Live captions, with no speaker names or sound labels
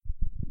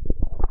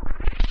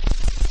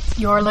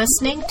You're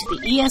listening to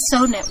the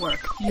ESO Network,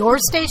 your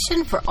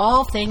station for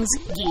all things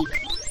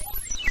geek.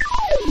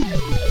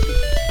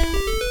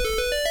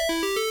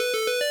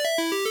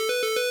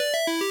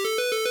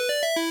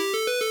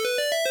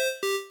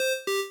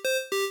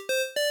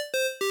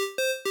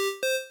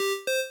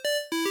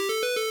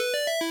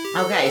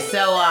 Okay,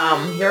 so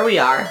here we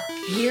are.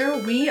 Here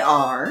we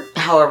are.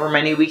 However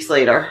many weeks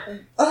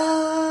later.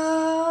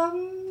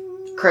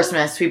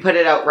 Christmas. We put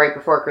it out right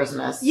before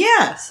Christmas.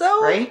 Yeah,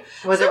 so... Right?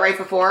 Was it right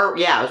before?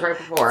 Yeah, it was right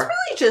before. It's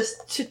really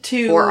just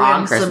two or on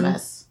and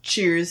Christmas. Some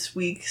Cheers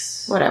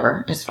weeks.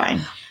 Whatever. It's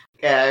fine.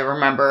 I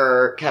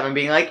remember Kevin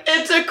being like,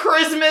 it's a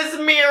Christmas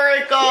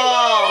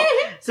miracle!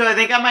 So I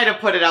think I might have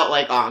put it out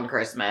like on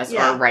Christmas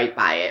or right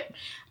by it.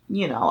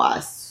 You know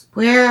us.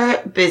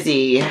 We're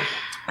busy.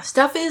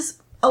 Stuff is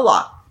a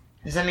lot.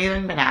 Has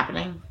anything been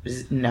happening?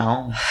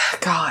 No.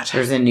 God.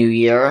 There's a new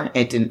year.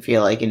 It didn't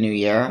feel like a new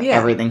year. Yeah.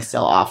 Everything's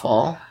still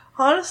awful.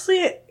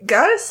 Honestly,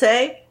 gotta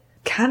say,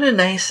 kind of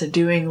nice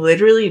doing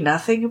literally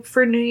nothing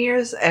for New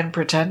Year's and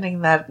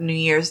pretending that New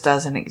Year's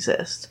doesn't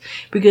exist.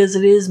 Because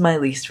it is my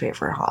least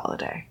favorite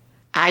holiday.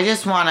 I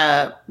just want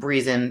a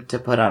reason to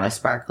put on a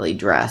sparkly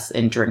dress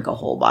and drink a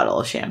whole bottle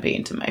of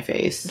champagne to my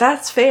face.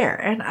 That's fair,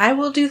 and I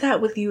will do that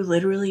with you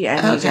literally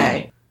any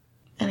day.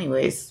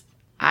 Anyways,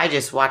 I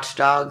just watched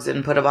Dogs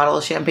and put a bottle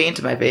of champagne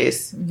to my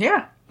face.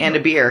 Yeah. And a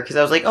beer, because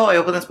I was like, oh, I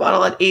opened this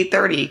bottle at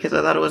 8:30 because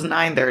I thought it was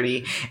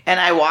 9:30. And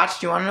I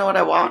watched, you want to know what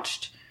I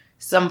watched?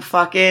 Some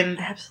fucking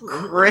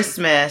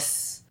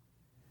Christmas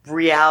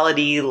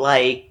reality,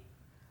 like,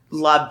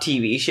 love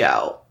TV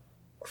show.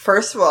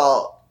 First of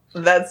all,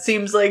 that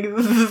seems like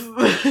that's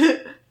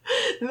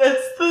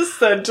the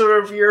center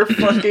of your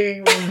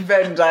fucking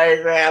Venn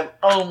diagram.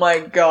 Oh my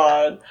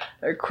god.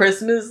 A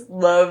Christmas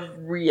love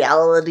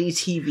reality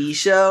TV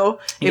show.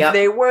 Yep.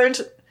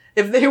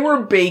 If they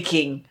were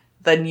baking,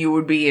 then you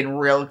would be in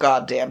real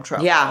goddamn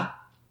trouble. Yeah.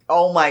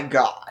 Oh my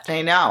god.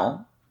 I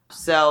know.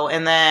 So,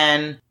 and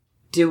then...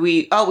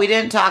 we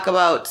didn't talk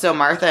about, so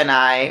Martha and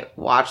I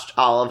watched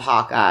all of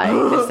Hawkeye,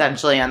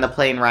 essentially on the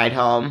plane ride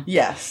home.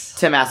 Yes.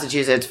 To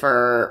Massachusetts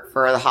for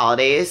the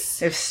holidays.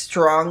 I have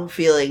strong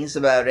feelings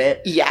about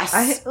it.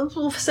 Yes.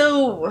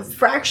 So,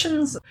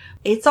 Fractions,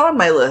 it's on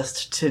my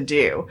list to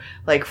do.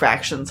 Like,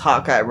 Fractions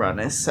Hawkeye run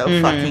is so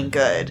fucking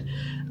good.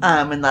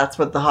 And that's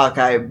what the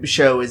Hawkeye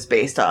show is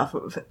based off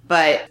of.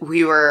 But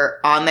we were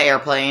on the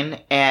airplane,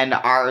 and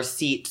our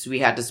seats, we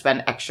had to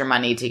spend extra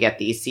money to get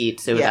these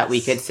seats so that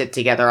we could sit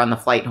together on the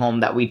flight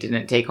home that we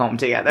didn't take home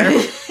together.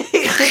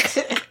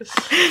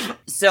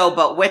 So,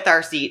 but with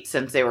our seats,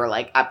 since they were,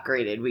 like,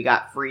 upgraded, we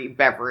got free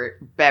beverages.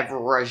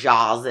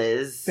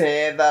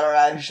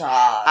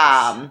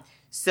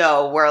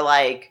 So we're,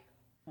 like,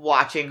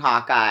 watching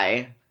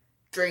Hawkeye.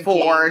 Drinking.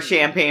 4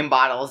 champagne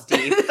bottles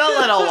deep. The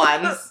little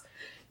ones.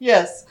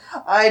 Yes,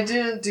 I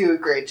didn't do a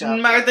great job.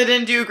 Martha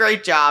didn't do a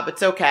great job.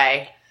 It's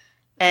okay.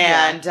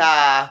 And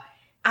I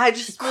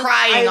just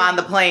crying on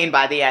the plane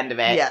by the end of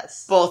it.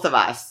 Yes. Both of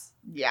us.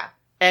 Yeah.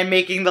 And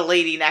making the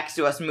lady next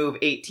to us move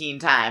 18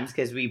 times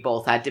because we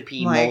both had to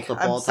pee multiple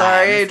times. I'm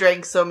sorry I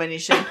drank so many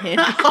champagne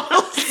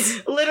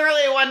bottles.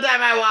 Literally one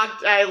time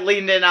I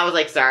leaned in, I was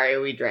like, sorry,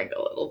 we drank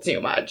a little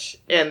too much.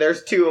 And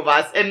there's 2 of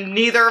us, and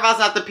neither of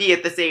us have to pee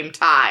at the same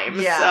time.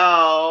 Yeah.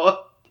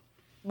 So...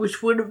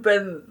 Which would have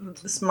been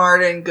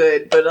smart and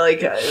good, but,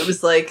 like, it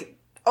was like,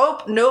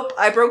 oh, nope,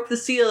 I broke the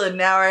seal, and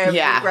now I have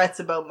regrets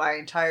about my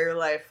entire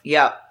life.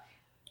 Yep.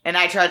 And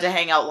I tried to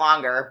hang out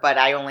longer, but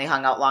I only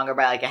hung out longer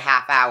by, like, a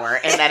half hour,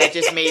 and then it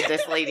just made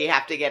this lady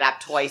have to get up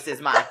twice as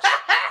much,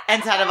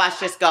 instead of us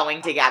just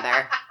going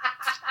together.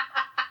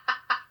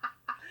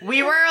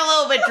 We were a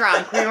little bit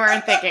drunk. We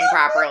weren't thinking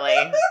properly.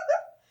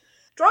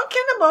 Drunk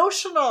and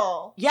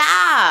emotional.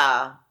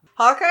 Yeah.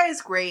 Hawkeye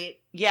is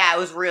great. Yeah, it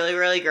was really,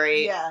 really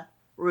great. Yeah.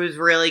 It was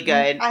really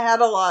good. I had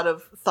a lot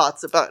of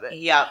thoughts about it.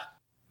 Yep.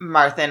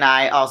 Martha and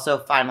I also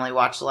finally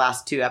watched the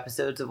last 2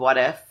 episodes of What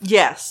If.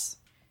 Yes.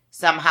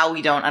 Somehow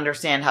we don't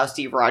understand how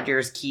Steve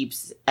Rogers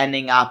keeps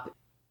ending up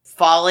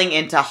falling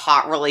into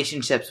hot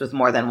relationships with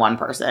more than one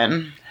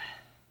person.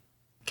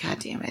 God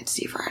damn it,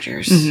 Steve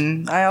Rogers.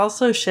 Mm-hmm. I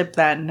also shipped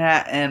that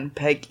Nat and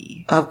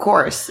Peggy. Of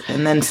course.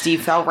 And then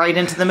Steve fell right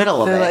into the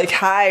middle of it. They're like,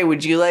 hi,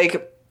 would you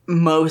like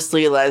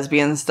mostly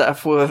lesbian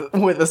stuff with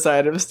a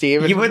side of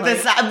Steve? You with the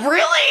side?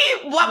 Really?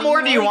 What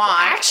more do you want?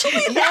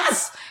 Actually,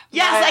 yes.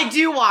 Yes, I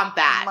do want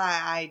that.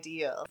 My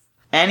ideal.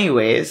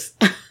 Anyways.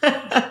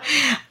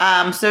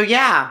 So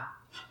yeah.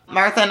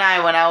 Martha and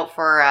I went out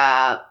for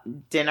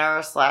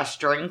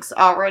dinner/drinks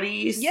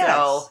already. Yes.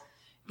 So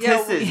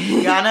this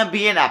is gonna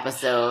be an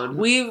episode.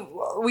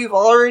 We've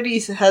already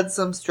had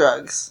some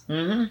strugs.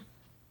 Mm-hmm.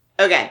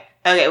 Okay,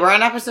 we're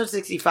on episode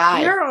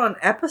 65. We're on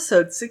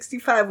episode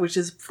 65, which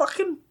is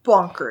fucking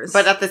bonkers.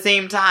 But at the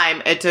same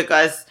time, it took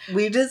us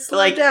we did slow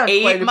like down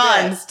 8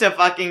 months to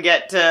fucking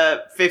get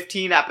to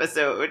 15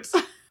 episodes.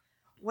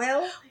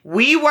 Well,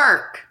 we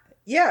work.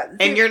 Yeah.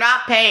 And you're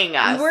not paying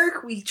us. We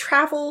work, we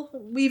travel.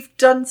 We've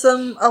done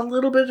a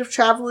little bit of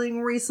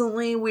traveling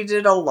recently. We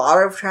did a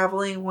lot of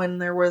traveling when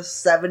there was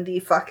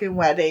 70 fucking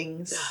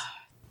weddings.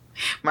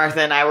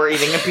 Martha and I were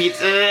eating a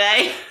pizza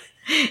today,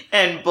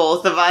 and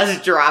both of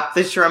us dropped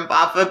the shrimp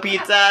off a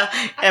pizza,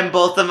 and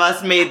both of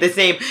us made the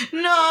same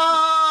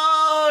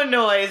no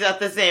noise at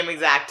the same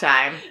exact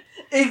time.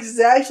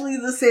 Exactly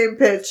the same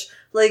pitch.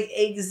 Like,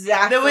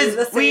 exactly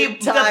the same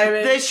time.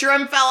 The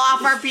shrimp fell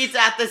off our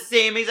pizza at the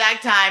same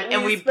exact time,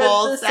 and we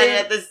both said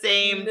it at the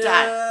same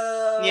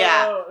time.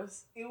 Yeah.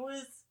 It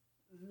was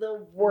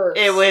the worst.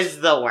 It was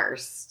the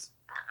worst.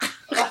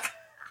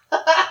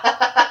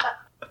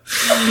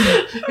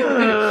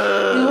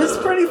 It was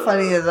pretty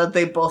funny that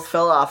they both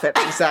fell off at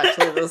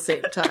exactly the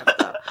same time,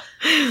 though.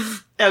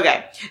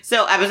 Okay,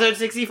 so episode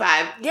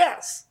 65.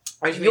 Yes.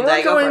 Which means You're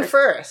I go going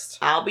first.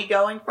 I'll be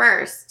going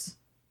first.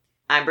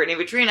 I'm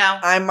Brittany Vitrino.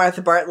 I'm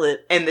Martha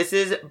Bartlett. And this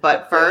is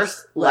But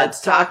First,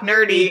 Let's Talk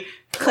Nerdy.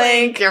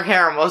 Clink. Your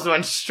hair almost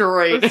went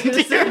straight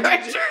into your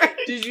shirt.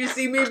 Did you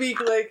see me be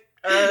like,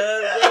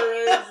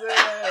 where is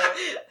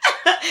it?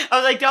 I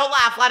was like, don't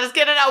laugh. Let us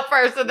get it out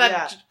first and then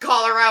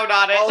call her out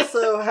on it.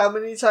 Also, how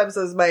many times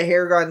has my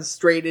hair gone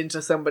straight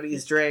into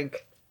somebody's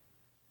drink?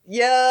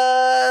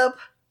 Yup.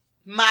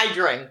 My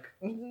drink.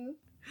 Mm-hmm.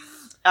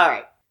 All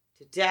right.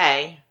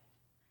 Today,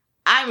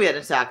 I'm going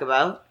to talk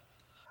about...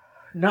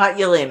 Not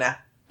Yelena.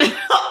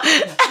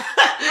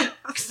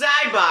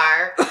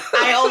 Sidebar,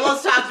 I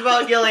almost talked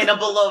about Yelena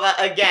Belova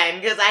again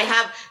because I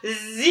have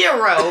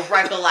zero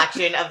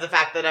recollection of the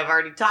fact that I've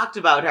already talked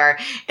about her.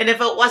 And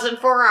if it wasn't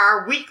for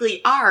our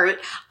weekly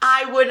art,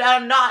 I would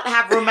not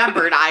have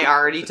remembered I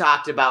already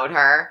talked about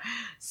her.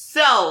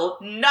 So,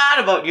 not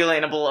about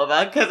Yelena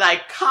Belova because I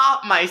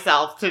caught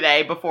myself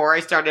today before I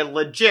started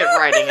legit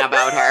writing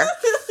about her.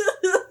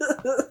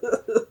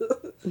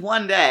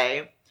 One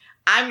day,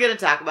 I'm going to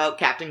talk about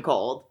Captain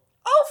Cold.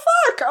 Oh,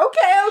 fuck.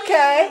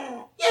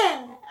 Okay.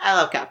 Yeah. I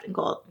love Captain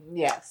Cold.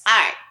 Yes. All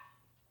right.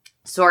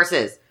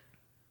 Sources.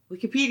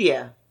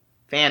 Wikipedia.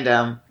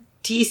 Fandom.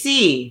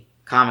 TC.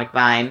 Comic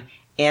Vine.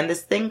 And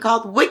this thing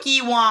called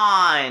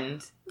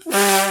WikiWand.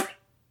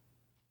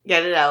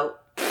 Get it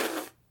out.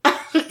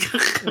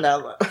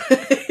 No.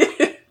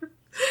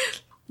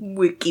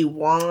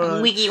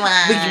 WikiWand.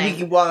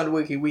 WikiWand.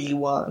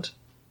 WikiWand.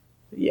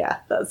 Yeah,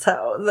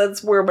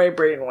 that's where my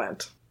brain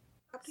went.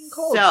 Captain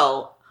Cold.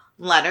 So,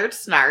 Leonard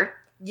Snart.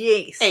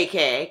 Yes.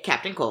 A.K.A.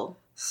 Captain Cold.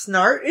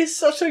 Snart is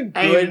such a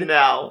good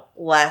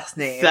last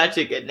name. Such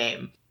a good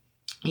name.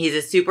 He's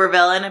a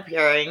supervillain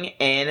appearing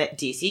in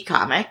DC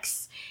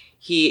Comics.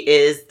 He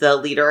is the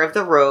leader of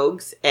the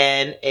Rogues,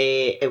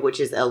 which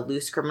is a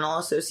loose criminal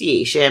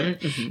association,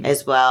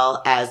 as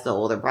well as the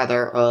older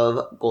brother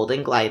of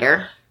Golden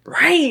Glider.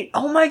 Right.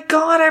 Oh my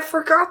god, I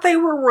forgot they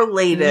were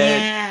related.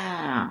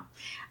 Yeah.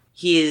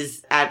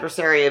 He's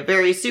adversary of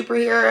various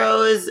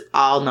superheroes,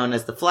 all known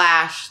as the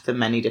Flash, the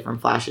many different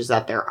Flashes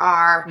that there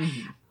are,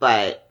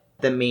 but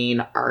the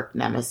main arch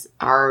nemesis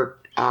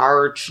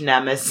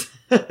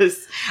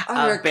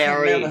of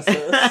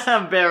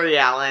Barry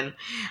Allen,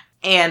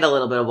 and a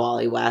little bit of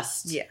Wally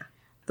West. Yeah.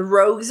 The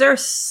Rogues are...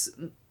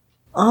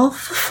 all the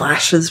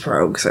Flash's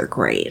Rogues are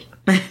great.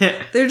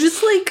 They're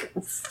just, like,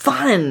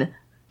 fun,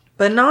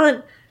 but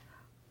not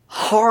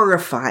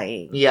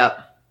horrifying.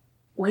 Yep.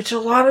 Which a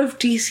lot of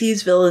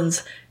DC's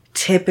villains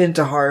tip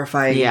into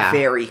horrifying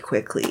very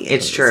quickly.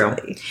 It's true.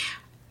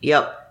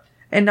 Yep.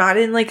 And not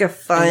in, like, a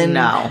fun...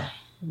 No.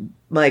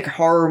 Like,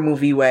 horror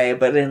movie way,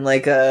 but in,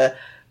 like, a...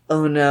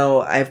 oh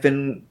no, I've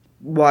been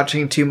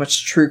watching too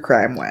much true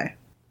crime way.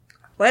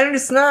 Leonard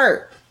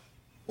Snart.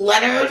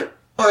 Leonard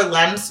or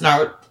Len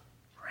Snart.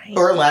 Right.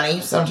 Or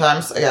Lenny,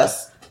 sometimes, I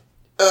guess.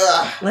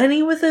 Ugh.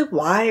 Lenny with a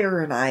Y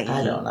or an I-E?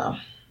 I don't know.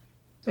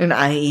 An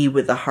I-E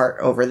with a heart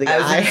over the I. I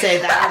was going to say,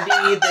 that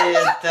would be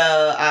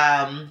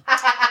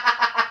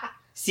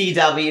the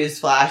CW's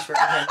Flash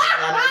version of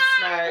Leonard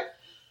Snart.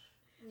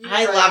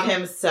 I love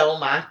him so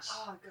much.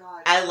 Oh,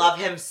 God. I love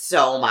him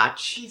so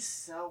much. He's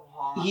so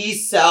hot.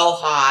 He's so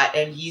hot,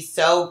 and he's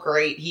so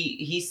great.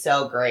 He's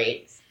so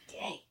great. He's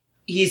gay.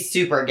 He's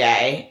super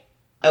gay.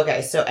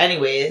 Okay, so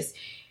anyways,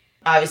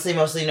 obviously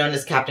mostly known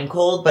as Captain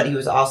Cold, but he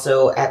was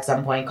also at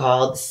some point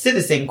called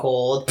Citizen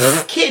Cold,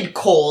 Kid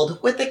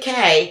Cold with a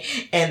K,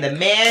 and the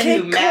man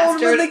who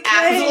mastered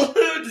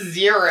Absolute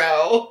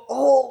Zero.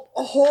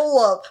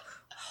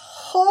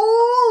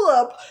 Hold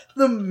up.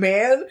 The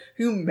man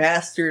who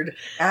mastered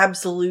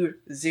Absolute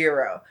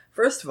Zero.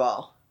 First of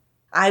all,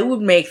 I would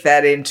make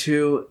that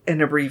into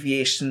an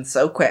abbreviation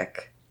so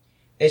quick.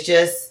 It's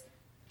just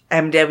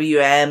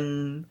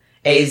MWM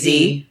AZ.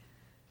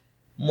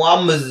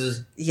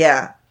 Mwamaz.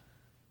 Yeah.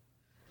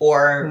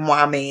 Or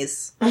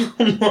Mommies.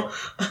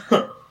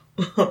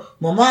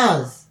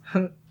 Mamas.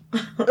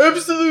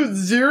 Absolute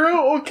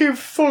Zero? Okay,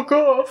 fuck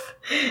off.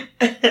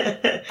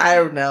 I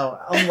don't know.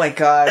 Oh my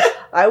god.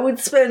 I would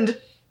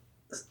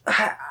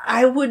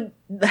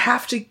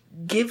have to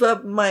give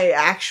up my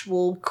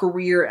actual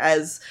career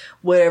as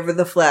whatever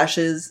the Flash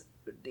is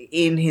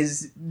in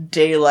his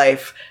day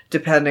life,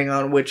 depending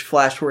on which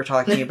Flash we're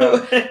talking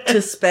about,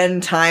 to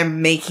spend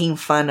time making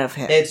fun of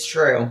him. It's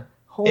true.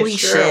 Holy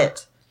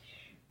shit.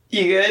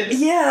 You good?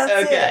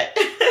 Yeah, okay.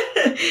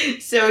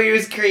 So he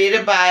was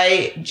created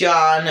by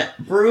John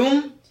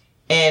Broome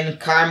in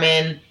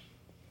Carmen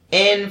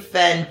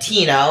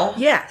Infantino.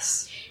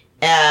 Yes.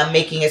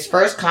 Making his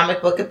first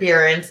comic book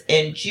appearance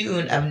in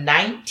June of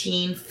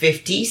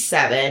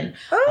 1957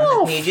 on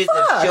the pages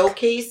of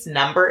Showcase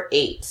number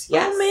 8.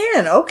 Yes. Oh,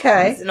 man.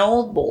 Okay. He's an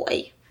old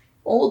boy.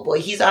 Old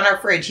boy. He's on our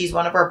fridge. He's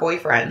one of our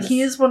boyfriends.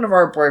 He is one of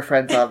our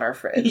boyfriends on our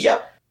fridge.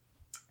 Yep.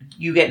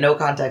 You get no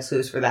context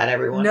clues for that,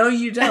 everyone. No,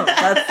 you don't.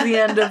 That's the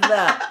end of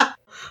that.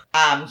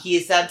 He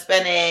has since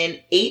been in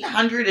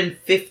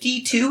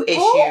 852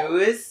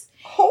 issues.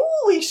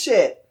 Holy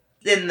shit.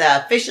 In the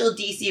official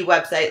DC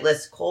website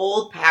lists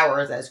cold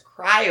powers as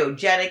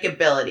cryogenic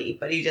ability,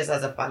 but he just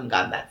has a fun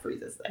gun that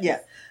freezes things.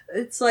 Yeah.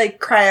 It's like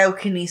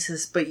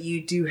cryokinesis, but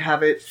you do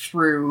have it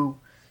through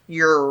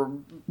your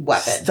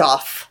weapon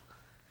stuff.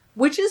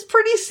 Which is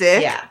pretty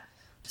sick. Yeah.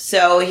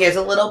 So here's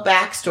a little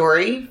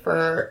backstory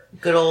for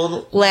good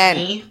old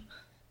Len.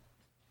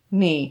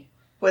 Me.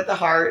 With a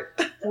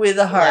heart. With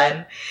a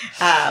heart.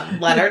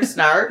 Leonard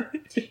Snart.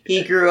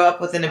 He grew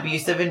up with an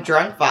abusive and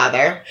drunk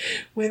father.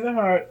 With a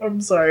heart.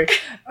 I'm sorry.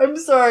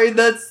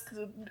 That's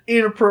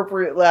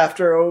inappropriate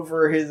laughter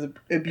over his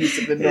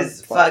abusive and drunk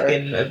father.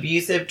 Fucking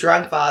abusive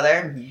drunk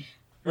father. Mm-hmm.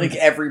 Like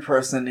every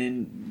person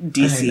in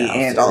DC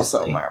and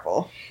also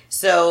Marvel.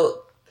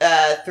 So,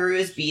 through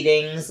his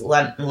beatings,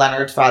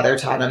 Leonard's father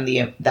taught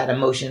him that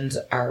emotions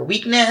are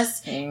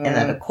weakness and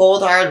that a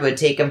cold heart would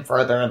take him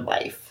further in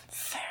life.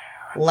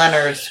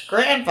 Leonard's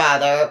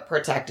grandfather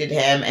protected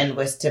him and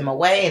whisked him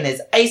away in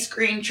his ice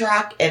cream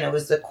truck, and it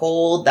was the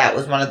cold that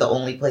was one of the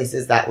only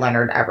places that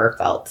Leonard ever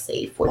felt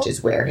safe, which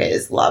is where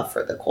his love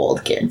for the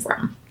cold came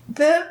from.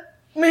 That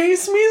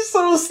makes me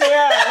so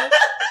sad.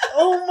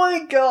 Oh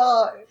my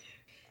god.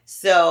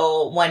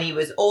 So when he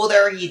was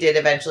older, he did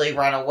eventually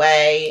run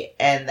away,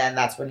 and then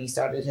that's when he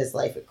started his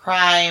life of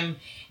crime,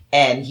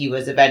 and he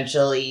was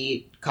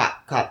eventually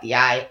caught the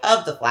eye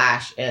of the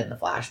Flash, and the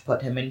Flash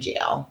put him in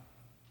jail.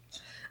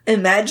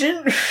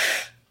 Imagine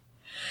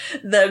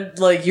that,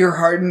 like, your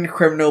hardened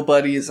criminal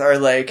buddies are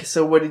like,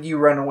 so what did you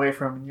run away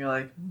from? And you're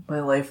like, my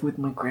life with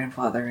my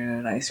grandfather in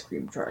an ice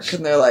cream truck.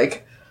 And they're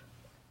like,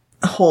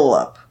 hold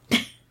up.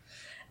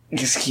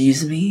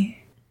 Excuse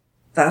me?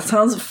 That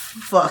sounds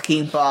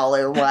fucking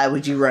baller. Why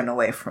would you run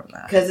away from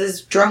that? Because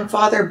his drunk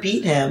father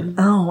beat him.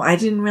 Oh, I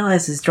didn't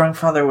realize his drunk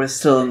father was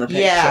still in the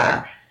picture.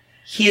 Yeah.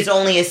 His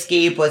only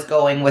escape was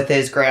going with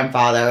his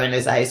grandfather in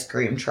his ice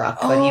cream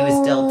truck, but he was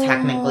still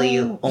technically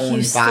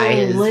owned by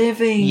his...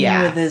 living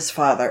with his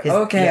father.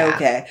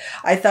 Okay.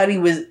 I thought he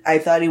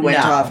went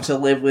off to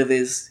live with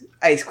his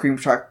ice cream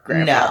truck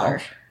grandfather.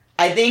 No.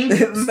 I think...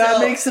 that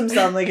makes him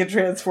sound like a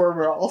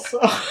Transformer also.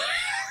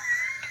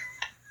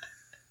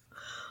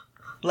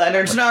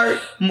 Leonard Snart,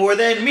 more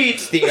than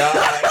meets the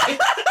eye.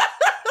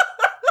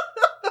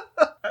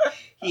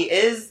 He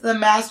is the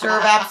master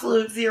of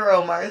absolute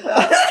zero,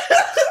 Martha.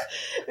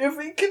 If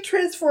we could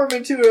transform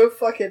into a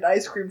fucking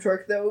ice cream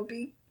truck, that would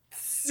be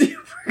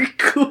super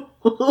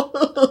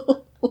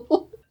cool.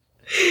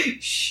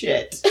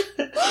 Shit.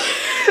 Alright,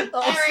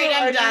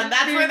 I'm done.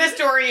 That's where the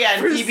story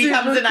ends. He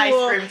becomes an ice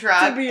cream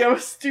truck. To be a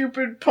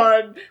stupid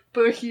pun,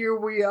 but here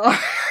we are.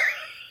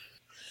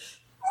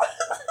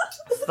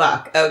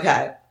 Fuck,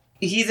 okay.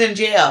 He's in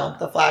jail.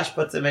 The Flash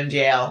puts him in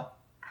jail.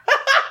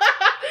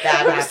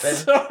 That happened.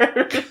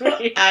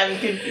 Sorry. I'm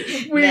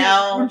confused. We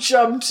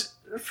jumped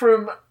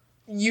from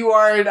you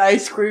are an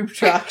ice cream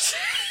truck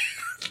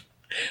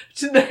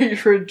to now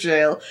you're in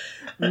jail.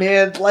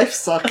 Man, life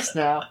sucks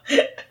now.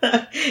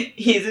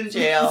 He's in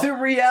jail. The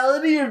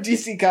reality of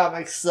DC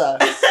Comics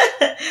sucks.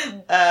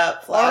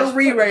 Flash Our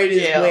rewrite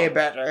is way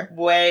better.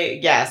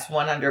 Yes,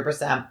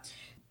 100%.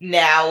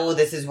 Now,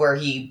 this is where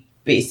he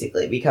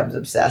basically becomes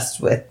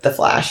obsessed with the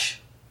Flash.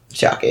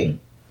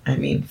 Shocking. I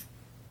mean,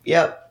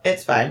 yep,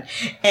 it's fine.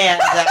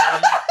 And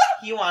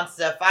he wants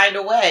to find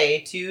a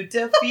way to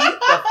defeat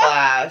the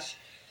Flash.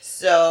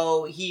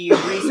 So he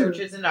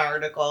researches an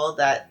article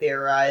that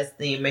theorized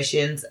the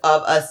emissions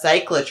of a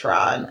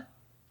cyclotron.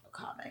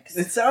 Comics.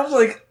 It sounds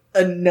like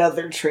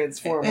another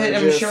Transformer.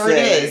 I'm sure it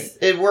is.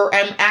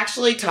 I'm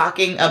actually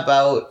talking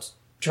about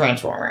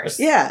Transformers.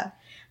 Yeah.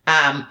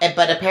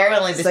 But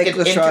apparently this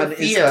Cyclotron could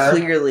interfere. Is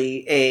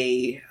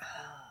clearly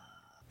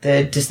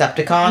the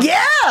Decepticon?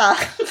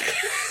 Yeah!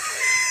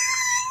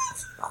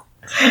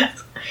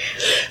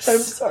 I'm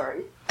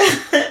sorry.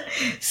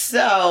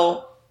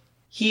 So,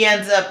 he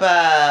ends up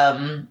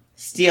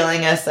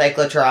stealing a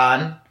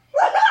cyclotron.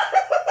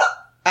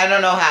 I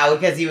don't know how,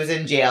 because he was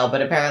in jail,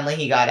 but apparently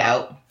he got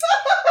out.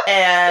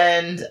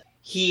 And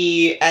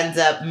he ends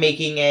up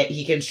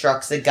he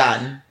constructs a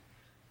gun.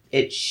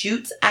 It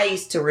shoots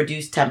ice to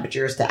reduce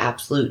temperatures to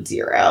absolute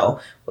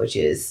zero, which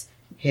is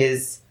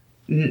his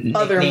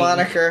other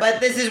moniker. But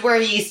this is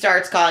where he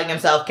starts calling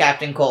himself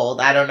Captain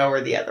Cold. I don't know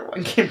where the other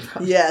one came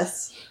from.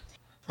 Yes.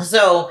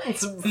 So,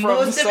 it's from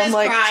most of his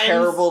crimes,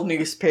 terrible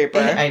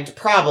newspaper.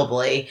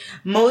 Probably.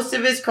 Most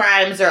of his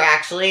crimes are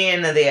actually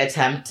in the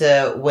attempt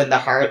to win the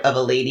heart of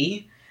a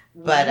lady.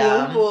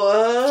 But,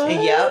 what?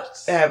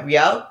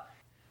 Yep.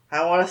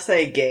 I want to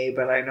say gay,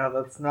 but I know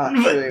that's not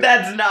true.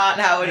 That's not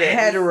how it is.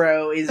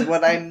 Hetero is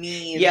what I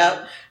mean.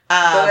 Yep.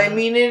 But I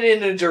mean it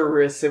in a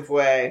derisive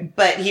way.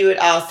 But he would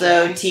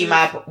also team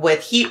up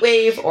with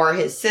Heatwave or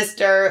his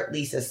sister,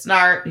 Lisa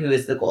Snart, who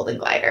is the Golden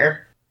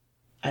Glider.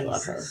 I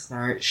love her.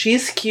 Snart.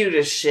 She's cute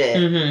as shit.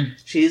 Mm-hmm.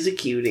 She's a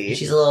cutie.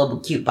 She's a little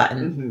cute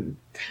button. Mm-hmm.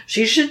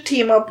 She should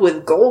team up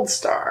with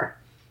Goldstar.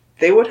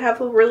 They would have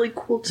a really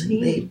cool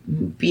team.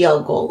 They'd be all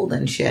gold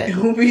and shit. It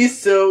would be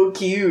so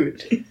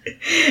cute.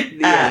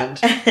 The end.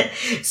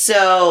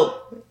 So...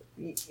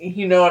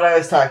 You know what I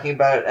was talking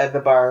about at the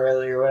bar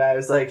earlier when I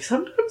was like,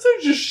 sometimes I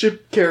just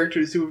ship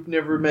characters who have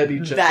never met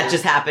each other. That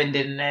just happened,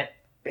 didn't it?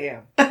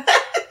 Bam.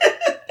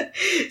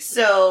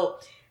 So,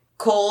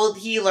 Cold,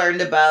 he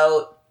learned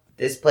about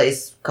this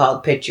place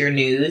called Pitch Your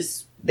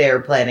News.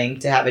 They're planning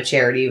to have a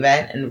charity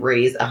event and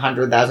raise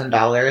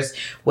 $100,000,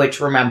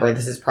 which, remember,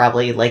 this is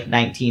probably like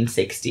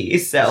 1960s,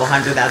 so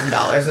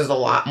 $100,000 is a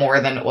lot more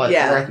than it was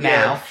worth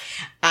now.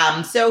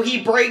 So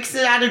he breaks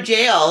it out of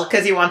jail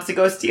because he wants to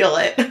go steal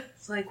it.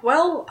 It's like,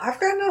 well, I've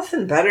got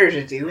nothing better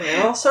to do,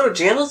 and also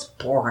jail is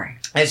boring.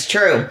 It's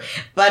true.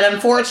 But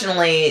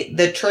unfortunately,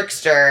 the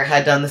trickster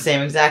had done the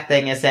same exact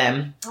thing as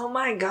him. Oh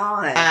my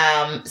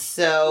god.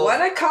 So...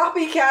 What a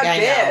copycat bitch. I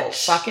know.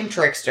 Fucking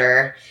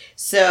trickster.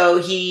 So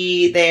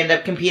they end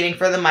up competing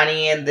for the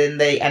money, and then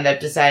they end up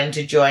deciding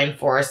to join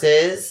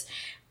forces.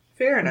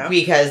 Fair enough.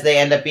 Because they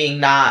end up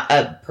being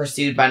not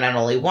pursued by not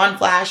only one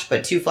Flash,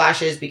 but two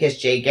Flashes, because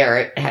Jay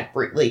Garrett had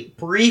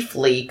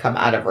briefly come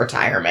out of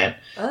retirement.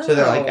 Oh. So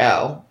they're like,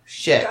 oh,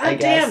 shit, I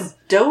guess. Goddamn,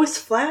 those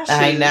Flashes.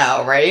 I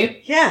know,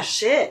 right? Yeah,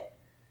 shit.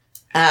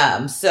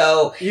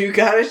 So... You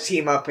gotta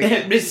team up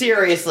again.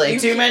 Seriously,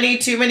 too many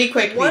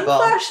quick people. One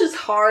Flash is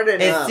hard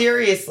enough. It's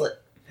seriously...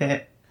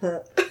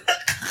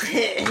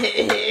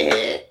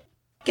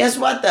 Guess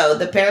what, though?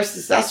 The pair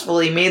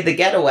successfully made the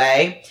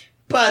getaway...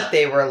 But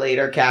they were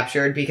later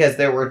captured because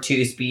there were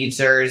two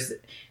speedsters.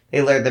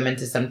 They lured them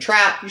into some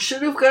trap. You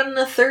should have gotten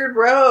a third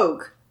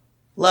rogue.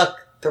 Look,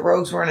 the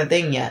rogues weren't a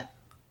thing yet.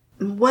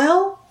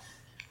 Well,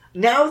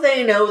 now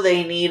they know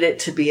they need it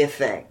to be a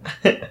thing.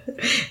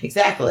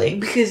 Exactly.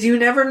 Because you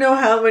never know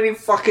how many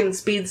fucking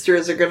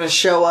speedsters are going to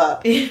show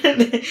up.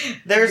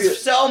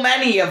 There's so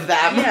many of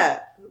them.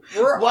 Yeah.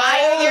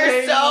 Why are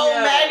there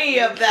so many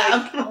of them?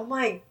 Like, oh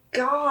my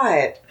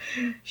god.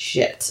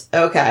 Shit.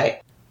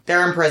 Okay.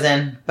 They're in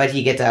prison, but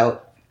he gets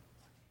out.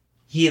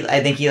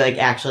 I think he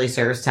actually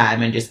serves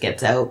time and just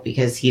gets out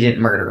because he didn't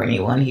murder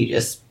anyone. He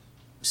just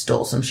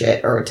stole some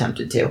shit or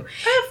attempted to.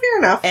 Fair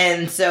enough.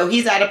 And so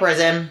he's out of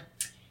prison,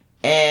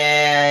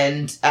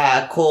 and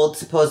Cold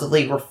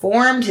supposedly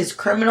reformed his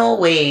criminal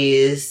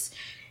ways,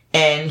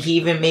 and he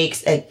even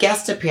makes a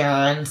guest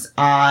appearance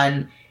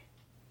on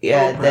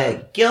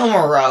the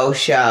Gilmore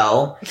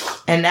show,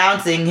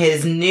 announcing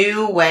his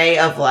new way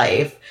of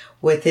life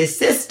with his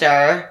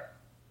sister...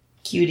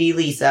 Cutie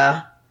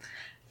Lisa.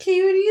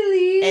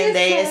 And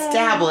they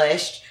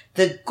established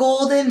the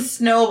Golden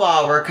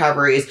Snowball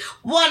Recoveries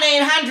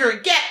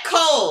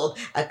 1-800-GET-COLD,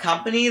 a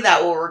company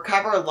that will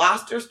recover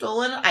lost or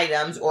stolen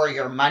items or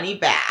your money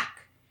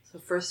back. So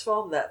first of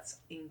all, that's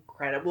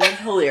incredible and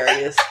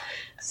hilarious.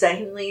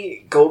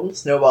 Secondly, Golden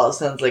Snowball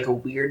sounds like a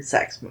weird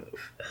sex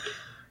move.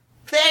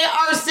 They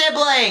are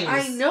siblings.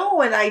 I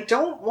know, and I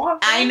don't want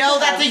them I know to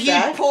that's a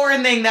huge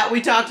porn thing that we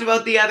talked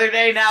about the other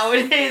day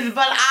nowadays,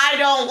 but I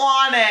don't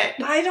want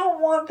it. I don't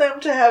want them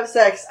to have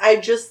sex. I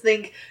just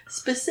think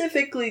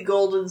specifically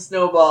Golden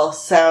Snowball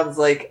sounds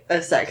like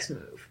a sex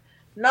move.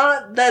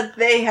 Not that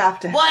they have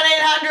to have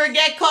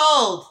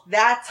 1-800-GET-COLD.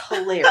 That's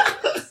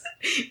hilarious.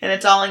 And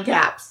it's all in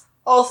caps.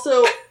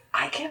 Also,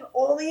 I can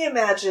only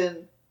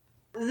imagine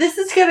this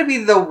is going to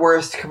be the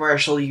worst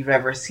commercial you've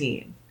ever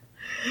seen.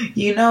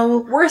 You know...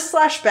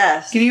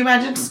 Worst/best. Can you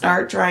imagine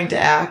Snart trying to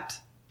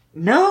act?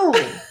 No.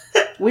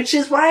 Which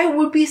is why it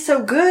would be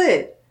so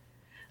good.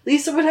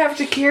 Lisa would have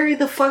to carry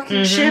the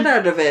fucking shit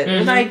out of it.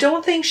 And I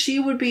don't think she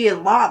would be a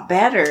lot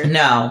better.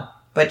 No.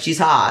 But she's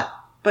hot.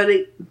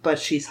 But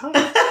she's hot.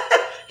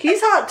 He's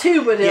hot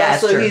too, but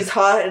also he's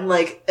hot in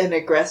an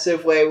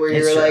aggressive way where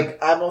you're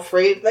like, I'm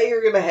afraid that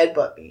you're going to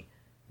headbutt me.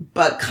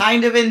 But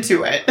kind of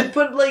into it.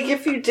 But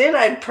if you did,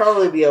 I'd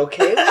probably be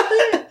okay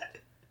with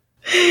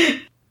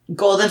it.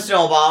 Golden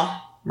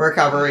Snowball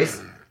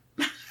Recoveries.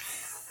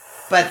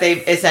 But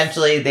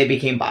they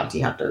became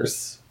bounty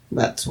hunters.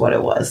 That's what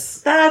it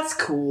was. That's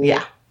cool.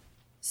 Yeah.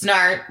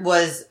 Snart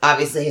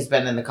has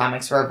been in the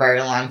comics for a very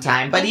long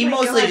time, but he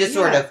mostly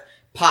sort of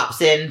pops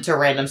into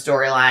random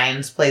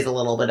storylines, plays a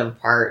little bit of a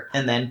part,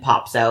 and then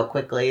pops out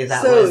quickly.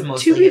 That was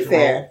mostly his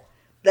role.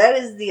 That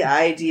is the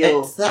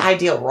ideal... It's the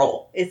ideal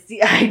role. It's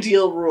the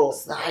ideal role.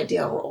 It's the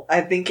ideal role.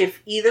 I think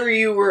if either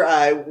you or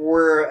I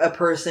were a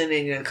person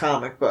in a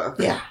comic book...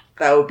 Yeah.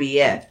 That would be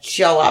it.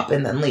 Show up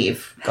and then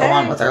leave. Go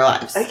on with our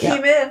lives. I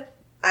came in.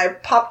 I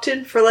popped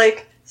in for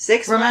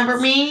 6 Remember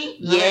months. Me?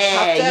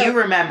 Yeah, you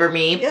remember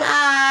me. Yep.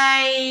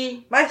 Bye.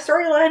 My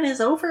storyline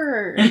is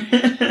over.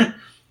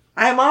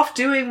 I'm off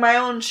doing my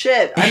own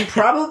shit. I'm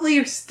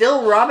probably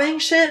still robbing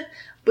shit,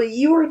 but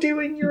you are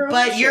doing your own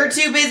shit. But you're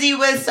too busy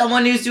with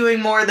someone who's doing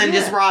more than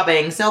just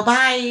robbing, so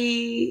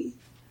bye.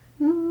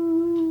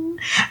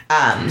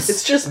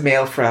 It's just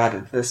mail fraud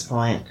at this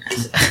point.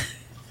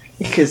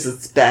 Because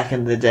it's back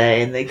in the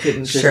day and they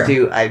couldn't just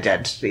do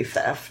identity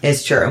theft.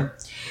 It's true.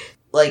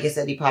 Like I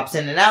said, he pops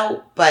in and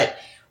out, but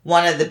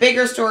one of the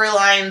bigger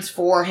storylines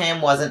for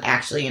him wasn't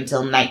actually until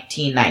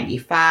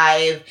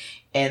 1995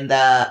 in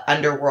the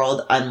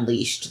Underworld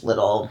Unleashed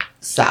little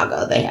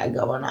saga they had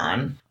going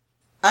on.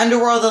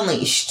 Underworld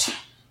Unleashed.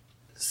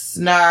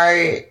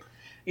 Snart.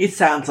 It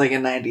sounds like a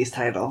 90s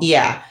title.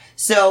 Yeah.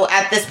 So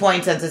at this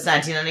point, since it's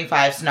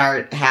 1995,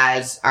 Snart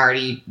has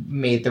already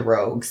made the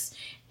Rogues.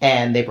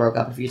 And they broke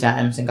up a few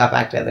times and got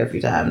back together a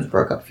few times,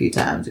 broke up a few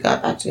times and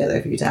got back together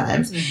a few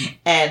times. Mm-hmm.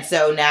 And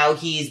so now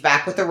he's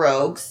back with the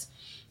Rogues.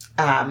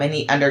 And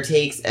he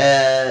undertakes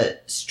a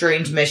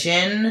strange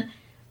mission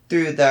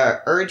through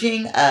the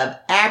urging of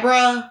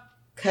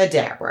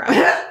Abracadabra.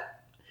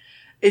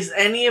 Is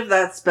any of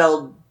that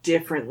spelled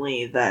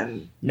differently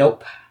than...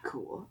 Nope.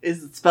 Cool.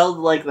 Is it spelled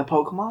like the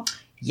Pokemon?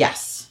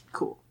 Yes.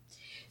 Cool.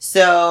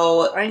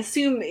 So... I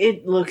assume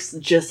it looks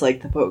just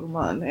like the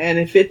Pokemon, and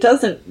if it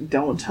doesn't,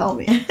 don't tell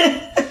me.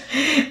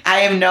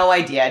 I have no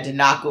idea. I did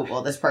not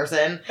Google this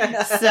person.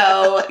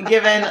 So,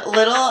 given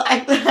little...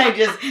 I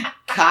just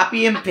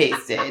copy and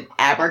pasted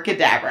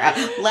Abracadabra,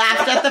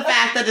 laughed at the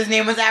fact that his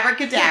name was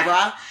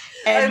Abracadabra,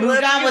 and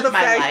moved on with my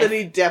life. the fact that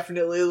he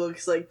definitely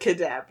looks like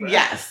Kadabra.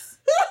 Yes.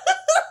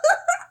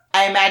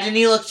 I imagine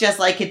he looks just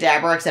like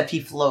Kadabra, except he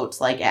floats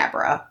like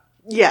Abra.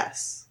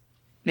 Yes.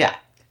 Yeah.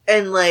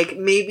 And, like,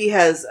 maybe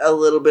has a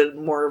little bit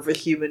more of a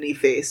human-y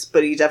face,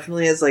 but he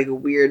definitely has, like, a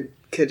weird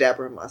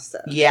Kadabra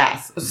mustache.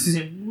 Yes.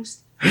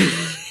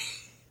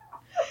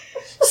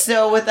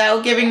 So,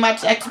 without giving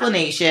much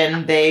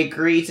explanation, they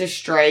agree to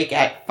strike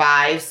at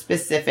 5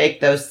 specific,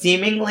 though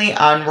seemingly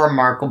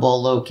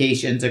unremarkable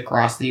locations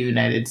across the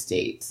United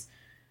States.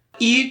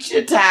 Each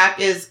attack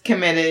is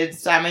committed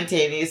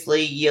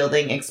simultaneously,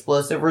 yielding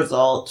explosive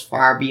results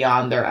far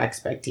beyond their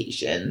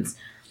expectations.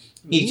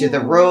 Each of the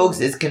rogues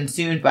is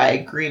consumed by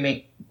a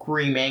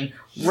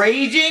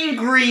raging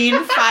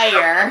green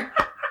fire.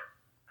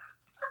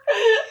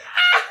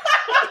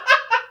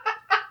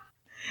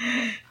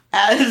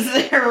 As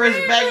their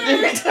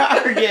respective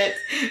targets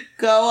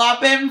go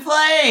up in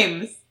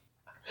flames.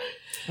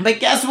 But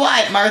guess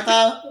what,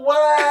 Martha?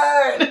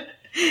 What?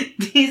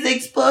 These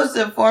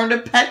explosives formed a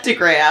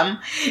pentagram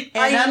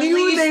and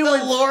unleashed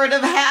the Lord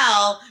of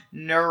Hell,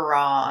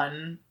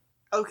 Neuron.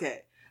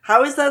 Okay.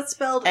 How is that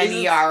spelled?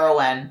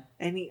 Neron.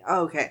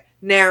 Okay.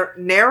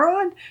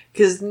 Neuron?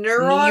 Because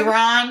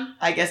Neuron?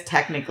 I guess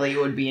technically it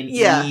would be an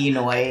E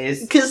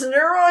noise. Because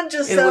neuron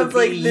just sounds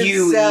like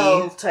this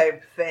cell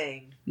type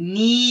thing.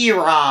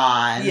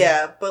 Neuron.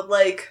 Yeah, but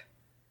like,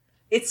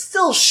 it's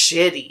still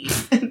shitty.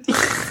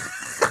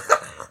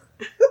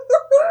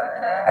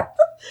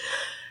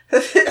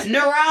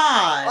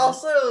 Neuron.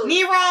 Also,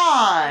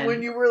 Neuron.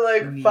 When you were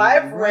like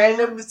 5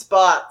 random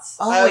spots,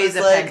 always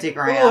a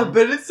pentagram. Oh, I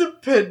bet it's a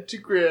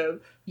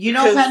pentagram. You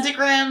know,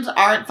 pentagrams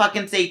aren't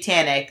fucking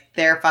satanic;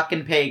 they're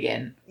fucking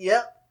pagan.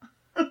 Yep.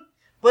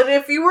 But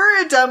if you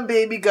were a dumb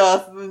baby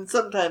goth, then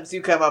sometimes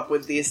you come up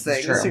with these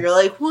things. So you're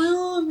like,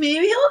 well,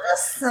 maybe I'll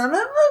just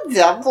summon the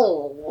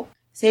devil.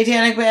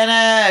 Satanic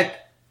panic.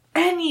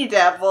 Any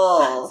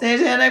devil.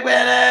 Satanic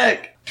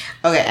panic.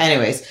 Okay.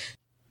 Anyways.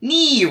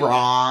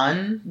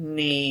 Neuron.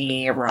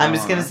 I'm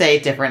just gonna say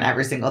it different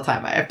every single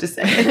time I have to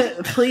say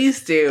it.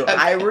 Please do. Okay.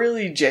 I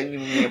really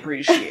genuinely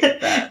appreciate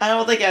that. I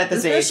don't think I have to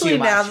say it too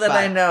much. Especially now that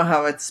I know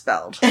how it's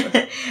spelled.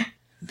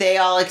 They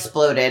all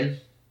exploded.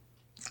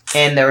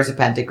 And there was a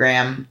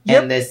pentagram.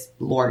 Yep. And this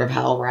Lord of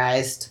Hell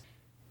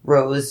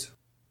rose.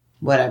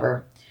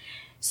 Whatever.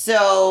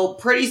 So,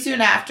 pretty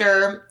soon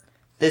after,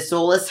 the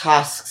soulless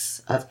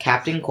husks of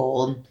Captain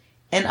Cold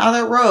and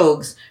other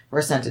rogues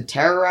were sent to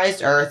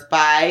terrorize Earth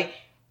by...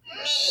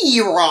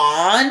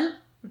 Neuron.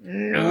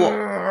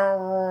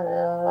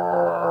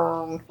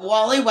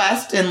 Wally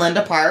West and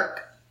Linda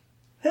Park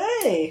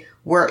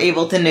were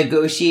able to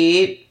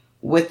negotiate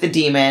with the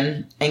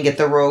demon and get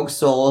the rogue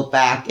soul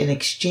back in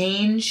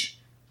exchange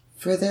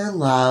for their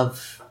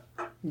love.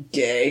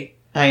 Gay.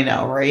 I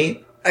know,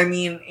 right? I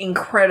mean,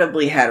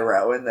 incredibly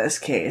hetero in this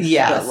case.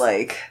 Yes.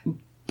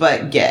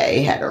 But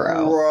gay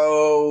hetero.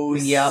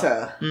 Gross. Yep.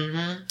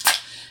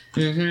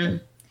 Mm-hmm.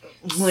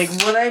 Like,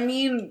 what I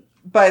mean...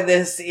 by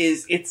this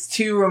is it's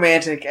too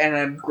romantic and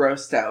I'm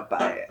grossed out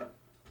by it.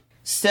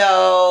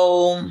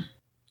 So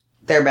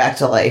they're back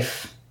to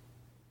life.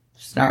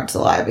 Snart's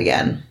alive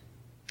again.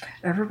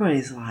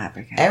 Everybody's alive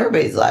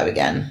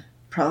again.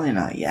 Probably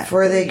not yet.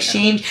 For the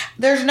exchange.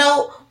 There's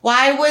no...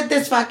 Why would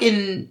this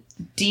fucking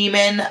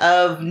demon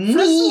of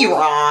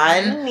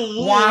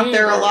Neuron want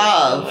their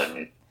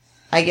love?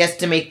 I guess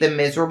to make them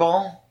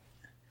miserable.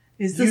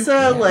 Is this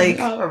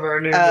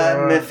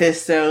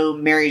Mephisto,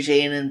 Mary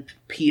Jane, and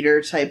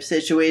Peter type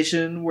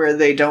situation where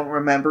they don't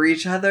remember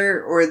each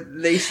other, or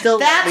they still?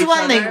 That's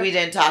one thing we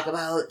didn't talk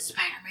about.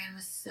 Spider-Man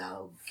was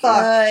so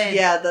good.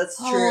 Yeah, that's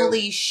true.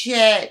 Holy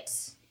shit!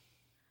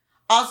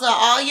 Also,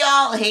 all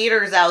y'all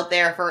haters out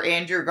there for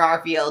Andrew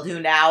Garfield who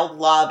now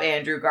love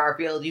Andrew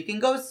Garfield, you can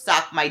go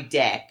suck my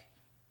dick.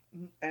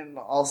 And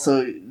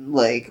also,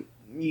 like,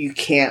 you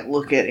can't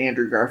look at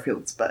Andrew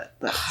Garfield's butt.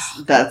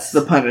 That's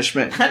the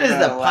punishment. That is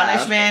the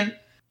punishment.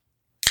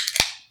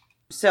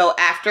 So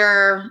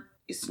after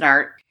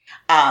Snart,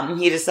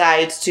 he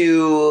decides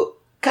to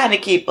kind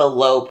of keep a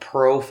low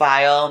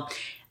profile,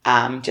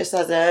 just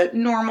as a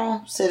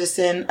normal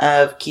citizen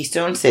of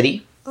Keystone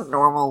City. The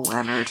normal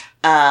Leonard.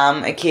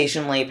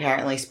 Occasionally,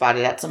 apparently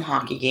spotted at some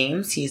hockey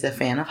games. He's a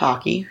fan of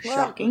hockey.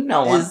 Shocking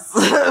no one.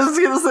 I was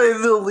going to say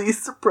the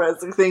least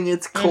surprising thing.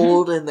 It's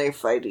cold and they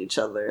fight each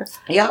other.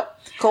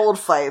 Yep. Cold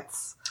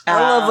fights. I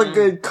love a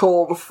good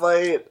cold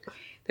fight.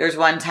 There's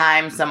one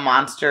time some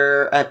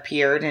monster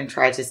appeared and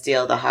tried to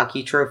steal the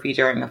hockey trophy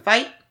during a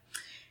fight.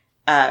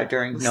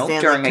 During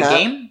a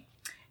game.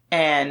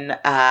 And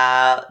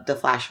the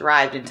Flash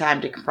arrived in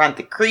time to confront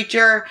the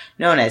creature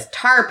known as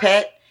Tar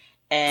Pit.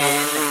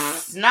 And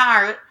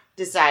Snart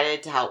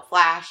decided to help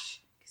Flash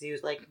because he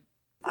was like,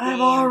 I'm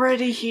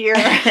already here.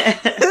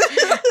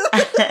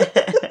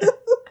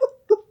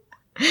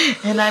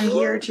 And I'm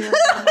here cheering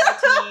on my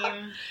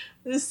team.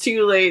 It's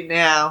too late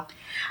now.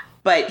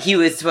 But he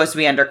was supposed to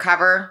be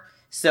undercover.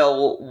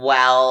 So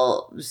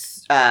while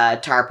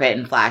Tar Pit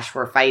and Flash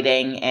were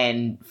fighting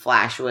and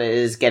Flash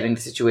was getting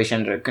the situation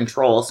under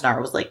control,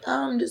 Snart was like,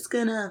 I'm just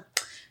gonna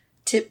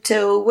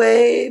tiptoe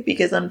away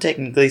because I'm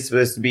technically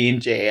supposed to be in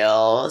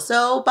jail.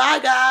 So bye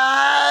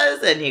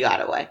guys! And he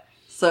got away.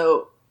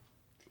 So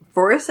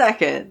for a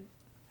second,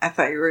 I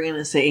thought you were going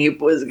to say he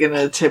was going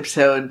to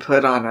tiptoe and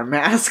put on a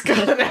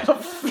mascot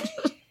outfit.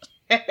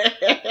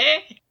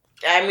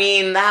 I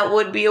mean, that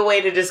would be a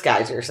way to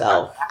disguise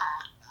yourself.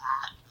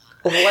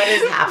 What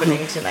is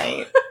happening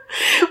tonight?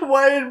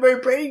 Why did my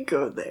brain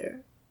go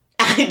there?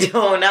 I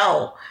don't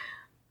know.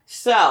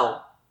 So,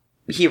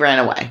 he ran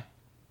away.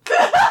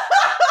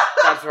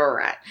 That's where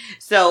we're at.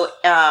 So,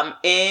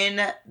 in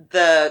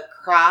the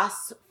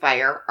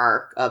Crossfire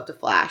arc of The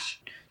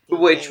Flash,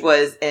 which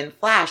was in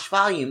Flash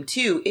Volume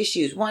 2,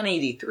 issues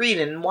 183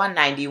 to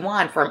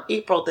 191 from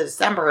April to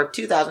December of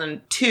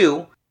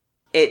 2002,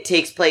 it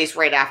takes place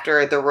right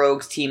after the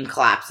Rogues team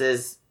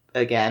collapses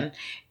again.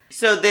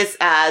 So this,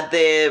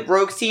 the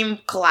Rogues team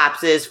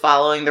collapses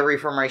following the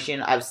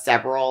reformation of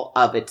several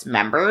of its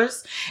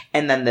members.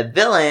 And then the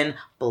villain,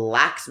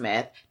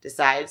 Blacksmith,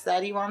 decides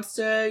that he wants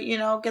to,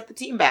 get the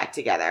team back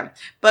together.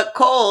 But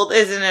Cold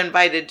isn't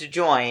invited to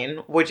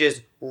join, which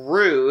is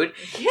rude.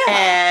 Yeah.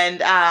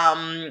 And,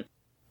 I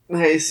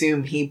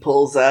assume he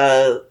pulls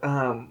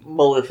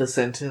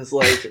Maleficent and is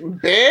like,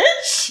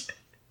 bitch!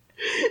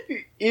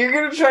 You're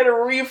gonna try to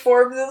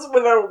reform this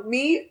without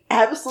me?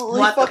 Absolutely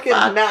what fucking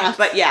not.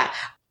 But yeah.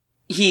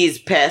 He's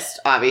pissed,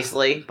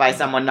 obviously, by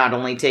someone not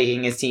only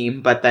taking his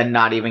team, but then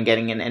not even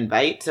getting an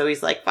invite. So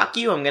he's like, fuck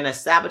you, I'm gonna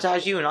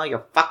sabotage you and all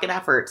your fucking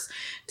efforts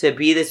to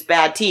be this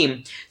bad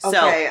team.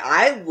 Okay,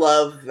 I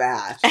love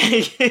that.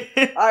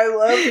 I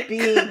love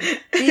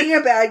being a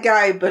bad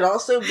guy, but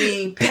also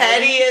being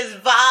petty as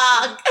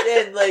fuck.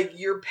 And, like,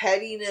 your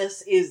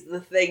pettiness is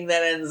the thing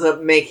that ends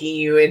up making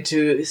you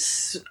into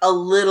a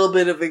little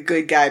bit of a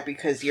good guy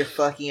because you're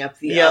fucking up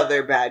the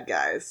other bad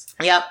guys.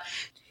 Yep.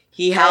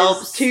 He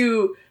helps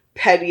to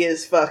petty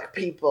as fuck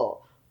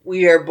people.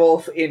 We are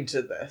both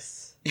into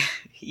this.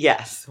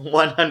 Yes,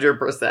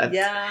 100%.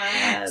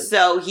 Yes.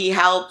 So he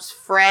helps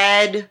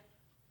Fred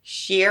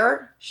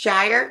Shire?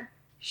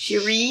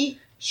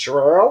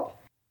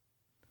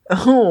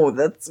 Oh,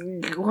 that's a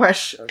good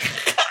question.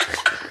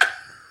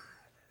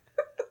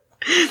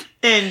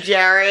 And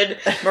Jared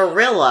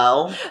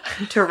Murillo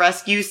to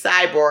rescue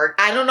Cyborg.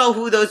 I don't know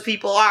who those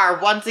people are.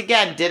 Once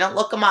again, didn't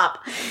look them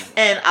up.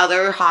 And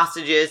other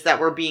hostages that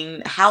were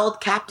being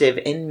held captive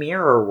in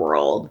Mirror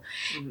World.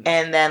 Mm-hmm.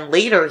 And then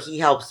later he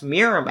helps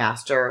Mirror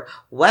Master,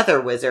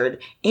 Weather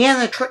Wizard,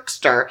 and the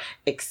Trickster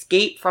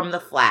escape from the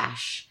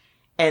Flash.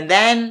 And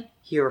then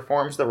he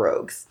reforms the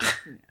Rogues.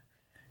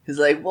 He's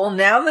like, well,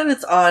 now that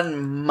it's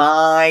on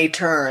my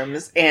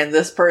terms, and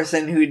this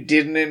person who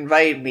didn't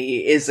invite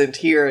me isn't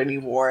here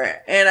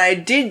anymore, and I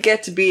did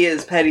get to be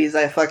as petty as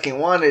I fucking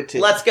wanted to.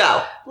 Let's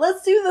go.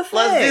 Let's do the thing.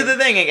 Let's do the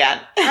thing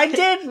again. I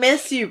did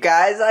miss you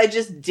guys. I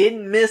just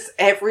didn't miss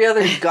every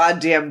other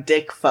goddamn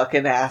dick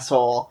fucking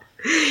asshole.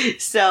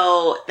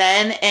 So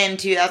then in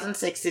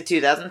 2006 to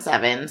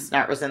 2007,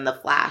 Snart was in The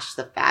Flash,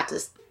 the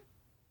fastest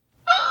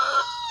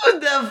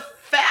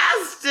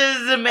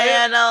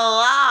man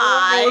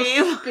alive.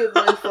 Almost spit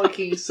my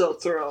fucking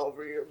seltzer all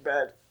over your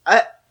bed.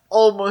 I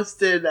almost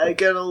did. I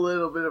got a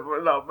little bit of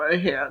it on my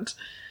hand.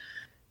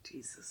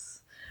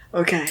 Jesus.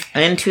 Okay.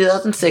 In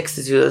 2006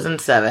 to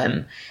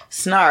 2007,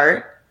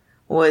 Snart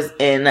was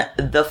in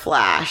The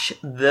Flash,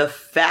 the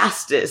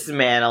fastest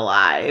man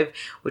alive,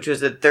 which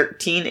was a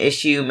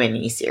 13-issue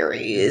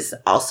miniseries,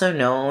 also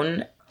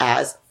known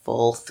as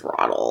Full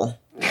Throttle.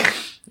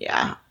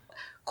 Yeah.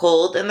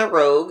 Cold and the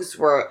Rogues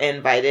were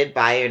invited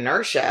by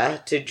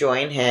Inertia to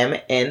join him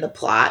in the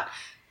plot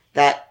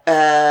that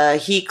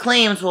he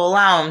claims will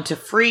allow him to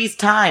freeze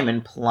time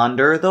and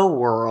plunder the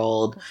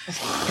world.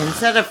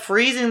 Instead of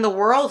freezing the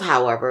world,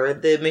 however,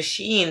 the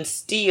machine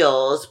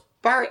steals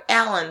Bart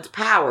Allen's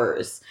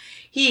powers.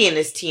 He and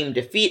his team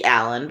defeat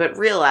Alan, but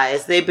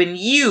realize they've been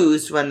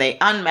used when they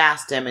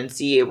unmasked him and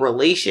see his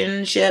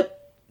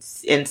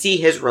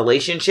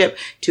relationship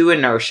to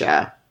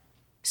Inertia.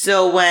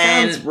 So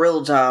when Sounds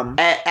real dumb.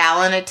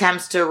 Alan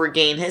attempts to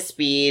regain his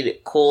speed,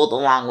 Cold,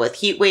 along with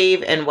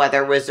Heatwave and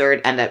Weather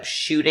Wizard, end up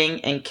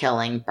shooting and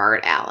killing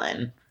Bart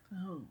Allen.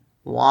 Oh.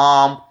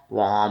 Womp,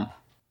 womp.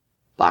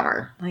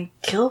 Bummer. Like,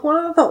 kill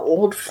one of the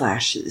old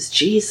Flashes.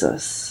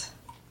 Jesus.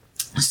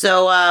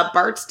 So,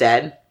 Bart's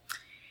dead.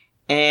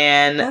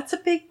 And That's a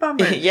big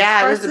bummer.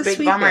 yeah, it was Bart's a big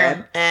sweet bummer.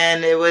 man.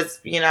 And it was,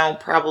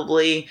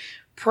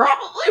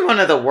 probably one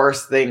of the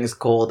worst things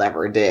Cold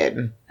ever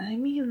did. I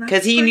mean,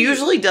 Because he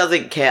usually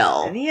doesn't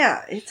kill. And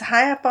yeah, it's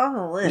high up on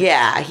the list.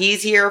 Yeah,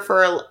 he's here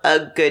for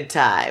a good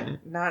time.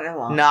 Not a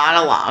long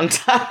Not a long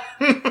time.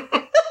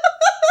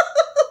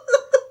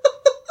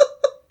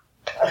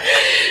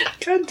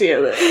 God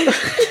damn it.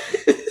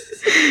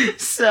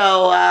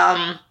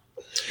 So,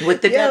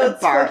 with the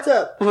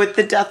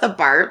death of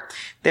Bart,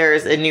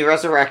 there's a new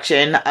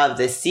resurrection of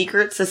the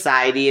Secret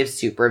Society of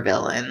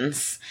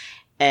Supervillains.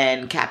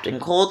 And Captain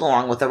Cold,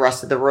 along with the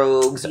rest of the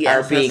rogues,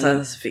 are being...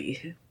 That's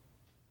V.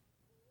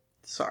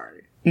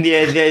 Sorry.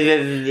 Yeah.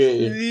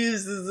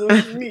 This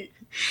is me.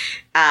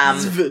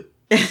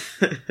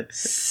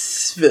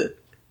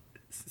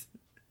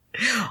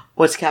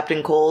 What's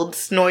Captain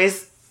Cold's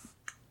noise?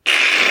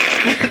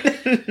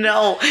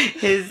 No,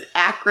 his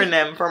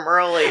acronym from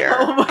earlier.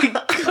 Oh my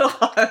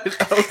god.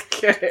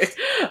 Okay.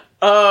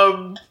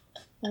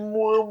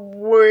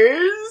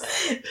 Where's...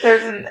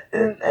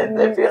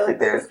 I feel like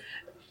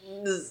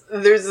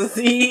There's a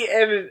Z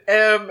and an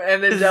M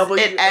and a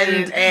W and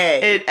an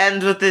A. It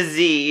ends with a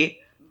Z.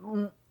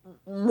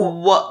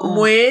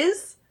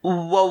 Whiz?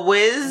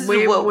 Whiz?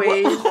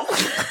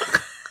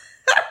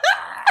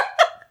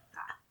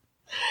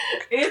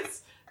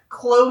 It's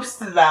close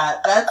to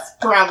that. That's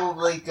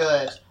probably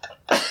good.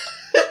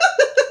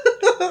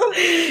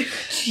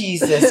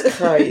 Jesus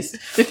Christ.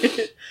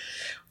 Okay.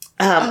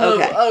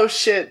 Oh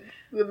shit.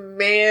 The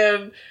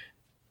man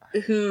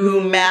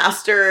Who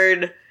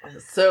mastered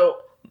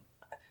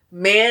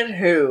man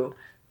who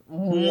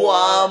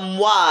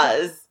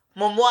was.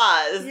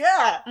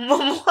 Yeah. So we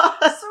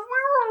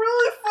were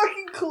really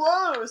fucking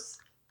close.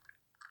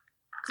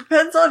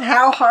 Depends on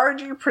how hard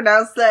you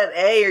pronounce that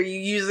A. Are you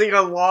using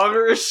a long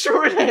or a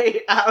short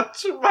A?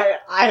 Ouch, my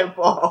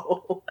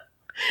eyeball.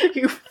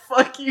 You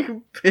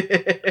fucking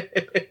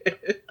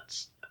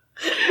bitch.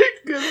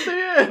 Good thing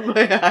I had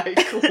my eye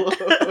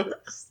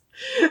closed.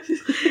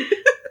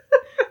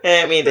 I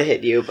didn't mean to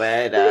hit you,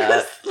 but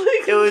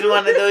it was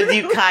one of those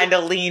you kind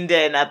of leaned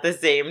in at the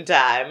same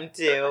time,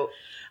 too.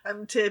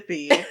 I'm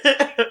tippy.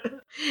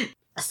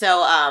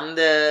 So,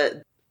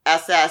 the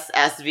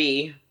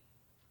SSSV,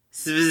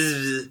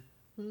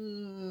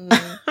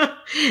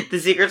 the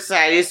Secret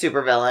Society of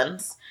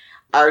Supervillains,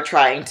 are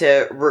trying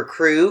to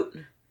recruit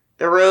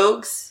the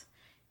rogues.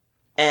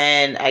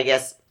 And I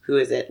guess, who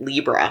is it?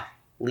 Libra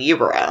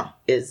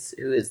is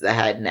who is the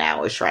head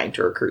now, is trying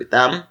to recruit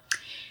them.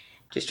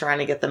 Just trying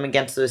to get them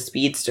against those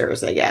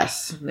speedsters, I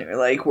guess. They're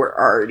like, we're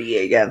already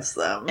against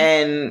them.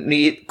 And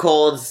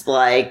Cold's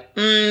like,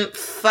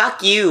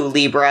 fuck you,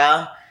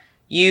 Libra.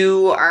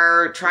 You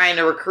are trying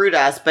to recruit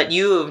us, but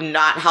you have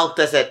not helped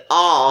us at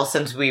all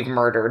since we've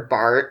murdered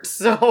Bart.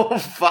 So,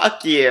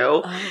 fuck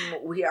you.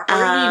 We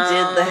already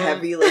did the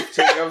heavy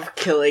lifting of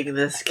killing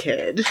this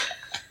kid.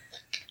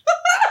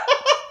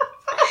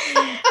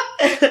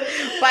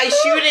 By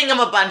shooting him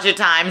a bunch of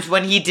times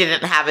when he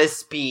didn't have his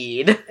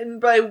speed. And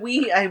by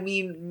we, I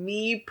mean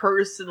me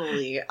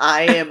personally.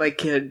 I am a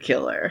kid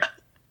killer.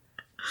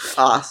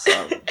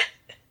 Awesome.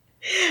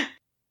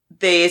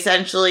 They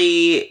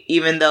essentially,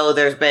 even though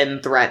there's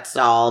been threats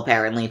all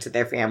apparently to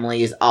their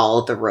families,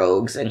 all the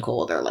rogues and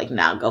Cold are like,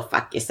 nah, go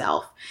fuck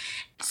yourself.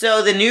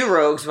 So the new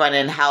rogues went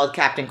and held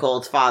Captain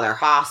Cold's father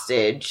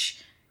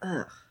hostage.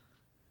 Ugh.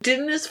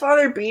 Didn't his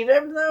father beat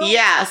him, though?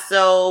 Yeah,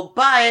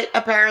 but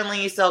apparently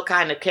he still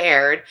kind of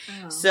cared.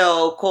 Oh.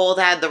 So Cold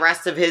had the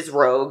rest of his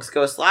rogues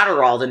go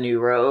slaughter all the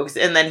new rogues,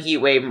 and then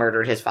Heatwave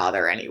murdered his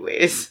father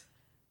anyways.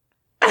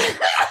 I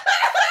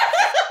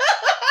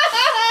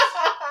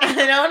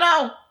don't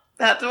know.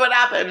 That's what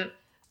happened.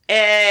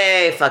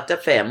 Hey, fucked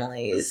up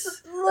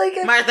families. Like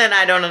Martha and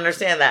I don't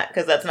understand that,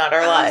 because that's not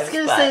our lives. I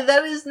was gonna say,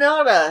 that is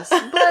not us.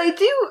 But I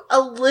do a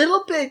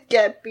little bit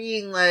get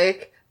being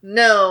like,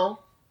 no,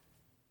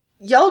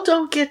 y'all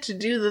don't get to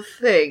do the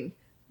thing,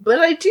 but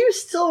I do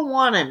still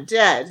want him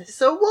dead,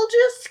 so we'll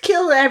just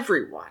kill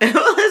everyone.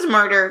 Let's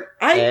murder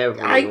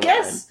everyone. I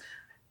guess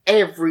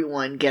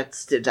everyone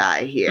gets to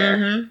die here.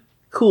 Mm-hmm.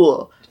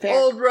 Cool. Fair.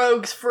 Old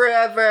rogues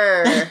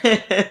forever.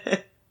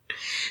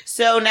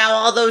 So now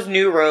all those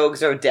new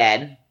rogues are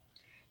dead,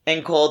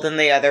 and Cold and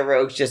the other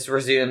rogues just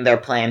resume their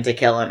plan to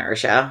kill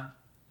Inertia.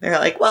 They're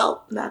like,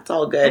 well, that's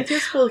all I good.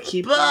 guess we'll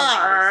keep But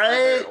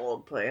our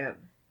old plan.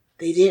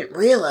 They didn't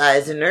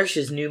realize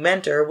Inertia's new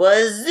mentor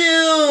was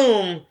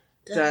Zoom!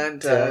 Dun,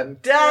 dun,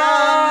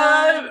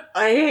 dun!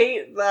 I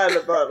hate that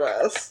about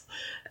us.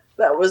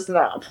 That was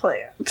not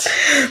planned.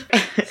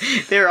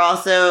 They're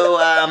also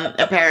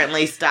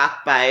apparently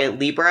stalked by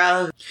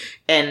Libra,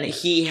 and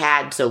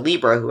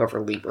Libra,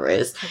 whoever Libra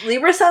is.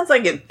 Libra sounds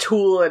like a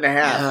tool and a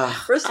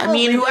half. First of all,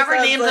 Libra whoever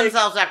sounds names like,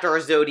 themselves after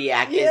a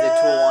zodiac is a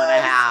tool and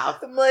a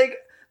half. They're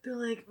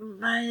like,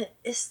 my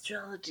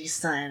astrology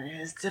sign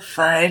has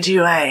defined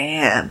who I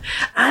am.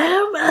 I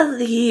am a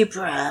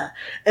Libra,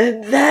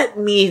 and that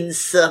means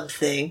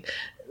something.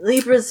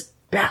 Libra's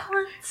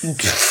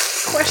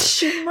balance?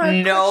 Question mark?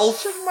 No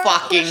question mark,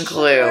 fucking question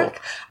clue.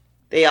 mark.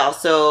 They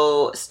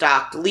also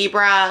stalked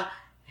Libra,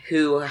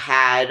 who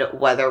had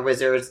Weather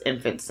Wizard's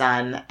infant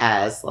son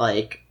as,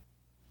 like,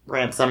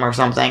 ransom or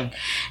something.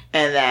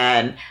 And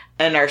then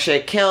Inertia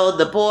killed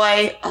the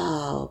boy.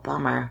 Oh,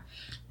 bummer.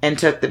 And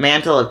took the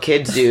mantle of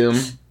Kid Zoom.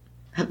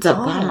 That's a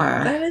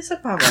bummer. That is a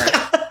bummer.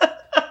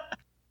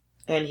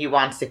 And he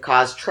wants to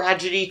cause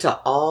tragedy to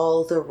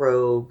all the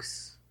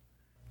rogues.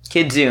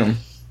 Kid Zoom.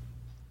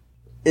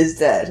 Is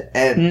dead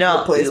and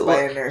replaced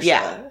by Inertia.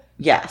 Yeah.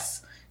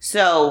 Yes.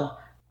 So...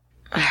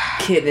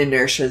 Kid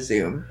Inertia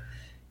Zoom.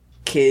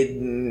 Kid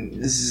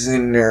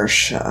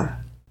Inertia.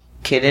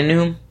 Kid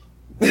Inum?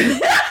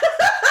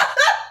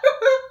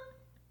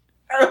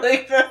 I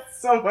like that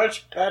so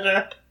much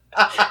better.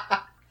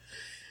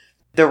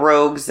 The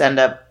rogues end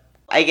up,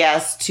 I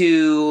guess,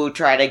 to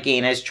try to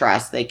gain his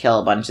trust, they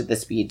kill a bunch of the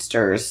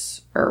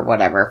speedsters or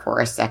whatever for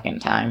a second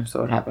time.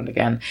 So it happened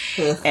again.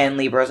 And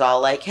Libra's all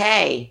like,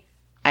 hey,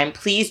 I'm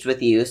pleased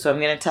with you, so I'm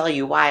going to tell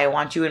you why I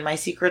want you in my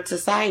secret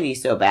society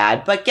so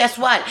bad. But guess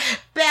what?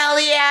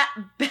 Bally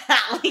Allen!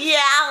 Bally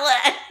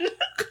Allen!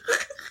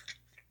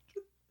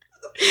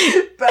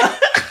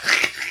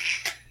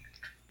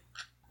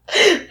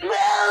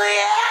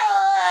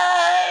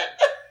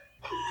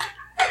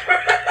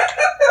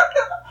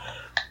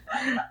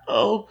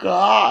 Oh,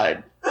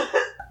 God.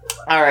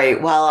 All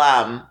right,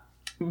 well,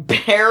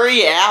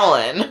 Barry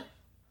Allen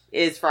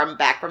is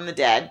back from the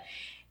dead,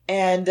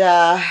 and,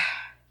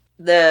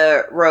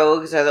 the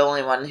rogues are the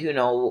only ones who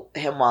know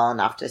him well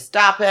enough to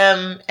stop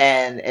him,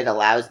 and it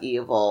allows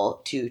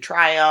evil to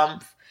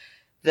triumph.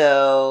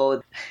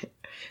 Though,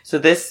 so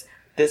this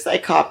I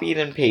copied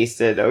and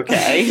pasted,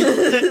 okay?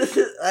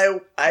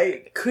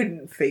 I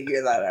couldn't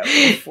figure that out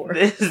before.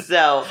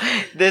 So,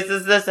 this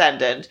is the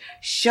sentence.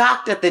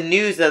 Shocked at the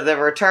news of the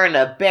return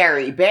of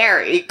Barry,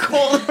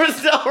 Cold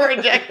still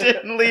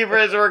rejected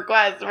Libra's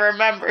request for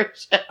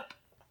membership.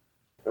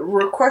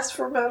 Request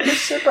for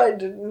membership? I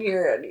didn't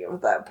hear any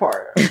of that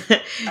part.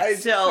 I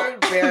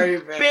heard Barry.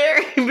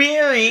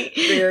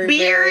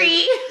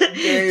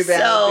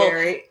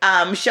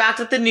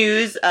 Shocked at the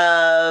news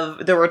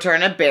of the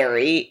return of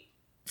Barry,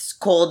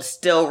 Cold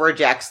still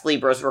rejects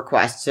Libra's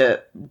request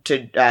to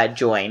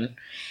join.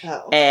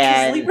 Oh,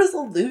 and because Libra's a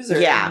loser.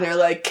 Yeah. And they're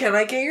like, can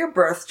I get your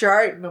birth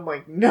chart? And I'm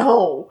like,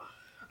 no.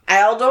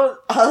 I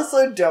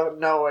also don't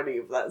know any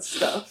of that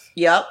stuff.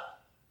 Yep,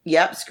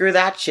 screw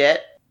that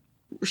shit.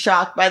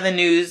 Shocked by the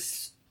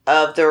news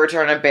of the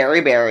return of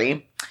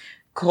Barry,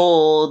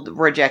 Cold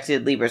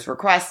rejected Libra's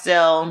request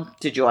still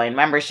to join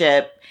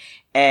membership,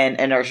 and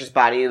Inertia's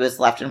body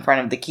was left in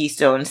front of the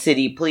Keystone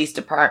City Police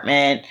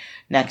Department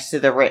next to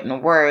the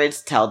written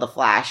words, "Tell the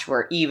Flash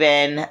we're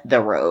even,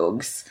 the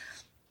rogues."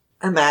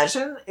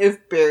 Imagine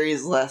if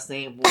Barry's last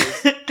name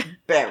was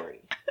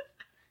Barry.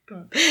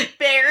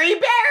 Barry!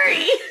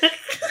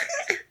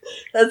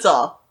 That's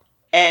all.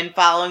 And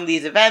following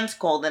these events,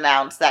 Cold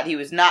announced that he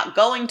was not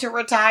going to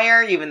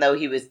retire, even though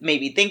he was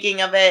maybe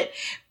thinking of it,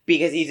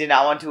 because he did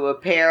not want to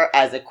appear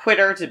as a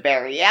quitter to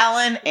Barry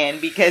Allen,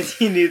 and because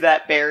he knew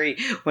that Barry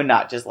would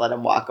not just let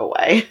him walk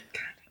away.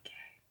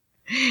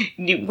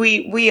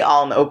 We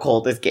all know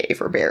Cold is gay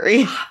for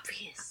Barry.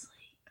 Obviously.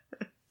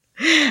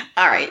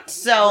 Alright,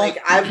 so... Like,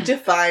 I've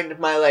defined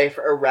my life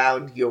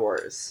around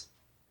yours.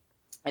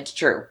 It's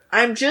true.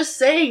 I'm just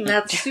saying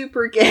that's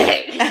super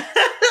gay.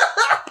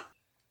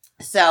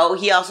 So,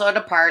 he also had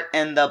a part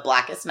in the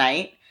Blackest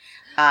Night.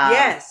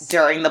 Yes.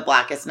 During the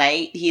Blackest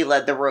Night, he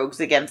led the rogues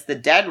against the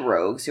dead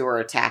rogues who were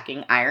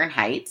attacking Iron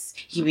Heights.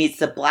 He meets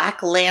the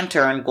Black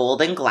Lantern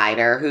Golden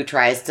Glider, who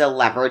tries to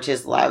leverage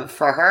his love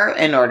for her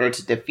in order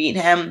to defeat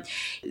him.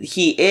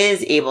 He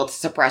is able to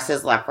suppress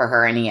his love for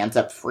her, and he ends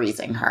up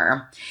freezing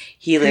her.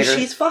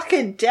 She's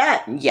fucking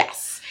dead.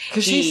 Yes.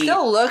 Because she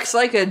still looks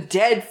like a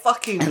dead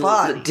fucking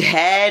body.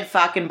 Dead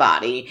fucking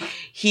body.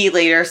 He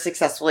later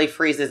successfully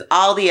freezes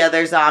all the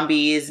other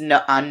zombies,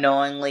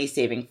 unknowingly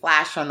saving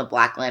Flash from the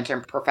Black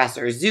Lantern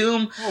Professor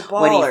Zoom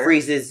when he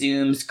freezes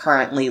Zoom's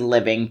currently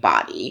living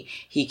body.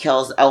 He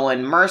kills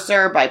Owen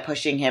Mercer by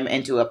pushing him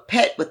into a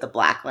pit with the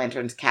Black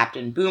Lantern's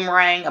Captain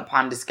Boomerang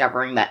upon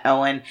discovering that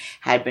Owen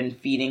had been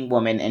feeding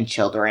women and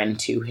children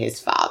to his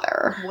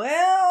father.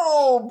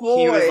 Well, boy.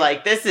 He was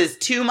like, this is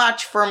too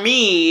much for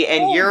me,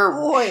 and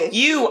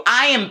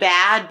I am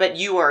bad, but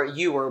you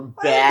are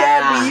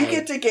bad. But you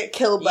get to get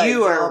killed by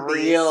you zombies. Are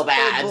real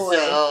bad.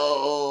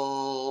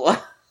 Oh,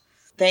 so,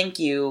 thank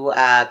you,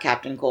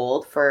 Captain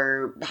Cold,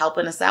 for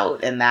helping us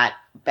out in that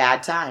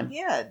bad time.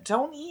 Yeah,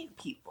 don't eat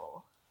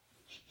people.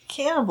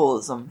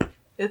 Cannibalism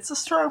It's a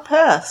strong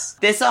pass.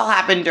 This all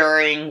happened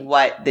during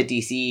what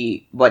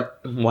DC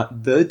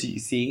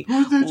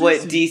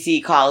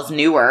calls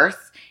New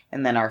Earth,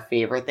 and then our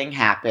favorite thing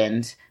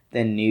happened,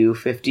 the New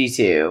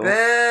 52. Boo!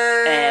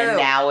 And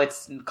now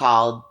it's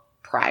called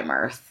Prime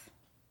Earth.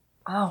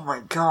 Oh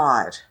my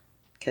god.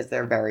 Because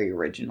they're very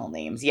original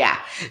names. Yeah.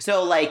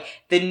 So, like,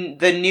 the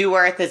New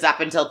Earth is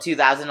up until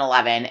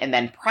 2011, and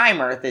then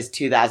Prime Earth is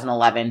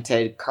 2011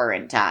 to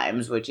current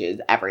times, which is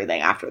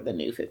everything after the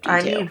New 52.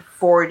 I need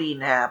 40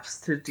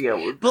 naps to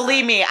deal with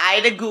Believe me, I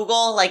had to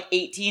Google, like,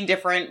 18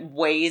 different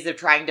ways of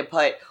trying to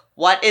put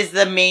what is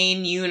the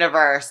main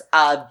universe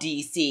of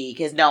DC,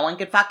 because no one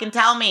could fucking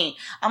tell me.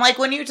 I'm like,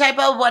 when you type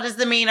out what is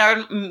the main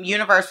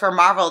universe for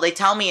Marvel, they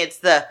tell me it's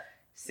the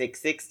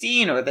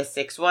 616 or the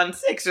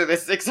 616 or the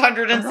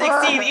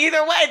 616.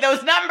 Either way,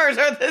 those numbers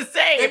are the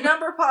same. The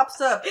number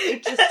pops up.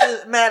 It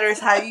just matters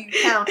how you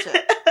count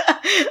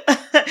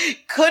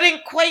it.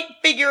 Couldn't quite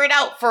figure it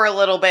out for a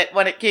little bit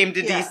when it came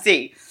to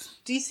DC.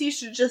 DC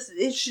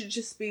should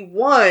just be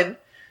one,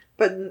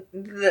 but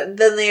then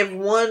they have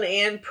one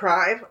and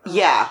Prime.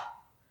 Yeah.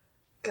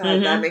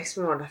 God, that makes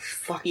me want to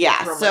fucking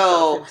throw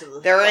so myself into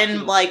the they're in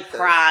fucking like ether.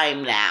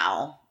 Prime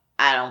now.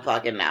 I don't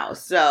fucking know.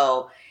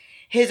 So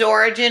his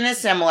origin is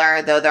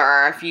similar, though there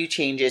are a few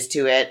changes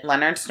to it.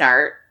 Leonard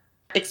Snart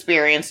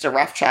experienced a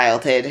rough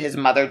childhood. His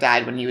mother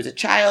died when he was a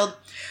child,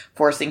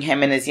 forcing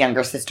him and his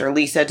younger sister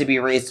Lisa to be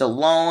raised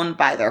alone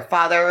by their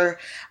father,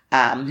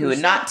 who had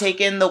not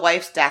taken the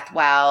wife's death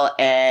well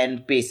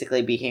and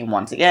basically became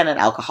once again an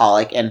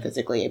alcoholic and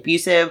physically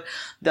abusive,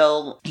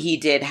 though he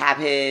did have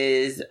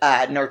his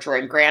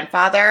nurturing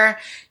grandfather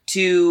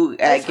to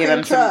give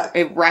him some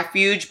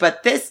refuge.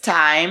 But this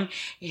time,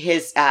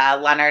 his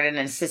Leonard and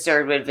his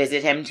sister would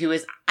visit him to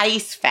his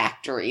ice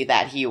factory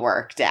that he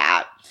worked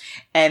at.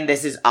 And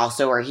this is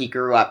also where he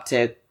grew up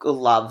to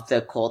love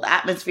the cold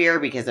atmosphere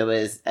because it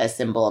was a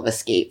symbol of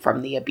escape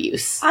from the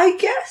abuse. I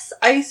guess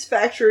ice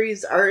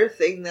factories are a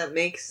thing that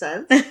makes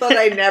sense, but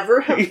I never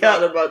have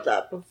thought about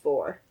that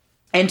before.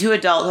 Into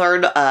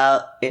adulthood,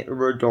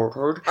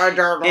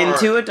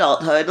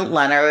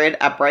 Leonard,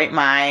 a bright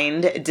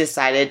mind,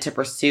 decided to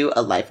pursue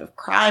a life of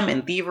crime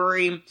and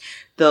thievery,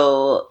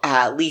 though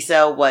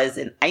Lisa was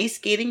an ice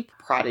skating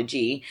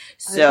prodigy.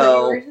 So, I thought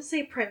you were going to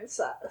say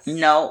princess.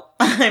 No,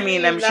 I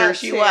mean, I'm sure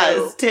she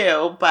was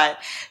too, but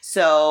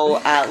so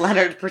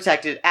Leonard's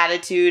protected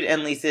attitude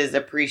and Lisa's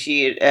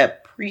appreciative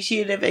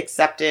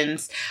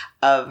acceptance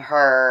of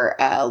her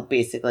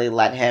basically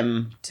led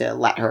him to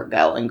let her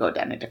go and go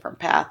down a different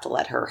path to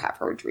let her have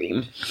her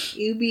dream.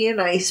 You be an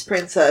ice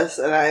princess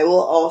and I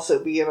will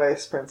also be an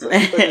ice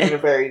princess, but in a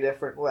very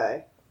different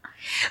way.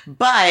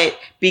 But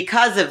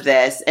because of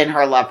this and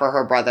her love for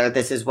her brother,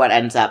 this is what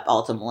ends up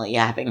ultimately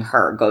having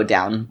her go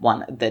down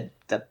the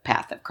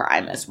path of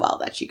crime as well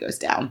that she goes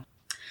down.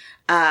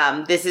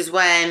 This is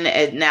when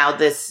now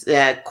this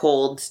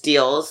Cold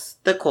steals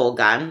the Cold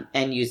gun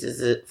and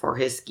uses it for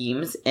his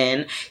schemes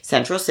in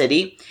Central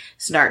City.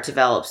 Snart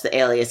develops the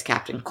alias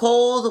Captain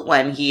Cold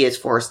when he is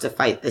forced to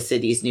fight the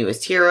city's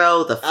newest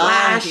hero, the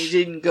Flash. He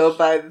didn't go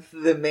by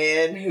the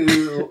man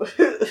who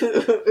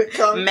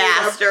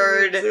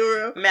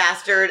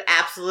mastered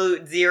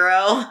Absolute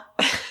Zero.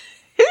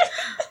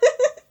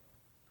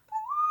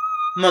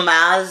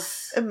 Mamaz.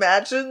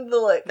 Imagine the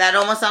like. That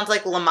almost sounds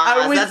like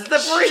Lamaze. That's the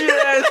breed.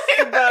 Just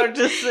about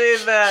to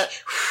say that.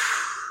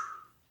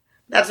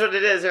 That's what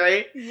it is,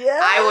 right? Yeah.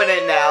 I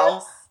wouldn't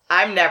know.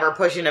 I'm never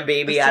pushing a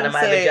baby out of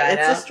my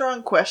vagina. It's a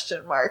strong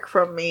question mark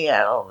from me. I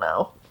don't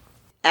know.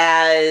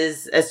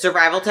 As a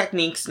survival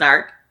technique,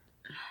 Snart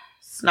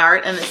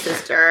and his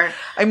sister.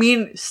 I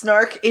mean,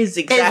 Snark is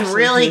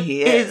exactly who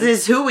he is.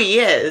 Is who he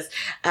is.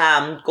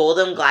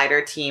 Golden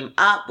Glider team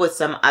up with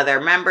some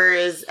other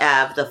members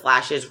of the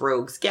Flash's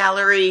Rogues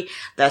Gallery,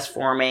 thus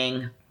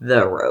forming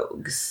the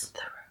Rogues.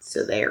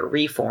 So they are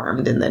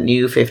reformed in the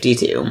New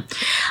 52.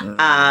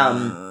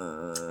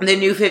 The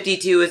New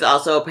 52 is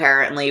also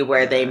apparently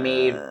where they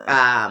made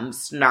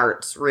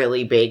Snart's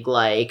really big,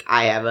 like,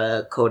 I have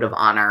a code of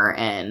honor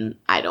and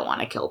I don't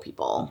want to kill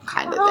people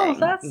kind of thing.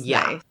 That's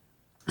nice.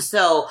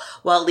 So,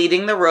 while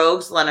leading the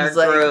Rogues, Leonard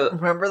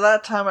remember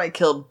that time I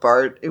killed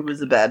Bart? It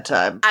was a bad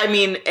time. I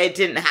mean, it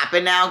didn't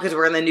happen now because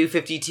we're in the New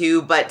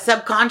 52, but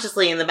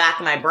subconsciously in the back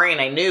of my brain,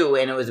 I knew,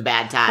 and it was a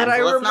bad time. But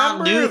so let's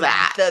not do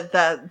that.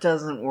 That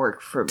doesn't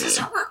work for me. It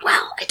doesn't work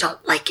well. I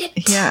don't like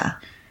it. Yeah.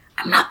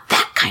 I'm not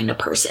that kind of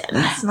person.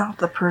 That's not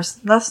the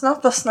person. That's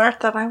not the Snart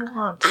that I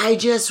want. I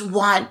just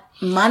want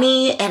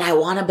money, and I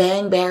want to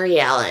bang Barry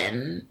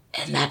Allen,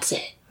 and that's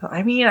it.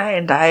 I mean,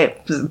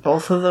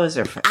 both of those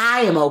are fine.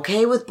 I am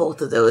okay with both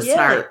of those,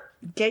 Snart.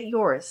 Get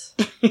yours.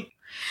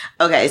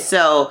 Okay,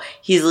 so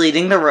he's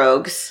leading the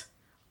Rogues,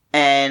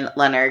 and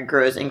Leonard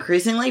grows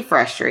increasingly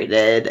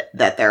frustrated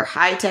that their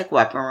high-tech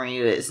weaponry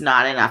is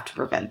not enough to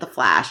prevent the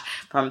Flash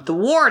from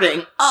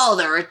thwarting all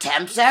their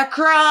attempts at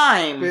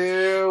crime.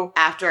 Boo.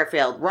 After a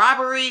failed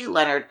robbery,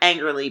 Leonard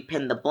angrily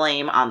pinned the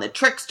blame on the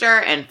trickster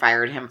and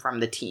fired him from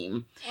the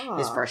team. Aww.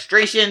 His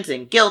frustrations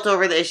and guilt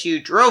over the issue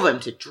drove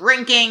him to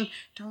drinking.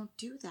 Don't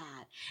do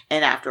that.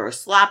 And after a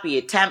sloppy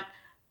attempt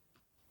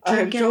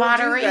Drink in don't do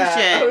moderation.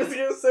 that. I was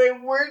gonna say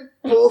we're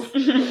both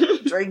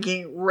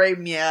drinking right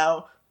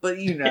meow, but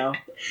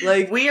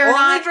like We are only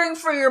not- drink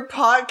for your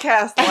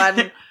podcast,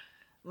 Len.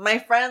 My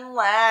friend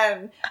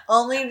Len,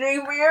 only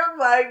drink for your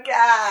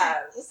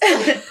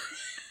podcast.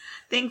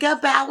 Think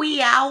about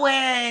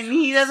Owen.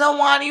 He doesn't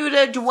want you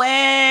to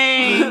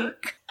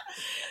drink.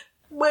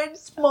 When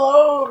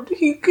smart,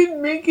 he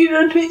can make it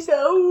on his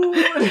own.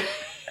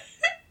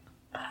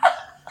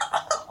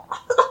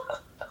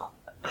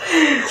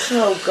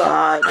 Oh,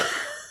 God.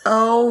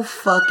 Oh,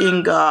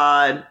 fucking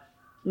God.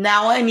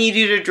 Now I need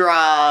you to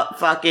draw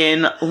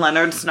fucking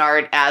Leonard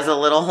Snart as a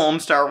little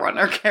Homestar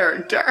Runner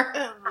character.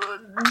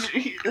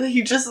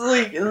 He just,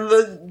 like,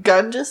 the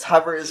gun just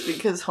hovers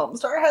because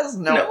Homestar has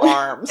no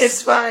arms.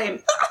 It's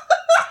fine.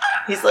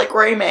 He's like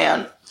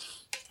Rayman.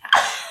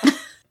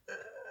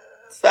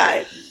 It's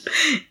fine.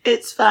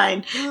 It's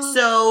fine.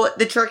 So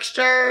the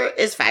trickster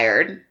is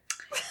fired.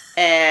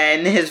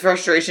 And his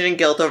frustration and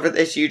guilt over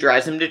the issue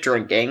drives him to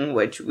drinking,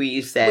 which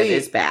we said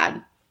is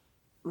bad.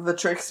 The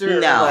trickster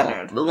No,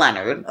 or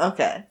Leonard.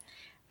 Okay.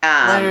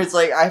 Leonard's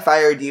like, I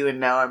fired you and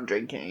now I'm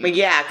drinking.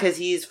 Yeah, because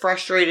he's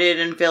frustrated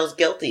and feels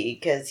guilty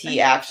because he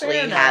actually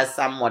has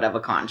somewhat of a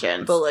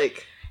conscience. But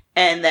like...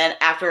 And then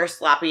after a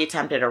sloppy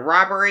attempt at a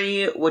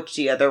robbery, which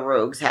the other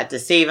rogues had to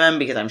save him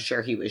because I'm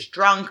sure he was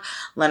drunk,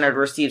 Leonard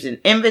receives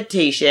an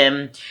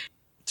invitation.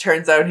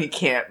 Turns out he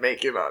can't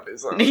make it on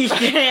his own. He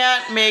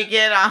can't make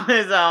it on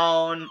his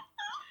own.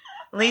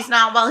 At least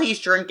not while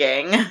he's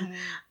drinking.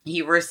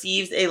 He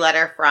receives a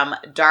letter from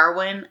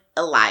Darwin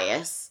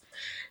Elias,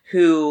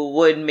 who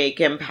would make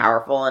him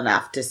powerful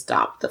enough to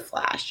stop the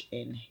Flash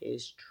in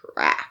his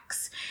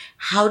tracks.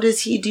 How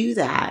does he do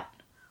that?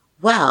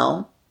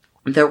 Well,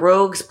 the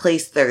rogues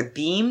place their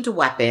themed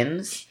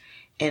weapons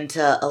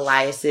into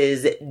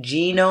Elias's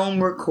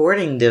genome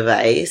recording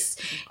device,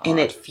 and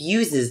it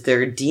fuses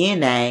their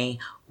DNA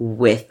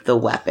with the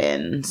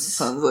weapons.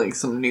 Sounds like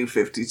some new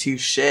 52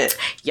 shit.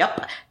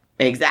 Yep,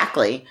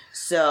 exactly.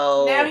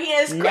 So now he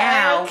has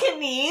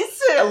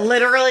cryokinesis.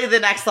 Literally, the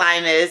next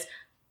line is,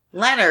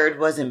 Leonard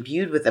was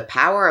imbued with the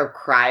power of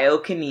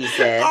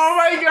cryokinesis. Oh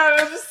my god,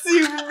 I'm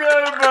super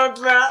mad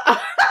about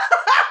that.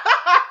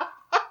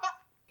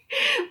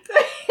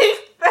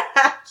 Take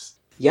that.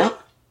 Yep.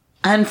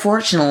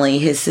 Unfortunately,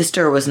 his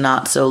sister was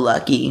not so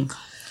lucky.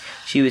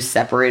 She was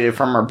separated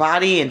from her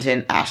body into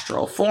an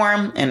astral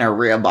form, and her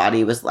real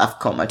body was left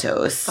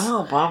comatose.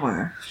 Oh,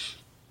 bummer.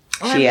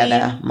 She had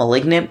a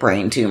malignant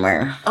brain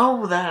tumor.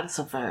 Oh, that's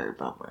a very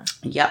bummer.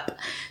 Yep.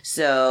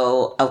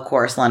 So, of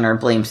course, Leonard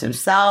blames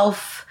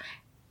himself,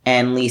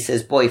 and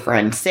Lisa's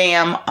boyfriend,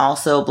 Sam,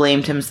 also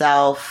blamed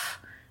himself.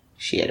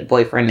 She had a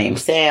boyfriend named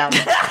Sam.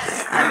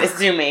 I'm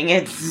assuming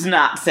it's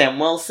not Sam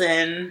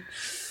Wilson.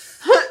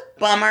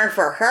 Bummer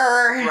for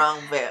her. Wrong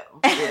bit.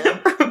 Yeah.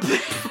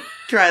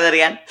 Try that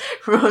again.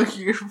 Wrong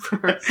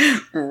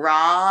universe.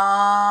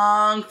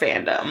 Wrong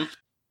fandom.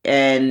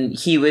 And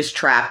he was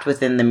trapped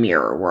within the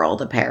mirror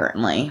world,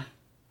 apparently.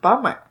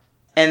 Bummer.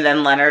 And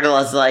then Leonard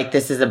was like,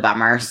 this is a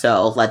bummer,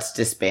 so let's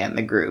disband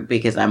the group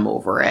because I'm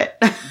over it.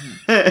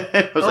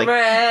 I was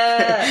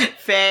it.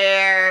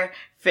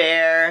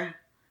 Fair.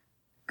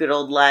 Good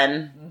old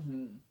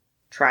Len.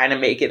 Trying to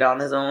make it on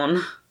his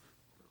own.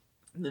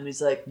 And then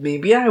he's like,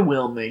 maybe I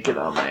will make it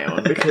on my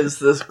own because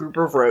this group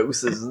of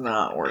rogues is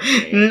not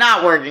working.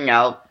 Not working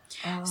out.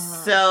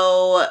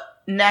 So,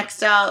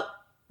 next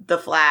up, the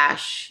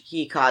Flash.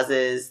 He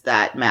causes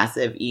that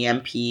massive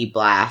EMP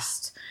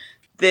blast.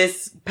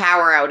 This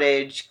power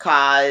outage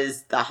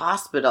caused the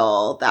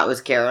hospital that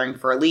was caring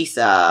for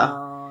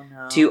Lisa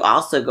to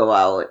also go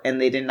out, and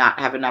they did not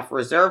have enough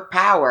reserve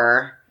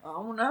power.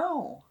 Oh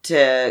no.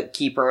 To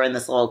keep her in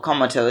this little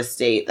comatose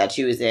state that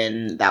she was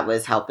in that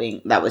was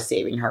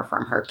saving her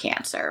from her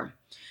cancer.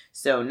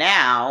 So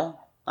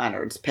now,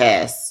 Leonard's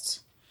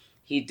pissed.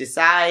 He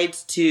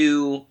decides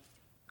to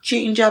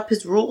change up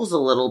his rules a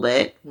little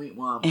bit. Wait,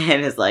 Mom.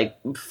 And is like,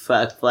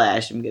 fuck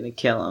Flash, I'm gonna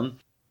kill him.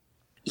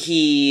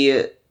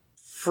 He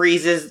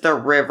freezes the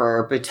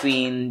river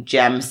between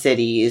gem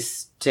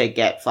cities to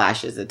get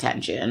Flash's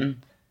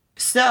attention.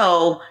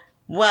 So,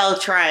 while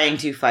trying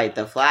to fight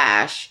the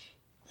Flash,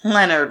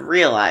 Leonard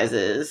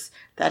realizes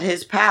that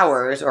his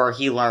powers, or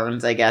he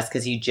learns, I guess,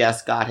 because he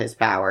just got his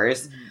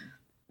powers,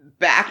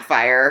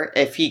 backfire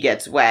if he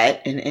gets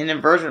wet and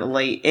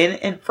inadvertently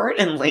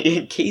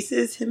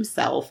encases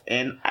himself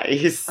in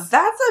ice.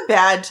 That's a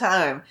bad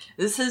time.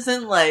 This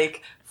isn't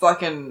like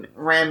fucking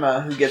Rama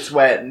who gets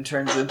wet and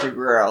turns into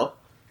girl.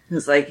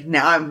 It's like,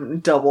 now I'm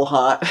double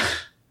hot.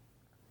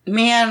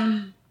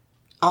 Man,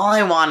 all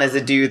I want is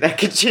a dude that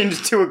could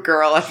change to a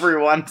girl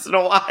every once in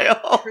a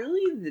while.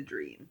 Truly the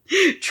dream.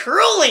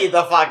 Truly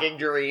the fucking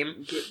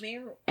dream. Get me.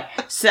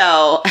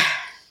 So,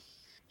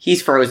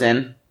 he's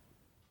frozen.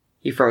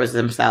 He froze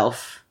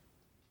himself.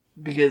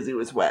 Because he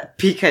was wet.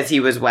 Because he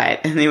was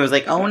wet. And he was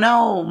like, oh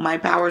no, my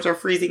powers are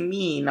freezing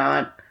me,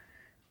 not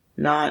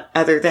not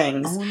other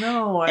things. Oh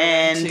no! I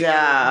And, went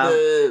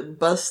to the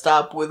bus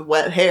stop with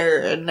wet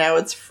hair, and now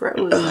it's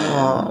frozen.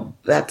 Oh,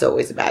 that's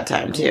always a bad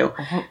time too.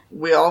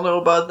 We all know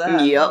about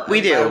that. Yep,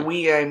 we do. By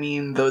we, I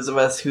mean those of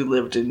us who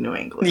lived in New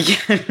England.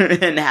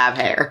 And have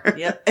hair.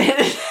 Yep.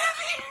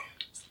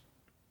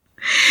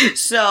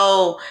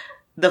 So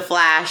the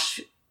Flash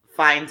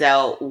finds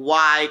out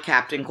why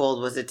Captain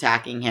Cold was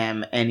attacking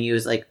him, and he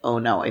was like, oh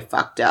no, I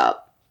fucked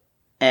up.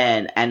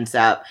 And ends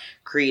up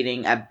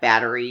creating a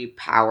battery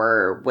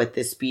power with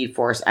the Speed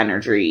Force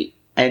energy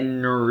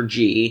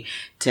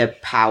to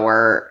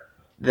power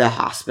the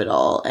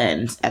hospital,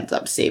 and ends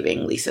up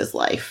saving Lisa's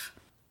life.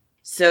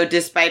 So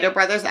despite her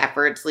brother's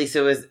efforts,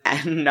 Lisa was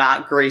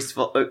not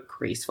graceful. She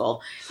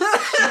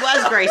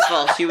was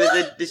graceful. She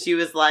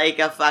was like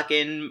a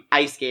fucking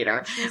ice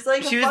skater. She's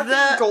like She a was fucking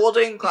the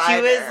golden glider.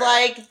 She was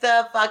like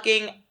the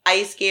fucking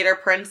ice skater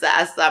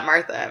princess that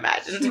Martha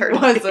imagined her. She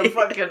was to a be.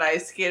 fucking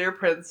ice skater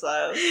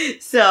princess.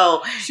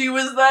 So She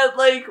was that,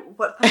 like,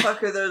 what the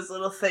fuck are those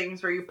little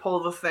things where you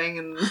pull the thing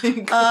and...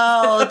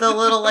 oh, the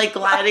little like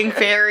gliding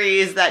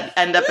fairies that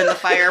end up in the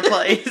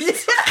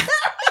fireplace.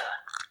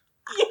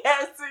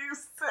 Yes,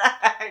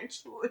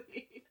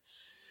 exactly.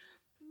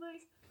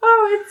 Like,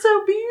 oh, it's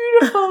so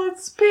beautiful. It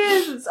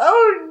spins.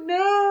 Oh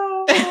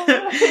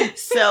no.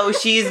 So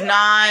she's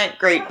not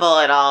grateful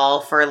at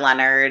all for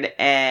Leonard,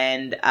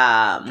 and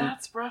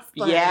that's rough.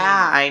 Buddy.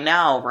 yeah, I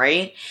know,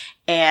 right?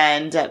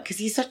 And because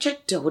he's such a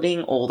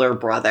doting older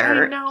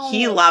brother, I know.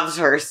 he loves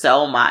her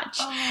so much,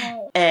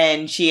 Oh,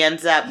 and she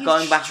ends up he's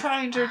going back.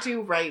 trying to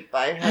do right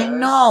by her. I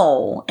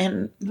know,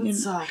 and That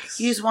sucks.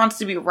 he just wants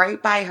to be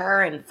right by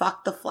her and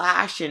fuck the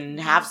Flash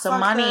and have some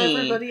Fuck money.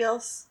 Everybody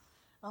else.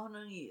 Oh no,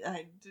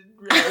 I didn't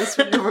realize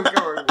where you were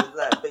going with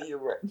that, but you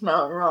were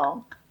not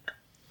wrong.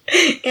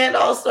 And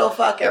also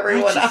fuck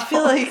everyone I else. just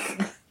feel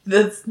like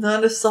that's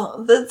not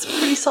that's a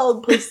pretty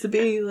solid place to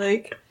be.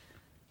 Like,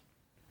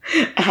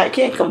 I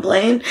can't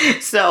complain.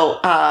 So,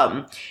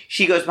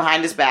 she goes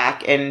behind his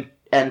back and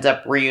ends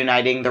up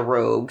reuniting the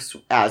Rogues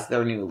as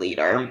their new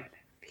leader.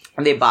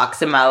 And they box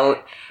him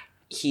out.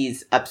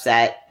 He's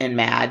upset and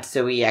mad,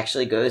 so he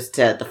actually goes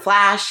to the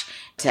Flash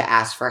to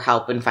ask for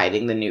help in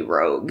fighting the new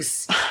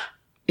Rogues.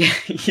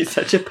 He's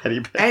such a petty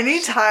bitch.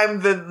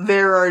 anytime that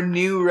there are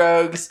new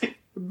rogues,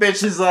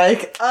 bitch is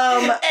like,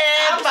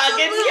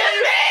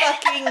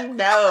 fucking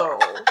no.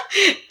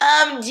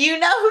 Do you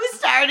know who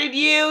started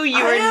you? You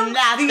I are am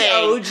nothing. the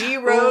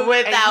OG rogue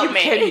without and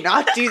me. you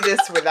cannot do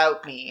this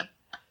without me.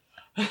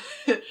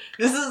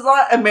 This is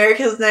not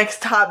America's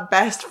Next Top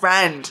Best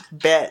Friend,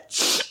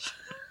 bitch.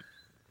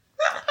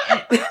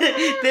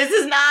 This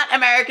is not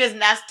America's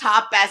Next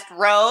Top Best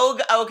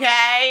Rogue,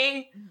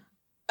 okay?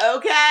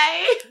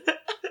 Okay?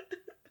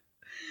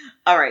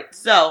 Alright,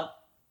 so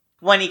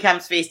when he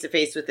comes face to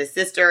face with his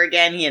sister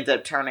again, he ends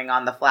up turning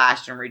on the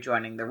Flash and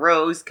rejoining the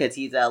Rogues because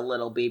he's a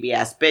little baby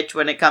ass bitch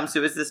when it comes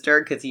to his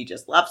sister because he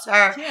just loves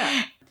her.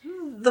 Yeah.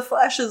 The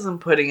Flash isn't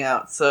putting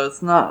out, so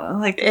it's not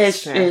like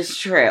It's fair.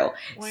 true.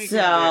 What are you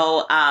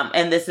So,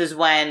 and this is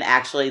when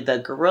actually the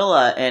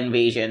gorilla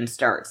invasion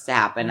starts to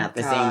happen at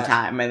the same God.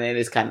 time, and they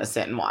just kind of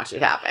sit and watch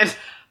it happen.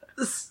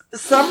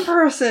 Some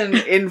person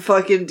in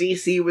fucking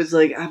DC was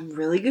like, I'm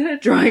really good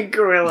at drawing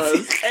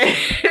gorillas.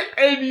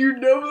 And you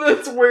know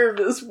that's where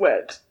this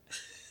went.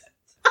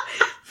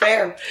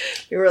 Fair.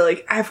 You were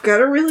like, I've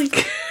got a really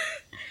good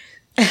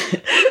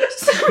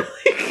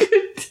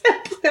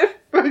template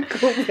for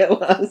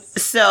gorillas.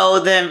 So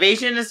the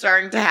invasion is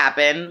starting to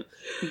happen.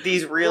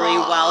 These really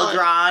Run.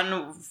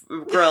 well-drawn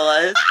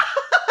gorillas.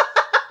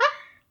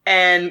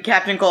 And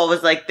Captain Cole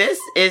was like, this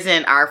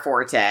isn't our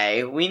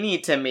forte. We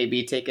need to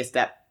maybe take a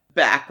step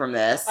back from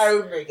this. I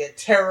would make a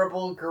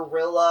terrible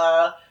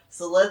gorilla.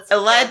 So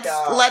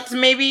let's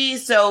maybe,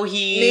 so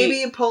he...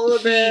 maybe a polar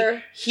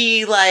bear.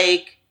 He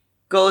like,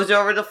 goes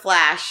over to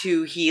Flash,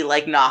 who he,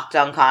 like, knocked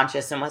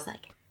unconscious and was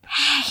like,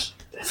 hey,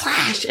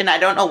 Flash. And I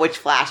don't know which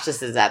Flash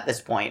this is at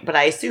this point, but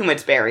I assume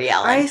it's Barry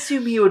Allen. I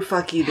assume he would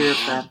fuck either of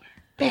them.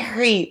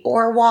 Barry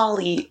or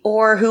Wally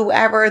or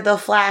whoever the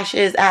Flash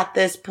is at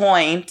this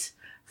point.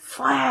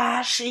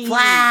 Flashy.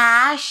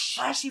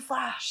 Flashy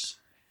Flash.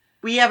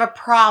 We have a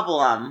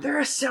problem. There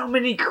are so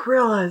many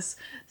gorillas.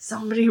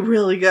 Somebody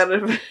really got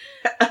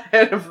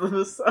ahead of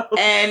themselves.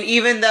 And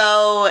even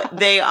though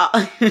they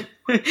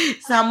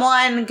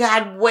someone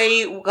got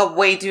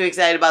way too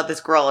excited about this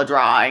gorilla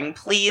drawing,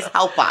 please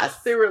help us.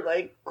 They were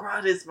like,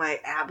 Grodd is my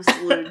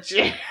absolute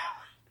jam.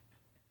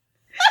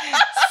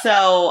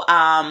 So,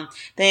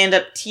 they end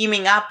up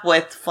teaming up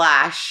with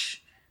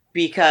Flash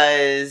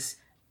because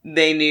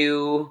they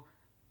knew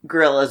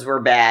gorillas were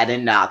bad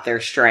and not their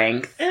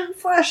strength. And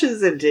Flash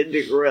isn't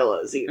into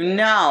gorillas either.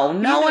 No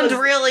one's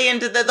really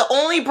into the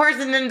only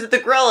person into the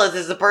gorillas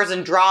is the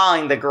person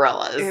drawing the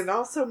gorillas. And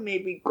also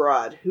maybe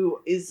Grodd, who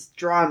is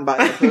drawn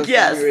by the person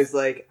Yes. who is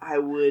like, I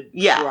would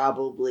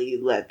probably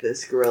let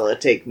this gorilla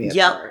take me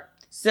apart.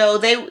 So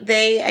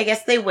they I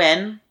guess they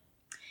win.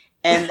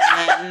 And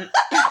then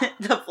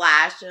the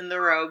Flash and the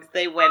Rogues,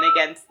 they win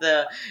against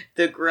the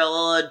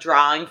gorilla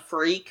drawing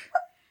freak.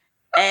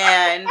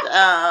 And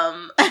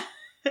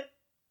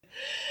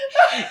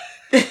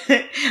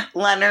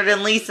Leonard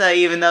and Lisa,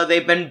 even though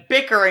they've been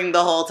bickering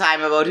the whole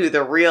time about who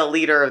the real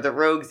leader of the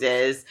rogues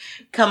is,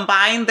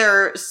 combine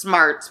their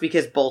smarts,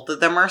 because both of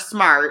them are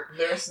smart.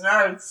 They're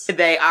snarts.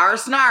 They are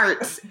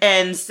snarts,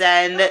 and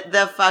send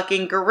the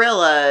fucking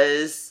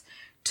gorillas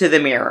to the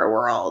mirror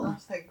world. Oh,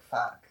 thank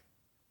fuck.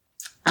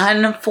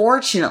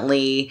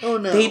 Unfortunately,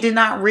 they did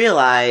not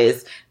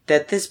realize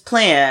that this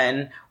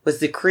plan was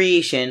the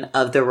creation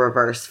of the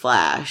Reverse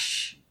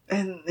Flash.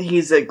 And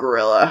he's a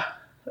gorilla.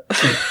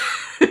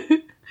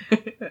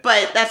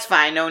 But that's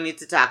fine. No one needs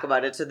to talk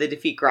about it. So they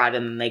defeat Grodd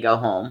and then they go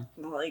home.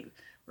 Like,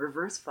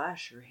 Reverse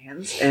Flash your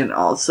hands. And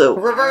also...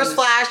 Reverse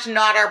Flash,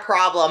 not our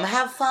problem.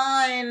 Have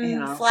fun, You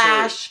know,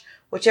 Flash.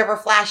 Whichever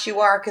Flash you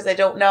are, because I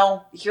don't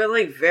know. You're,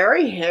 like,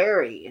 very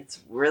hairy.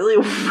 It's really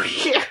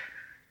weird.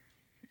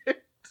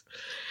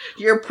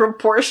 Your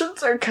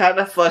proportions are kind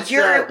of fucked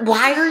up.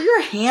 Why are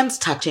your hands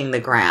touching the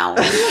ground?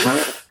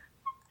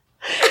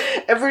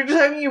 Every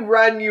time you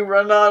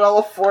run on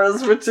all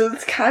fours, which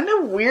is kind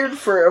of weird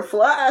for a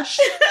Flash.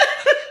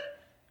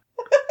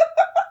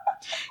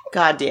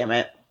 God damn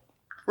it.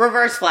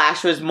 Reverse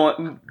Flash was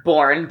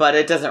born, but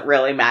it doesn't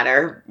really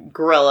matter.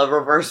 Gorilla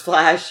Reverse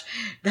Flash.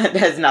 That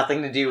has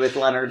nothing to do with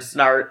Leonard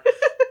Snart.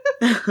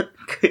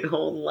 Good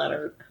old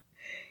Leonard.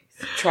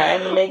 He's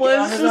trying to make it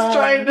on his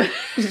own.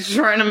 He's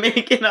trying to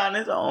make it on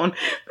his own.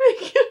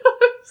 Make it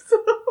on his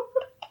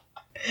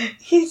own.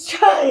 He's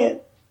trying.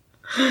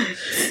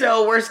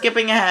 So we're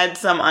skipping ahead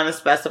some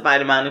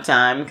unspecified amount of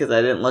time because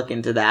I didn't look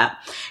into that.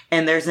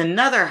 And there's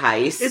another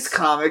heist. It's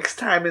comics.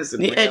 Time isn't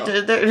real.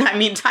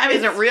 Time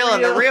isn't real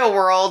in the real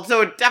world,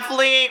 so it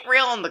definitely ain't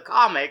real in the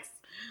comics.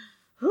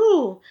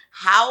 Whew.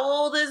 How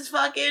old is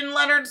fucking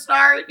Leonard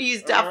Snart?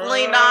 He's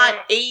definitely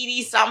not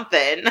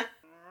 80-something.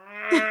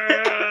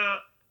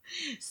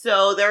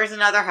 So there's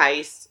another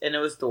heist, and it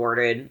was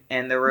thwarted,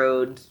 and the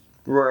roads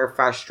were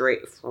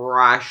frustrated.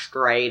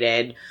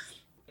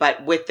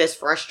 But with this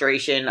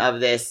frustration of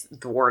this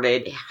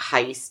thwarted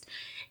heist,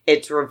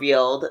 it's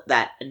revealed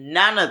that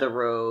none of the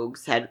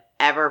rogues had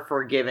ever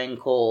forgiven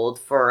Cold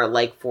for,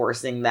 like,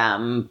 forcing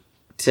them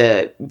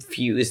to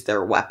fuse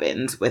their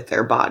weapons with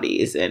their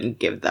bodies and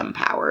give them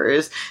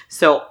powers.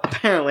 So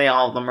apparently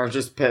all of them are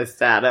just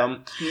pissed at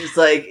him. He's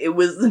like, it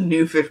was the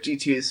New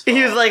 52's fault.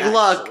 He was like,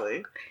 actually.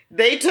 Look,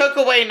 they took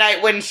away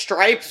Nightwing's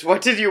stripes.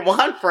 What did you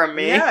want from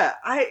me? Yeah,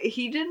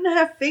 he didn't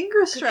have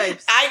finger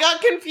stripes. I got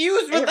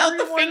confused without Everyone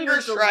the finger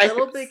was stripes. a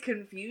little bit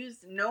confused.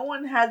 No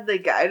one had the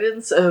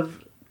guidance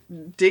of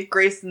Dick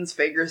Grayson's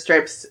finger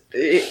stripes.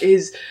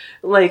 His,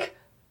 like,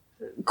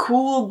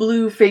 cool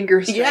blue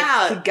finger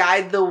stripes to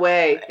guide the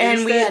way.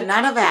 And we had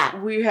none of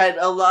that. We had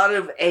a lot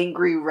of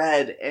angry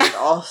red and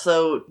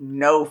also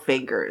no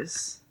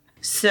fingers.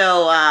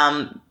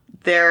 So,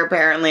 they're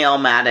apparently all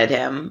mad at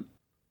him.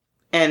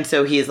 And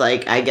so he's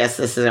like, I guess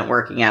this isn't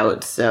working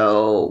out,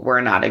 so we're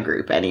not a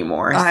group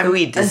anymore. So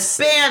he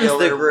disbands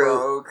the group.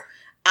 Rogue.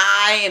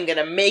 I am going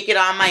to make it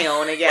on my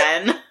own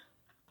again.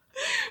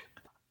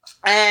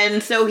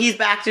 And so he's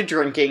back to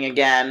drinking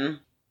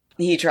again.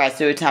 He tries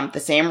to attempt the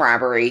same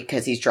robbery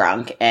because he's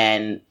drunk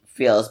and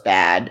feels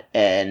bad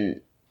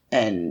and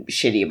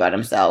shitty about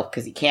himself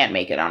because he can't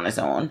make it on his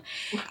own.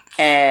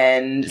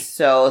 And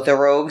so the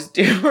rogues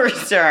do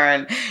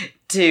return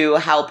to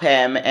help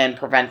him and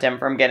prevent him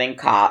from getting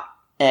caught.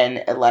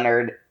 And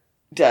Leonard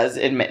does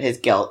admit his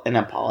guilt and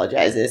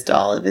apologizes to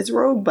all of his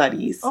rogue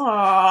buddies.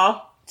 Aww.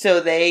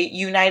 So they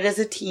unite as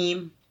a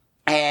team.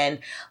 And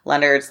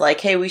Leonard's like,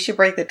 hey, we should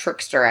break the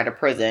trickster out of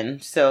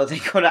prison. So they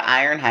go to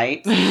Iron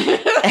Heights.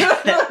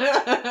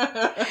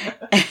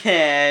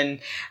 And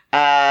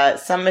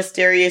some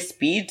mysterious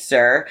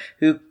speedster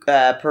who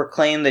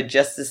proclaimed the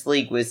Justice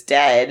League was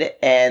dead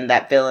and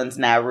that villains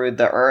now ruled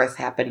the earth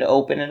happened to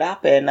open it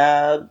up and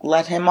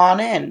let him on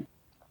in.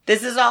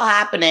 This is all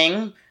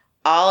happening,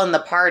 all in the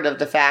part of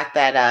the fact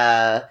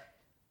that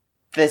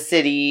the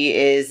city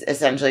is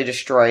essentially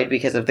destroyed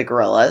because of the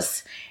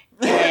gorillas.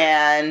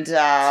 And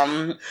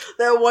that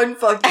one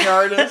fucking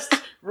artist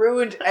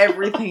ruined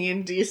everything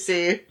in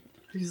DC.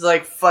 He's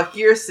like, fuck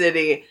your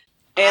city.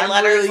 And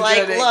Leonard's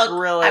like, look,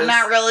 gorillas. I'm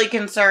not really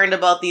concerned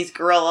about these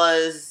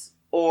gorillas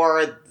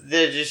or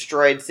the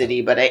destroyed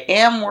city, but I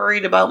am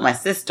worried about my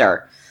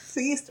sister.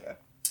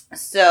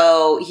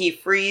 So he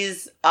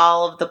frees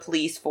all of the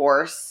police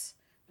force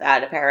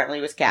that apparently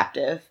was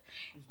captive.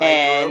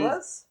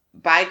 Gorillas?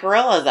 By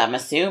gorillas, I'm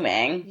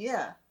assuming.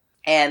 Yeah.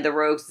 And the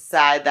rogues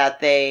decide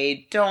that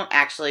they don't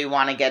actually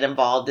want to get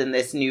involved in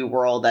this new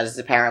world that is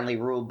apparently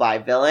ruled by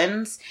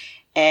villains.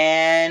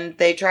 And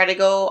they try to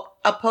go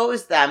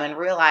oppose them and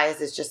realize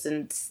it's just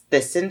in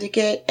the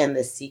Syndicate and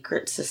the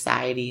Secret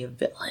Society of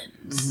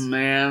Villains.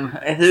 Man,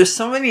 there's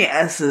so many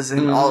S's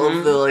in all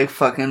of the, like,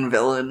 fucking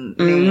villain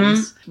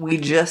names. We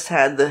just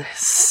had the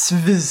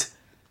SVZ.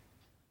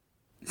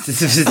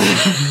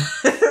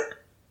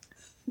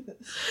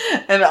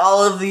 And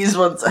all of these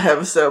ones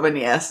have so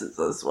many S's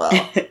as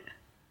well.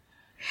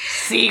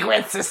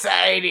 Secret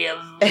Society of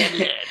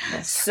Villains.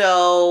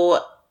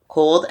 So,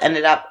 Cold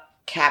ended up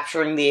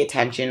capturing the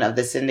attention of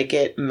the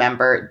Syndicate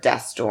member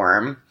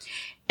Deathstorm.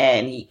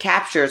 and he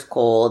captures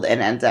Cold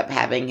and ends up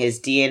having his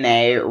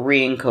DNA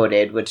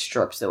re-encoded, which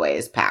strips away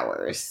his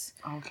powers.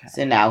 Okay.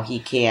 So now he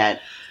can't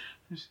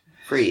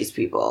freeze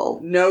people.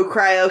 No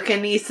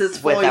cryokinesis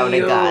for Without a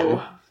you.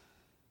 gun.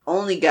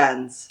 Only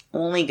guns.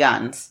 Only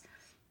guns.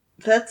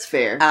 That's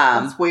fair.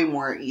 That's way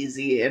more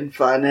easy and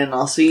fun, and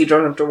also you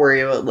don't have to worry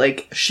about,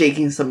 like,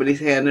 shaking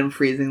somebody's hand and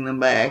freezing them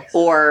by accident.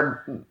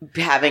 Or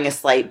having a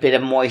slight bit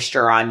of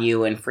moisture on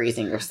you and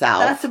freezing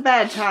yourself. That's a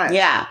bad time.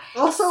 Yeah.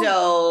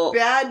 Also,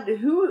 bad.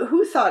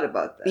 Who thought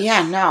about that?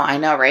 Yeah, no, I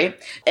know,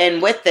 right?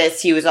 And with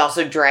this, he was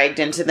also dragged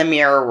into the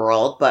mirror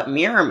world, but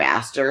Mirror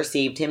Master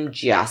saved him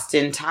just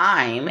in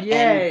time.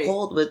 Yay. And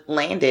Cold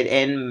landed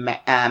in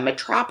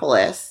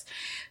Metropolis,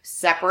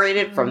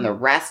 separated from the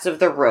rest of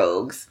the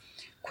rogues,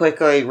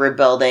 quickly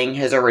rebuilding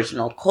his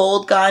original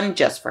Cold gun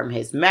just from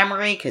his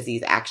memory, because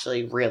he's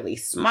actually really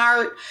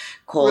smart.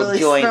 Cold really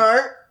joined.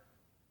 smart.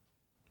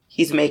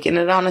 He's making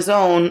it on his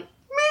own.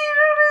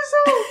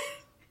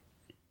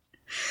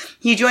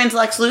 He joins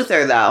Lex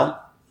Luthor, though.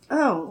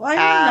 Oh, why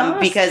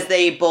not? Because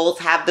they both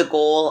have the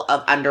goal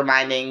of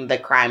undermining the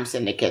crime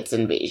syndicate's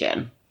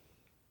invasion.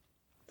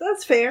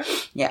 That's fair.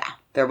 Yeah.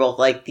 They're both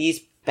like,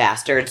 these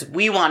bastards,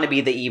 we want to be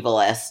the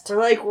evilest. They're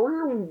like,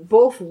 we're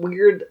both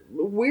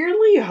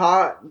weirdly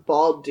hot,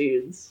 bald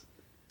dudes.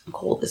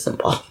 Cold isn't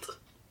bald.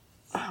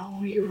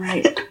 Oh, you're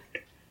right.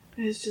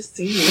 I was just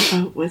thinking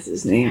about, what's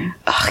his name?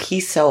 Ugh,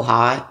 he's so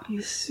hot.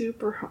 He's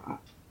super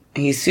hot.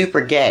 He's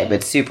super gay,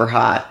 but super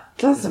hot.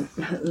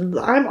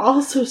 I'm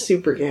also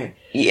super gay.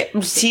 Yeah,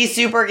 he's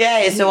super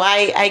gay, so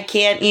I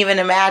can't even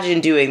imagine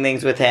doing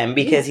things with him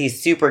because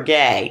he's super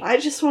gay. I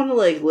just want to,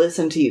 like,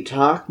 listen to you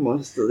talk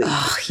most of the time.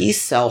 Ugh,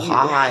 he's so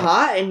hot. You're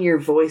hot and your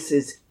voice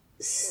is...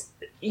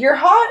 You're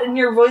hot and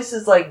your voice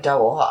is, like,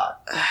 double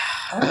hot.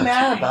 I'm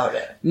mad about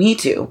it. Me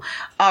too.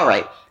 All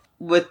right.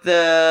 With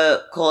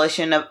the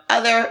coalition of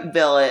other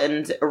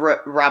villains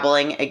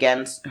rebelling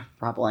against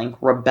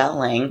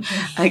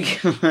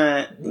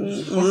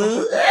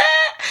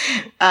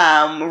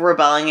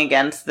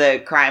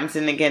the crime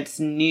syndicate's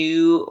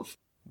new,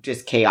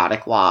 just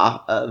chaotic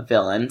law of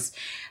villains.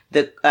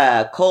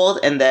 The Cold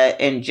and the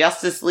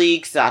Injustice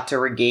League sought to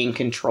regain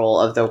control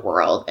of the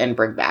world and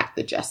bring back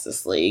the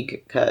Justice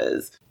League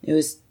because it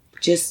was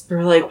just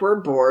we're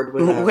bored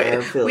with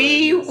our villains.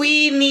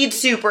 We need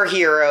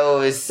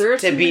superheroes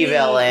to be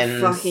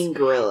villains. Fucking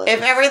gorillas.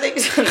 If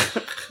everything's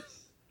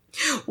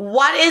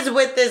what is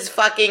with this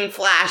fucking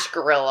Flash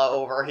gorilla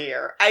over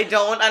here? I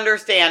don't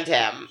understand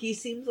him. He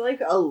seems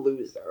like a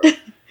loser.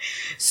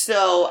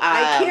 So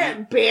I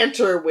can't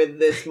banter with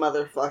this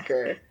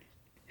motherfucker.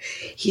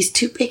 He's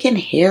too big and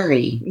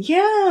hairy.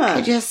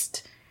 Yeah.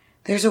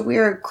 There's a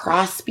weird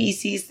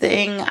cross-species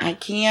thing. I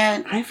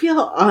can't. I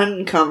feel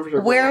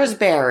uncomfortable. Where's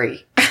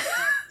Barry?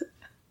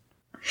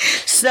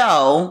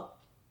 So,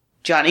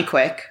 Johnny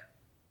Quick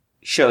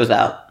shows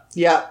up.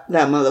 Yeah,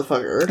 that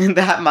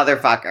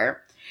motherfucker.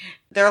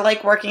 They're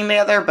like working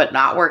together, but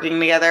not working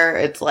together.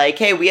 It's like,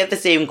 hey, we have the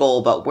same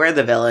goal, but we're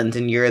the villains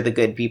and you're the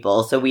good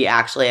people. So we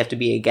actually have to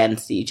be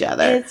against each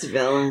other. It's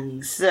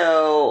villains.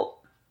 So,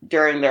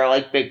 during their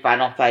like big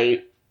final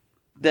fight,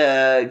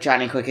 the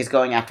Johnny Quick is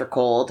going after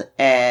Cold,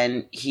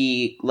 and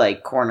he,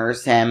 like,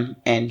 corners him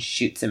and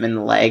shoots him in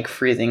the leg,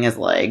 freezing his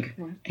leg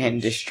and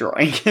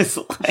destroying his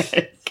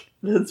leg.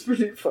 That's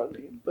pretty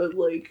funny, but,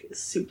 like,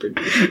 super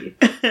douchey.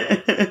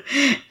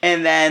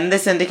 And then the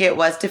Syndicate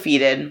was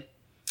defeated,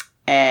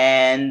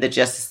 and the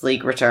Justice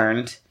League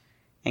returned,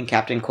 and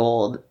Captain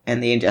Cold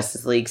and the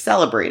Injustice League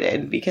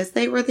celebrated, because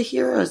they were the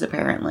heroes,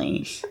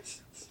 apparently.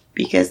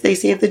 Because they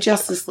saved the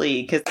Justice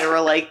League, because they were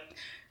like,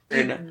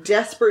 we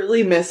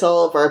desperately miss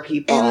all of our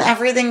people. And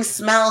everything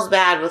smells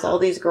bad with all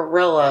these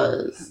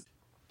gorillas.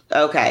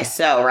 Okay,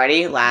 so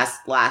ready?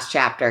 Last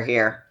chapter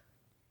here.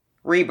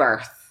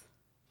 Rebirth.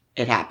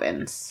 It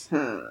happens.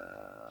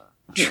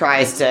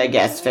 Tries to, I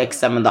guess, fix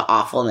some of the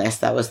awfulness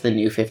that was the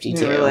New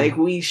 52. We're like,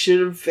 we should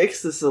have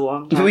fixed this a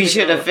long time ago. We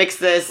should have fixed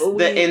this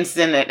the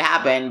instant it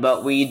happened,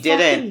 but we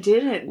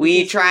didn't.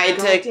 We tried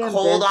to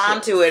hold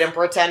on to it and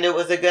pretend it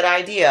was a good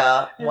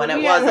idea when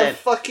it wasn't. We had a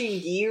fucking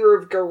year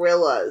of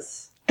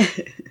gorillas.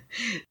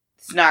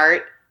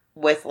 Snart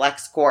with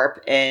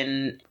LexCorp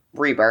in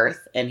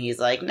Rebirth, and he's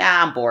like,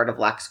 nah, I'm bored of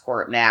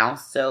LexCorp now.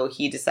 So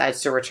he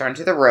decides to return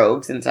to the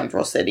Rogues in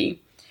Central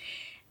City.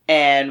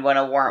 And when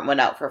a warrant went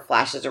out for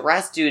Flash's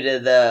arrest due to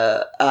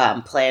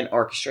the plan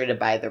orchestrated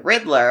by the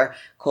Riddler,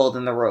 Cold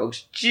and the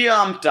Rogues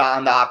jumped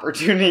on the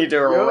opportunity to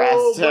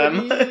arrest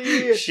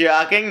him.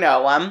 Shocking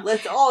no one.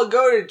 Let's all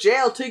go to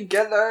jail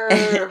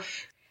together.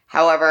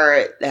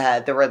 However,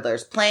 the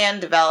Riddler's plan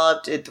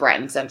developed. It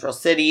threatened Central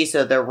City,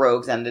 so the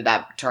Rogues ended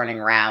up turning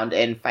around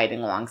and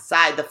fighting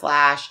alongside the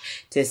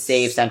Flash to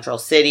save Central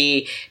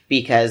City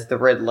because the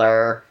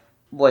Riddler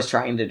was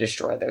trying to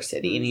destroy their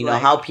city. And you know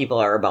how people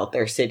are about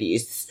their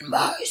cities. This is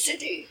my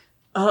city.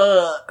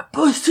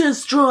 Boston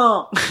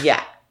strong.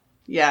 Yeah.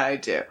 Yeah, I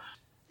do.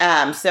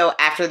 So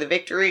after the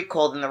victory,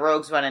 Cold and the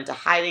Rogues went into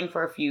hiding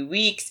for a few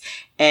weeks,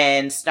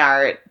 and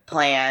Snart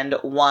planned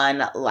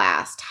one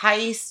last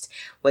heist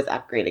with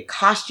upgraded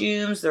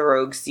costumes. The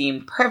rogues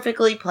seemed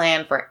perfectly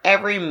planned for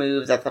every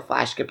move that the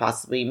Flash could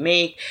possibly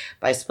make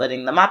by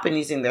splitting them up and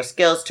using their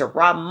skills to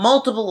rob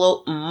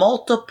multiple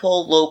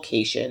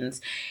locations,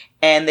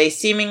 and they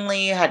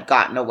seemingly had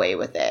gotten away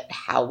with it.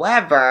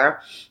 However,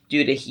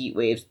 due to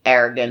Heatwave's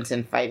arrogance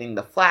in fighting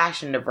the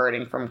Flash and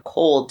diverting from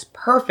Cold's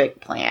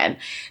perfect plan,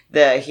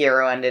 the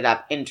hero ended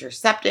up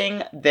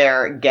intercepting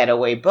their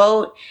getaway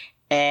boat,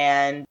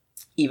 and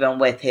even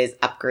with his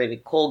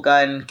upgraded Cold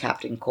gun,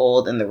 Captain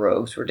Cold and the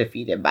rogues were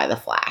defeated by the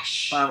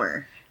Flash.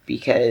 Bummer.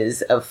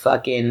 Because of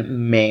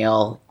fucking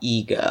male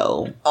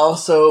ego.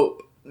 Also,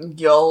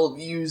 y'all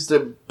used a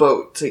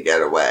boat to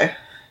get away.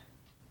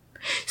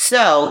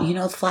 So,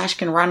 the Flash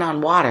can run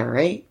on water,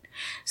 right?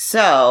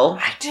 So...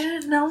 I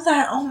didn't know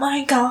that. Oh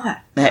my god.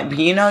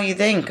 You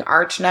think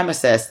arch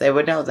nemesis, they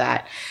would know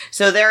that.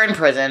 So they're in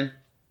prison.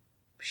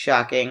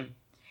 Shocking.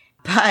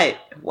 But,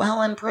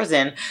 while in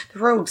prison, the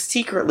rogues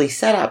secretly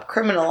set up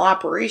criminal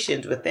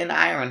operations within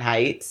Iron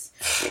Heights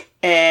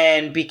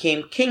and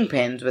became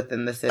kingpins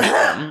within the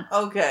system.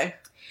 Okay.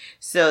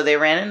 So they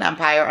ran an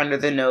empire under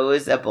the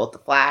nose of both the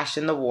Flash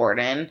and the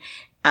Warden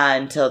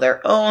until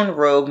their own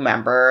rogue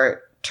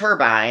member,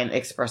 Turbine,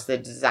 expressed the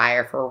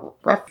desire for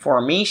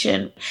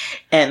reformation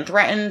and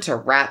threatened to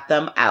rat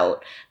them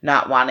out.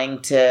 Not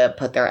wanting to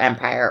put their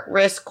empire at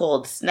risk,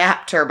 Cold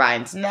snapped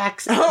Turbine's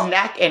neck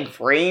and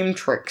framed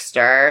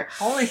Trickster.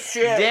 Holy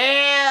shit.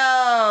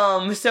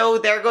 Damn! So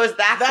there goes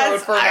that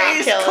code for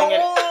not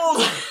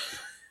killing it.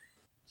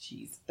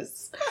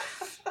 Jesus.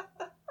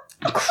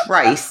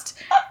 Christ.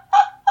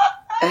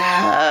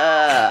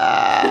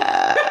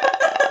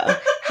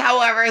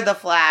 However, the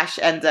Flash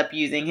ends up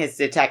using his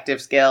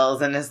detective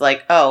skills and is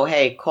like, oh,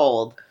 hey,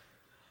 Cold.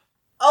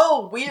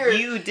 Oh, weird.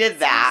 You did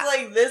that.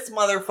 Seems like this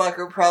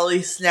motherfucker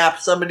probably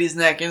snapped somebody's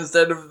neck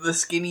instead of the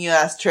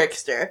skinny-ass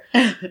Trickster.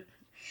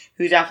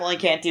 Who definitely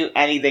can't do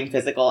anything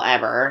physical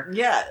ever.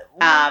 Yeah.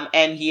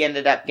 And he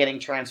ended up getting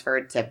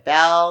transferred to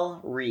Belle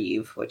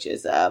Reve, which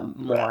is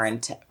more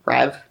into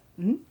Rev.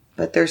 Mm-hmm.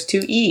 But there's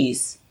two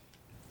E's.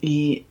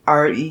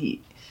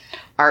 E-R-E.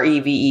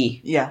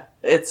 R-E-V-E. Yeah,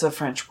 it's a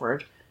French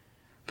word.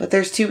 But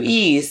there's two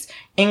E's.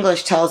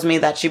 English tells me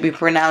that should be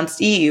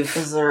pronounced Eve.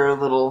 Is there a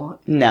little...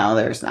 No,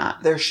 there's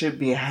not. There should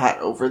be a hat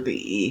over the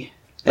E.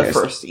 The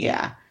first E.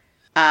 Yeah.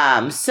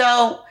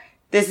 So,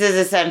 this is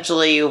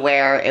essentially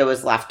where it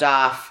was left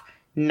off.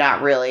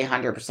 Not really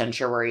 100%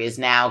 sure where he is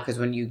now, because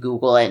when you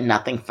Google it,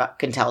 nothing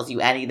fucking tells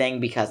you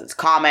anything because it's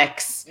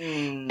comics.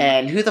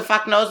 And who the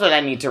fuck knows what I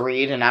need to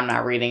read, and I'm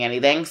not reading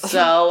anything.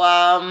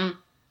 So,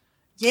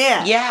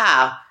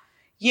 Yeah.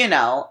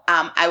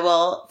 I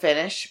will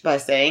finish by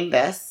saying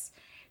this.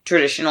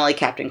 Traditionally,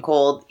 Captain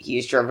Cold, he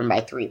is driven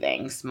by three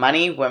things: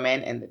 money,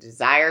 women, and the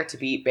desire to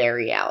beat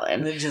Barry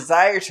Allen. The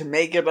desire to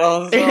make it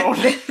on his own.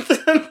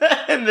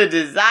 And the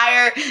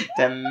desire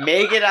to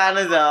make it on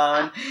his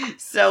own.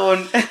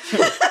 So...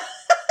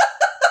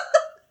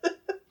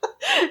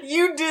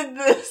 You did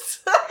this.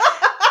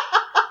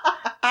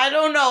 I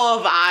don't know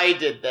if I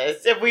did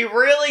this. If we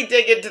really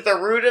dig into the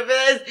root of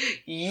this,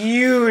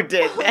 you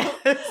did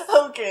this.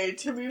 Okay,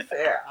 to be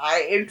fair,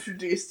 I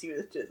introduced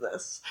you to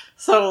this.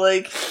 So,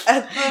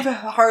 at the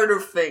heart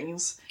of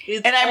things...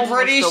 And I'm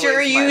pretty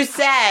sure you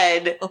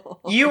said,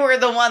 you were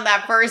the one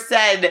that first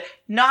said,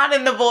 not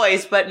in the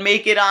voice, but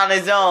make it on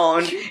his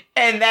own.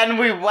 And then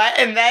we went,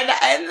 and then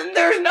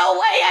there's no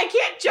way I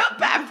can't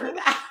jump after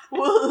that.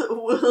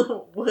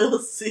 We'll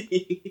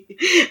see.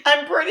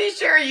 I'm pretty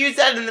sure you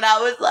said, and then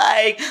I was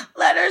like,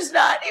 let her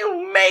not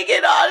you make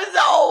it on his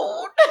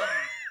own.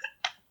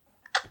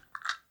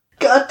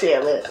 God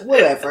damn it.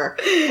 Whatever.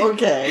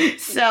 Okay.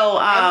 So,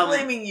 I'm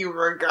blaming you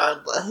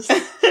regardless.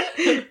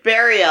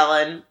 Barry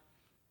Allen.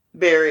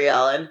 Bowie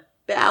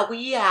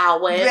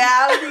Allen.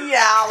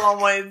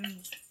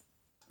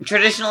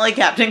 Traditionally,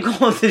 Captain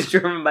Cold is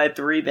driven by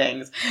three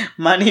things: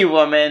 money,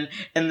 woman,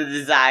 and the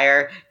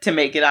desire to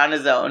make it on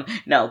his own.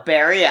 No,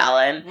 Barry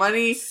Allen.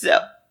 Money,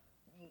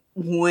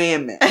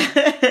 women.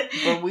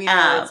 But we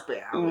know it's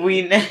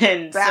Bowie.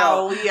 When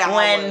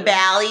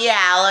Barry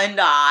Allen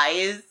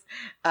dies,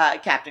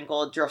 Captain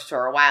Cold drifts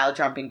for a while,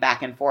 jumping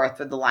back and forth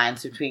with the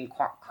lines between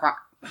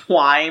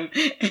crime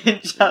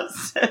and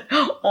justice.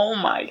 Oh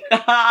my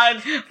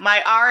god.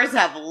 My R's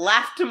have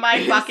left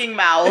my fucking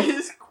mouth.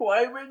 His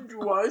crime and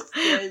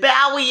justice.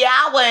 Bowie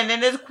Allen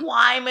and his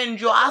crime and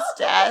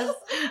justice.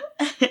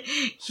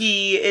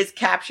 He is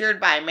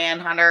captured by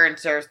Manhunter and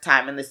serves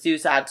time in the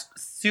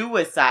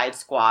Suicide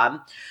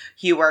Squad.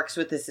 He works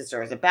with his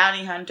sister as a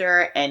bounty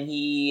hunter, and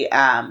he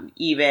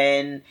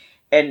even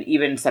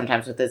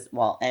sometimes with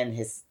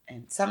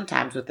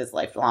sometimes with his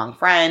lifelong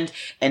friend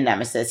and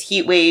nemesis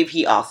Heatwave.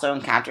 He also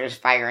encounters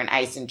Fire and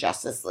Ice in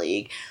Justice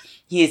League.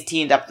 He has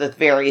teamed up with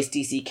various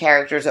DC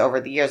characters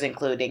over the years,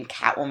 including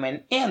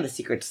Catwoman and the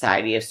Secret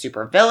Society of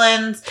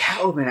Supervillains.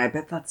 Catwoman, I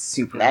bet that's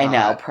super I know,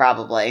 hot.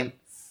 probably.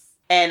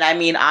 And I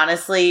mean,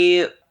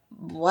 honestly,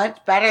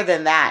 what better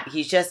than that?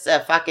 He's just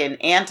a fucking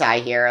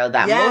anti-hero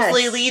that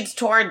mostly leads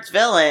towards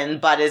villain,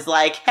 but is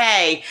like,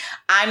 hey,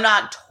 I'm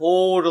not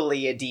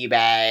totally a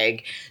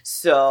D-bag.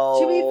 So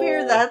to be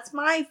fair, that's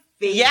my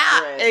favorite.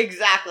 Yeah,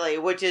 exactly.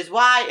 Which is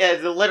why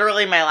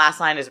literally my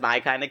last line is my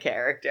kind of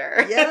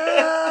character.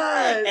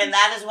 Yes. And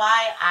that is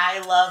why I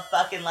love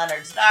fucking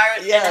Leonard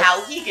Snart and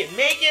how he can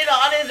make it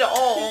on his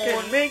own. He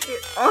can make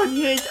it on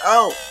his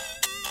own.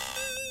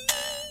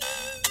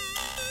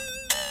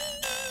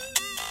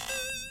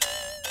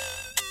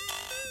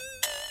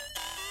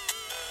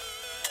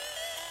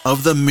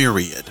 Of the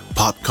myriad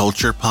pop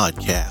culture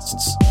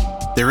podcasts,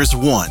 there is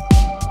one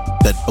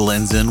that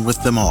blends in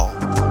with them all,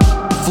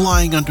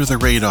 flying under the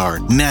radar,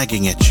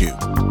 nagging at you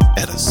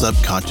at a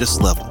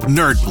subconscious level.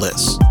 Nerd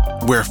Bliss,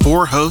 where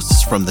 4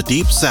 hosts from the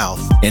Deep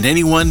South and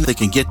anyone that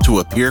can get to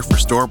appear for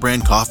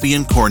store-brand coffee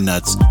and corn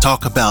nuts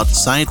talk about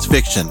science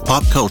fiction,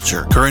 pop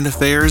culture, current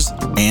affairs,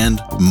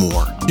 and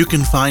more. You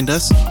can find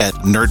us at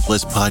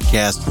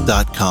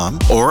nerdblisspodcast.com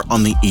or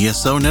on the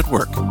ESO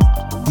network.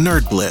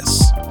 Nerd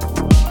Bliss.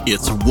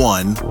 It's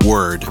one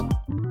word.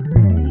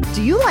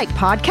 Do you like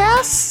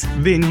podcasts?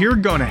 Then you're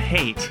gonna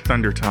hate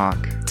Thunder Talk.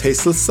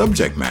 Tasteless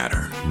subject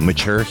matter.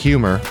 Mature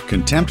humor.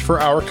 Contempt for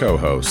our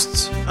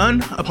co-hosts.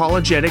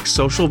 Unapologetic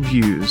social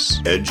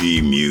views. Edgy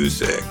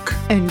music.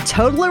 And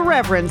total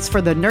irreverence for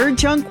the nerd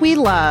junk we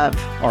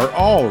love. Are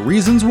all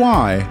reasons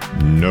why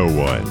no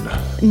one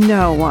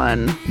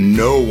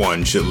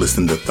should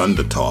listen to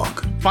Thunder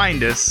Talk.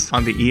 Find us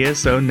on the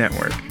ESO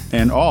network.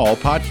 And all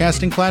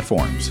podcasting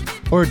platforms.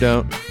 Or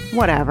don't.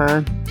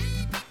 Whatever.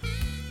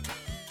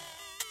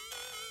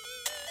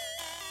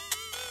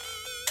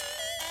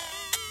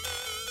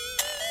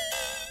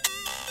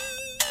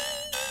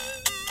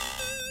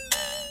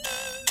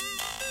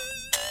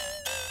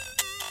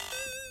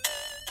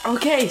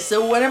 Okay,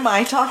 so what am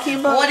I talking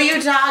about? What are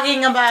you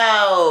talking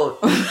about?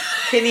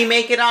 Can he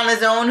make it on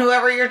his own,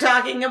 whoever you're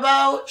talking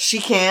about? She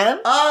can.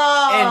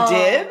 Oh. And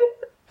did.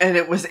 And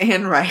it was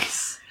Anne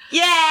Rice.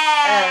 Yeah.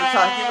 And I'm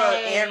talking about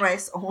Anne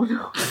Rice. Oh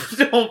no.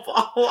 Don't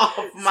fall off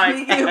my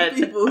Speaking head. of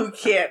people who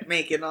can't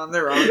make it on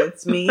their own,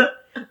 it's me.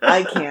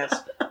 I can't.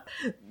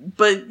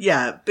 But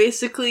yeah,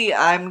 basically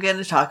I'm going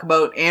to talk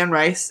about Anne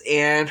Rice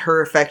and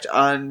her effect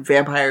on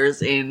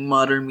vampires in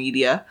modern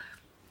media.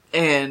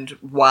 And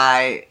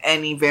why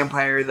any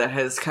vampire that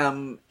has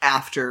come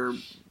after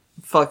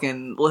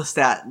fucking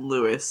Lestat and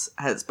Lewis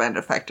has been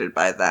affected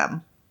by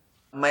them.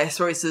 My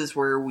sources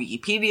were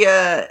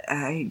Wikipedia.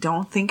 I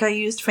don't think I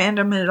used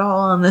fandom at all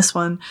on this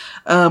one.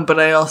 But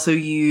I also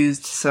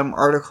used some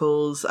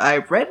articles. I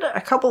read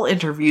a couple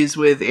interviews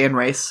with Anne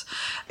Rice.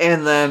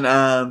 And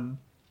then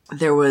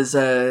there was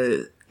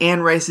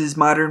Anne Rice's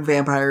Modern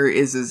Vampire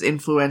is as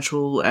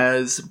influential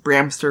as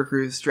Bram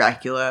Stoker's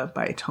Dracula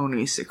by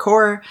Tony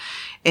Sikora.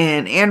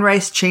 And Anne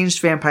Rice changed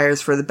vampires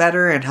for the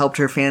better and helped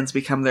her fans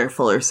become their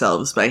fuller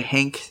selves by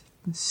Hank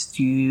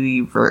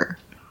Stuever.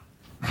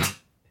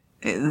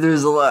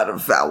 There's a lot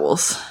of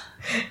vowels.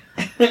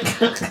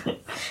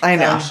 I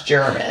know. Sounds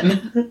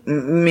German.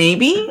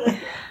 Maybe?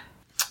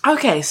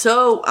 Okay,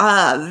 so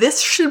this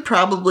should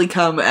probably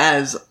come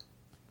as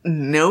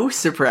no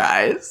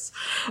surprise.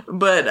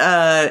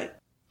 But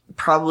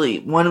probably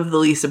one of the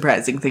least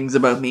surprising things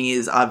about me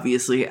is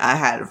obviously I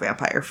had a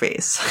vampire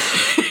face.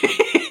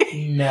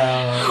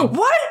 No.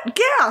 What?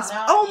 Gasp!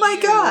 Not Oh my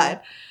you. God!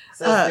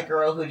 Says the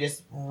girl who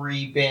just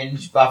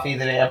re-binged Buffy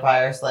the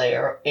Vampire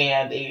Slayer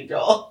and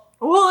Angel.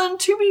 Well, and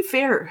to be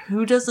fair,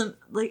 who doesn't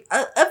like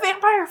a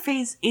vampire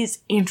face is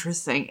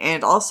interesting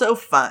and also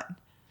fun.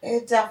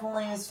 It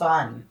definitely is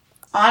fun.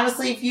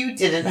 Honestly, if you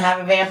didn't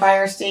have a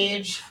vampire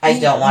stage, I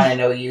don't want to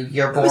know you.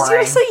 You're boring.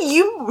 Seriously,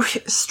 you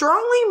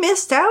strongly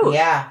missed out.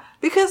 Yeah.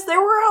 Because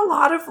there were a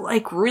lot of,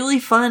 like, really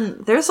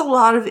fun... There's a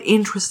lot of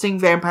interesting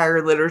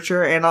vampire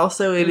literature, and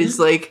also it is,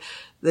 like,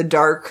 the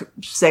dark,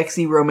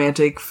 sexy,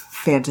 romantic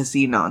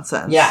fantasy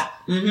nonsense. Yeah.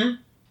 Mm-hmm.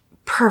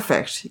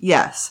 Perfect.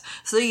 Yes.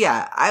 So,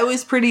 yeah, I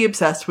was pretty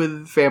obsessed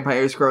with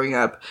vampires growing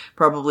up.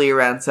 Probably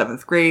around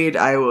 7th grade.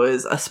 I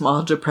was a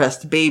small,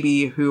 depressed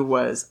baby who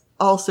was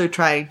also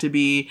trying to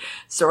be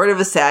sort of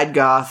a sad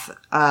goth.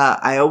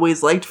 I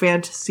always liked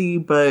fantasy,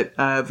 but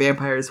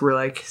vampires were,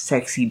 like,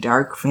 sexy,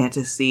 dark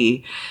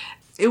fantasy.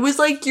 It was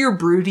like your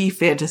broody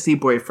fantasy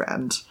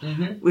boyfriend,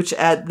 which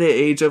at the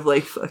age of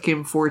like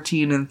fucking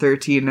 14 and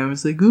 13, I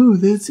was like, ooh,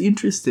 that's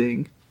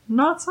interesting.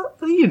 Not so,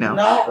 you know.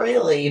 Not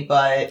really,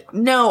 but...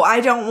 No, I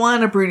don't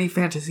want a broody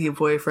fantasy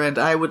boyfriend.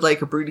 I would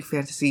like a broody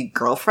fantasy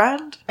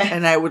girlfriend,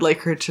 and I would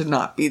like her to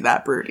not be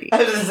that broody. I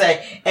was going to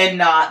say, and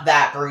not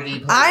that broody.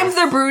 Please. I'm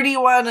the broody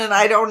one, and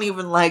I don't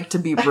even like to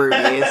be broody.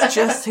 It's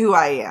just who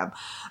I am.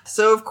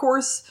 So, of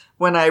course,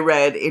 when I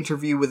read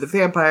Interview with a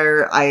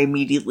Vampire, I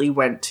immediately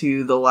went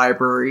to the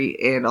library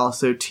and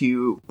also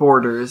to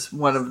Borders,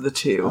 one of the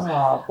two.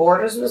 Oh,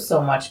 Borders was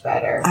so much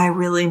better. I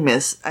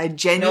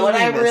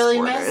genuinely miss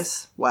Borders.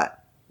 Miss?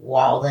 What?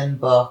 Walden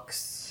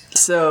Books.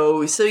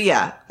 So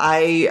yeah,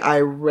 I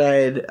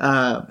read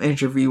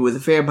Interview with a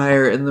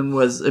Vampire and then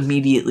was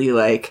immediately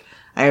like,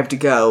 I have to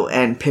go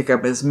and pick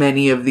up as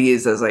many of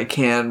these as I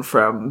can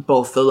from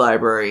both the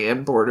library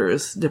and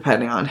Borders,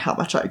 depending on how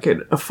much I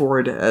could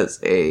afford as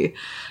a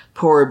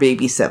poor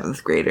baby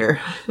 7th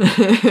grader.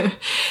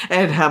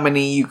 And how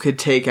many you could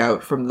take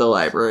out from the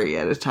library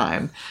at a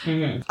time.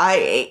 Mm-hmm.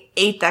 I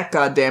ate that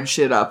goddamn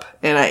shit up,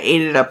 and I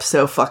ate it up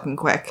so fucking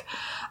quick.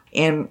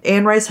 And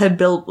Anne Rice had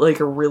built, like,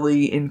 a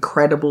really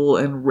incredible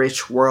and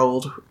rich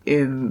world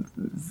in,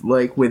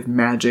 like, with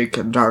magic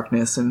and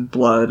darkness and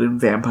blood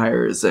and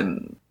vampires,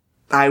 and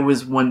I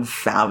was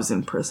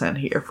 1000%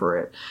 here for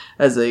it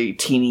as a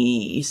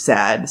teeny,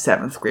 sad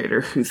 7th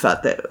grader who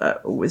thought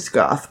that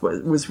Wisgoth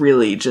was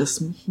really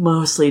just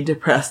mostly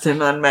depressed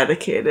and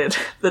unmedicated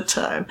at the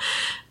time.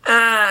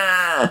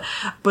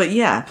 But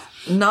yeah,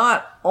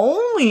 not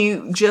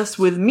only just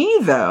with me,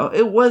 though.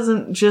 It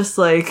wasn't just,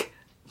 like,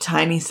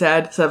 tiny,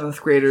 sad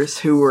 7th graders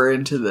who were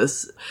into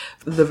this.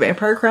 The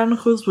Vampire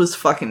Chronicles was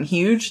fucking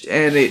huge,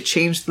 and it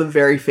changed the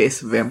very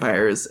face of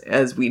vampires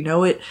as we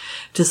know it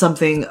to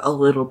something a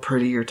little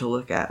prettier to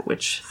look at,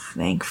 which,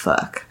 thank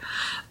fuck.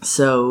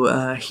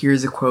 So,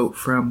 here's a quote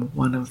from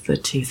one of the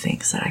 2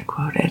 things that I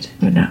quoted.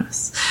 Who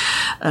knows?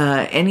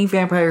 Any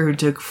vampire who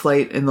took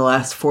flight in the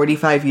last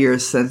 45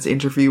 years since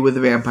Interview with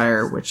a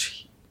Vampire,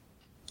 which,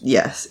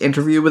 yes,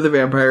 Interview with a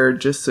Vampire,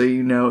 just so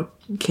you know,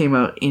 came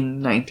out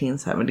in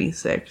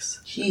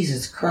 1976.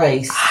 Jesus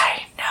Christ.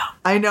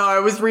 I know, I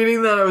was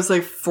reading that, I was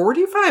like,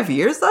 45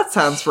 years? That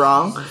sounds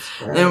wrong.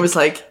 And it was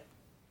like,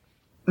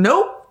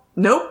 nope.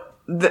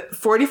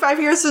 45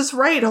 years is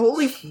right,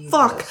 holy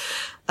fuck.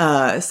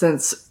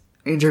 Since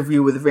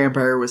Interview with a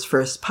Vampire was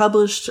first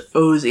published,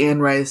 owes Anne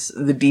Rice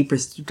the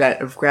deepest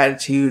debt of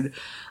gratitude,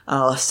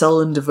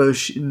 sullen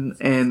devotion,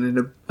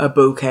 and a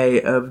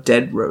bouquet of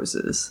dead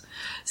roses.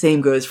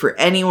 Same goes for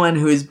anyone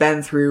who has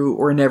been through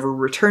or never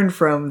returned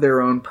from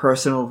their own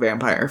personal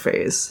vampire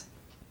phase.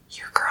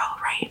 Your girl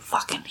right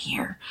fucking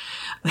here.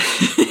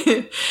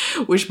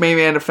 Which may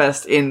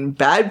manifest in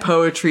bad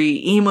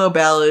poetry, emo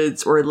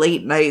ballads, or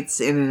late nights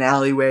in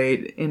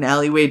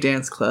alleyway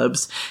dance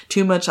clubs.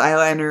 Too much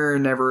eyeliner or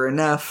never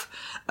enough.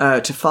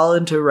 To fall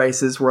into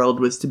Rice's world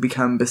was to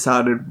become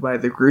besotted by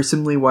the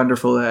gruesomely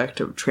wonderful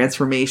act of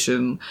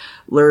transformation,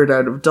 lured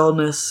out of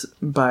dullness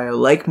by a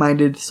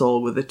like-minded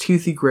soul with a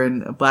toothy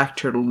grin, a black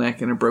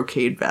turtleneck, and a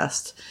brocade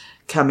vest,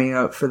 coming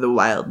out for the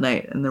wild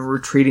night and then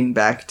retreating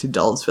back to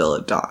Dullsville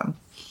at dawn.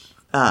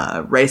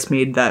 Rice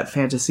made that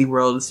fantasy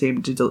world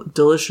seem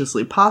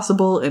deliciously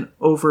possible in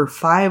over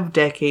 5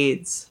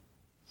 decades.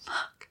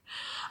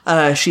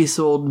 She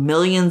sold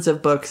millions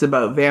of books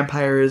about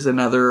vampires and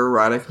other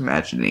erotic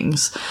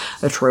imaginings,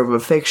 a trove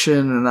of fiction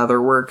and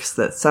other works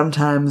that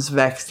sometimes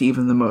vexed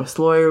even the most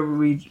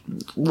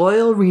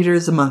loyal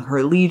readers among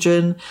her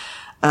legion.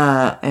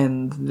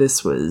 And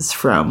this was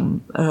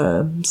from,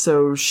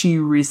 so she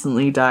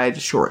recently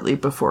died shortly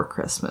before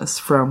Christmas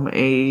from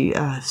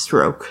a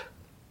stroke,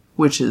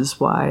 which is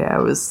why I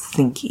was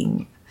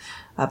thinking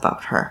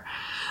about her.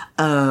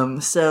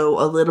 So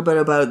a little bit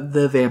about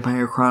the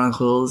Vampire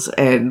Chronicles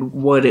and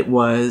what it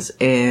was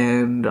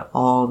and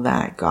all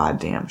that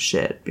goddamn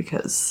shit,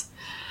 because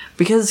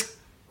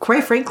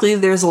quite frankly,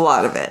 there's a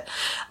lot of it.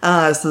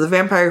 So the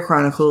Vampire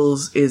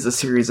Chronicles is a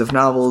series of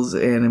novels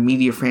and a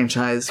media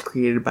franchise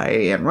created by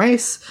Anne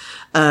Rice,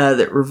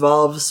 that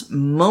revolves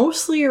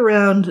mostly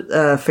around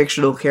a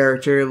fictional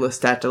character,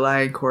 Lestat de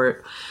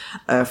Lioncourt,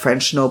 a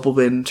French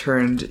nobleman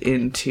turned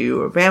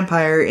into a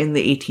vampire in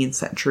the 18th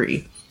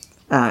century.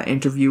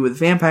 Interview with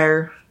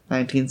Vampire,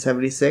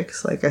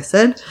 1976, like I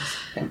said.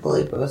 I can't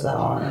believe it was that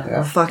long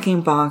ago.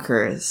 Fucking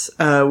bonkers.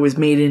 Was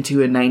made into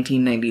a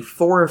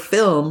 1994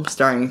 film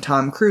starring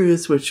Tom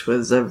Cruise, which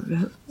was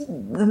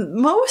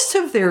most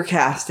of their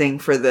casting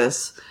for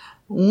this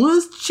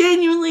was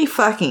genuinely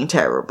fucking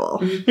terrible.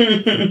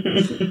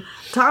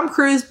 Tom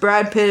Cruise,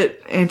 Brad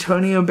Pitt,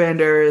 Antonio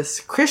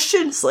Banderas,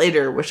 Christian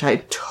Slater, which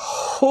I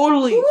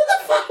totally... Who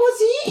the fuck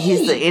was he?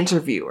 He's the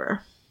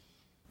interviewer.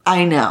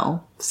 I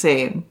know.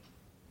 Same.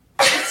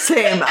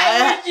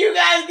 I wish you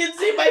guys could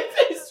see my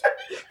face.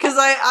 Because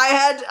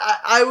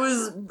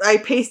I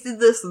pasted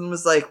this and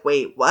was like,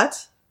 wait,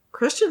 what?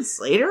 Christian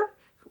Slater?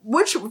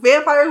 Which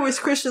vampire was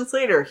Christian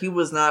Slater? He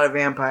was not a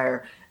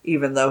vampire,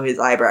 even though his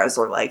eyebrows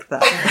were like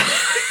that.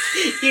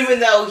 Even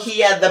though he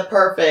had the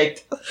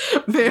perfect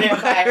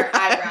vampire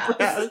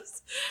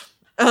eyebrows.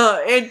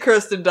 And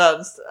Kirsten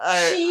Dunst.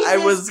 I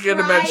was going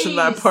to mention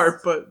that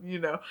part, but, you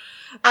know.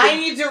 I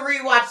need to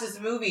rewatch this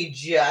movie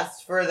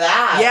just for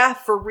that. Yeah,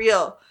 for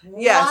real.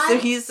 What? Yeah, so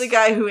he's the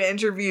guy who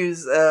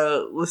interviews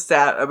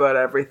Lestat about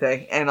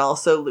everything. And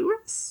also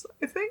Lewis,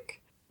 I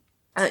think.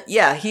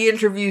 Yeah, he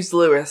interviews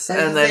Lewis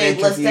and then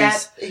interviews...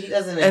 Lestat, he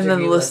doesn't interview and then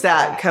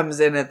Lestat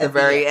comes in at the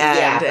very end.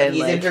 Yeah, but and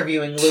he's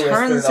interviewing Lewis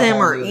turns him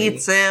or movie.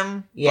 eats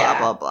him. Yeah.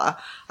 Blah, blah, blah.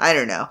 I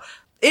don't know.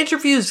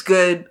 Interview's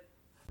good.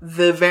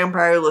 The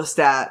Vampire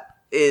Lestat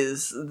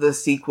is the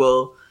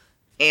sequel.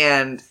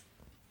 And...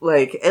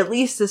 like, at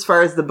least as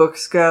far as the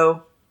books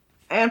go,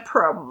 and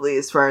probably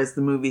as far as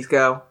the movies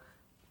go,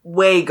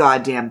 way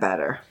goddamn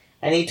better.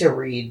 I need to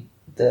read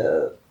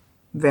the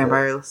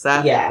Vampire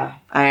Lestat? Yeah.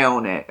 I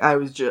own it.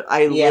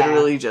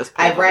 Literally just...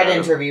 I've read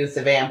Interview with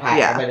the Vampire,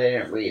 Yeah. but I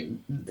didn't read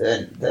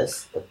the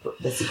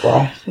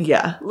sequel.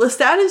 Yeah.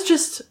 Lestat is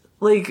just,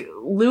 like,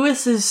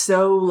 Lewis is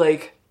so,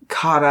 like,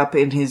 caught up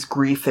in his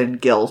grief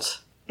and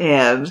guilt,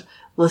 and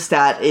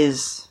Lestat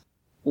is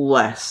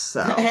less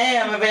so. Hey,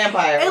 I'm a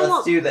vampire. And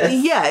Let's do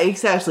this. Yeah,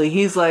 exactly.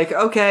 He's like,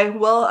 okay,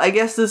 well, I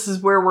guess this is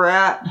where we're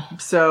at,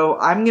 so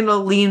I'm gonna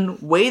lean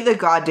way the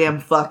goddamn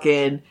fuck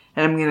in,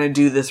 and I'm gonna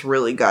do this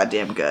really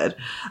goddamn good.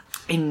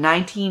 In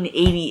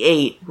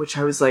 1988, which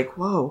I was like,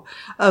 whoa.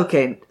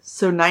 Okay,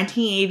 so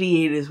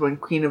 1988 is when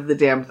Queen of the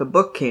Damned, the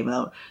book, came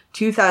out.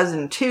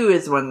 2002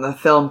 is when the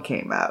film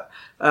came out,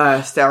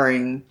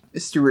 starring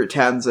Stuart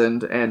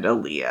Townsend and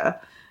Aaliyah.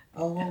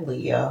 Oh,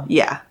 Aaliyah.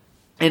 Yeah.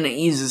 And it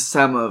uses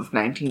some of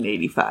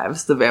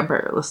 1985's The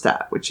Vampire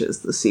Lestat, which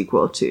is the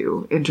sequel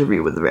to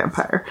Interview with the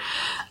Vampire.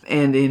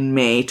 And in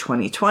May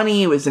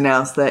 2020, it was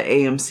announced that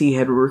AMC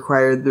had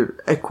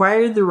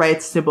acquired the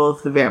rights to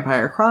both The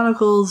Vampire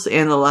Chronicles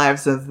and The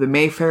Lives of the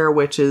Mayfair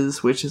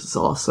Witches, which is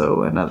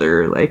also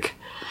another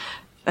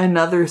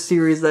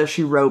series that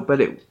she wrote,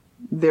 but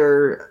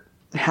they're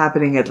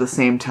happening at the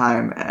same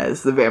time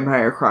as The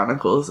Vampire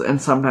Chronicles,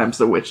 and sometimes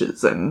the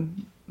witches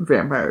and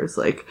vampires,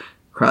 like,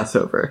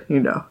 crossover,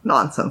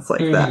 nonsense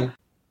like that.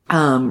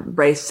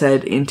 Rice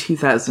said in a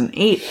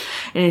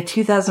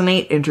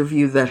 2008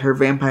 interview that her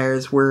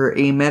vampires were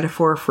a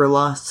metaphor for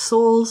lost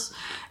souls,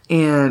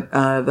 and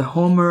the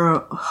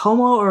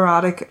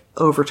homoerotic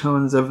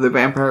overtones of the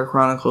Vampire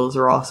Chronicles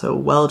are also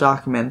well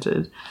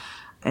documented.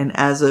 And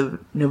as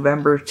of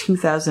November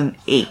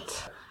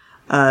 2008,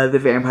 the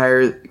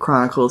Vampire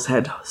Chronicles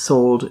had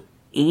sold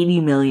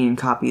 80 million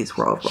copies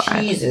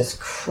worldwide. Jesus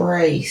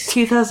Christ.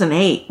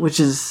 2008, which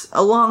is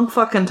a long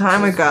fucking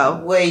time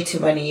ago. Way too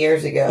many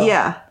years ago.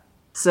 Yeah.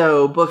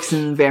 So, books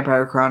in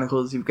Vampire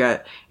Chronicles, you've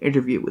got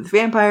Interview with the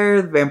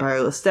Vampire, The Vampire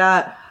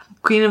Lestat,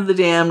 Queen of the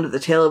Damned, The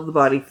Tale of the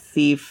Body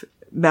Thief,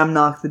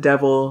 Memnoch the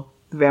Devil,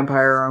 The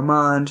Vampire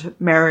Armand,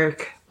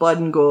 Merrick, Blood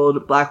and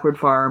Gold, Blackwood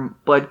Farm,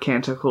 Blood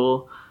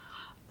Canticle.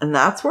 And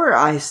that's where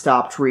I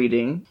stopped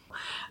reading.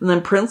 And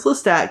then Prince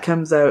Lestat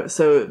comes out.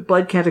 So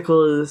Blood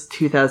Canticle is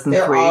 2003.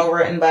 They're all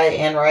written by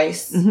Anne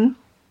Rice. Mm-hmm.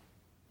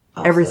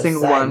 Every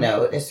single one.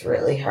 Note, it's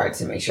really hard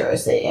to make sure I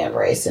say Anne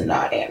Rice and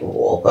not Anne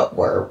Rule, but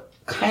we're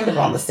kind of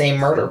on the same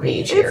murder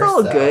page here. It's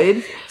all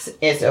good.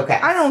 It's okay.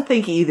 I don't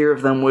think either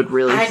of them would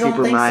really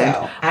super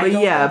mind. But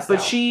yeah,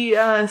 but she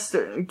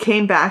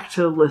came back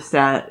to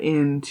Lestat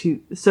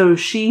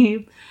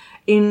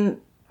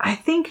I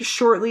think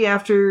shortly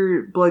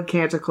after Blood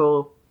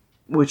Canticle,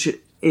 which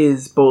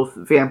is both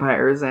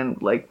vampires and,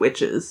 like,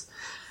 witches,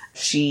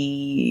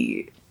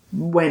 she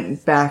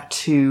went back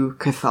to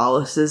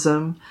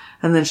Catholicism,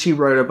 and then she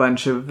wrote a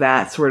bunch of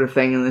that sort of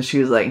thing, and then she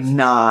was like,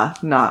 nah,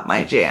 not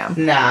my jam.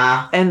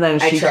 Nah. And then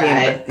she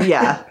tried.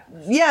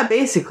 Yeah,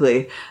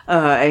 basically,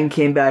 and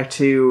came back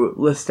to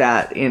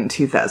Lestat in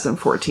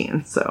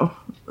 2014, so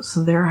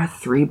there are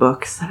 3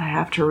 books that I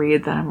have to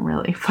read that I'm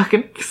really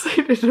fucking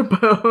excited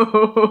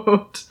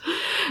about.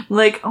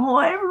 Like,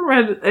 I haven't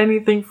read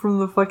anything from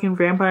the fucking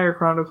Vampire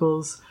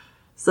Chronicles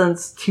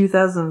since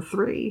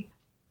 2003.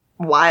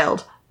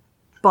 Wild.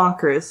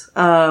 Bonkers.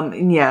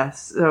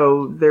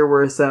 So there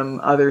were some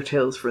other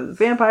tales for the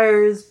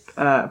vampires,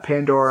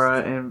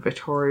 Pandora and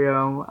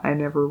Vittorio. I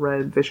never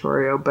read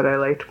Vittorio, but I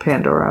liked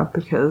Pandora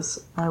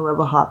because I love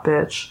a hot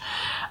bitch.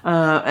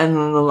 And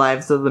then The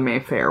Lives of the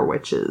Mayfair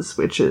Witches,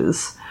 which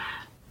is,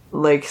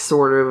 like,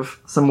 sort of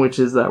some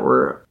witches that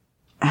were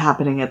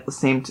happening at the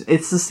same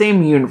it's the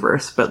same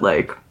universe, but,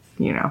 like,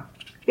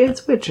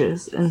 it's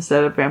witches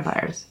instead of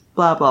vampires.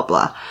 Blah, blah,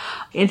 blah.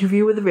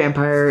 Interview with the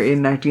Vampire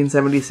in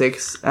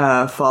 1976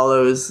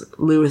 follows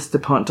Louis de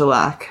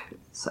Pontelac,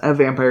 a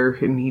vampire,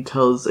 and he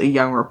tells a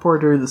young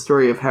reporter the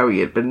story of how he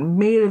had been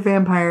made a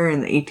vampire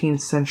in the 18th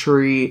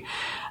century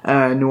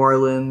New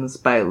Orleans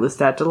by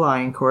Lestat de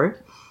Lioncourt.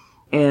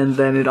 And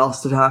then it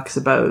also talks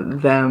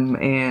about them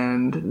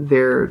and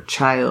their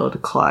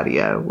child,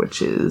 Claudia,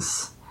 which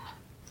is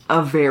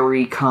a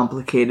very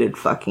complicated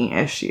fucking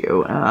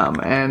issue.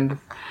 And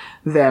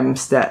them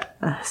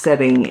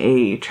setting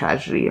a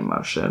tragedy in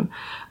motion.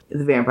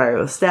 The Vampire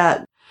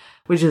Lestat,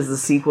 which is the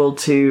sequel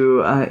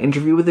to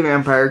Interview with the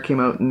Vampire, came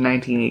out in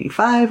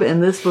 1985,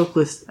 and this book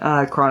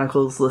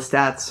chronicles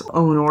Lestat's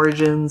own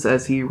origins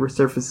as he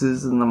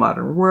resurfaces in the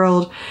modern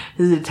world,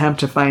 his attempt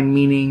to find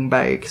meaning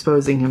by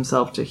exposing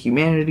himself to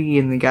humanity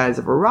in the guise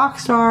of a rock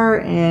star,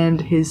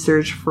 and his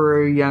search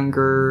for a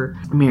younger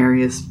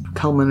Marius,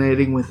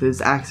 culminating with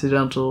his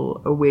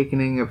accidental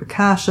awakening of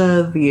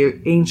Akasha, the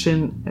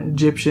ancient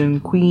Egyptian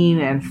queen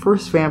and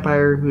first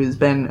vampire who has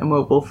been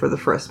immobile for the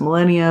first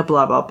millennia,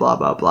 blah, blah, blah,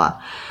 blah, blah.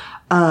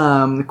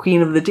 The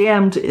Queen of the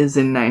Damned is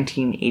in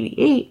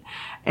 1988,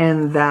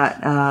 and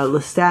that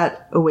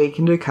Lestat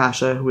awakened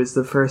Akasha, who is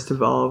the first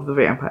of all of the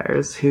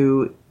vampires,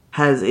 who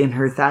has, in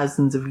her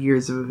thousands of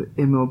years of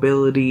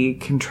immobility,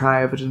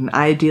 contrived an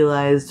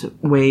idealized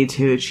way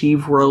to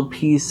achieve world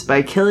peace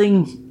by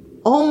killing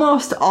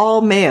almost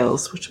all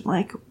males, which I'm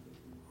like,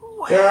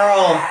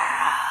 girl.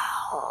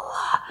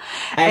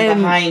 I'm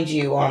behind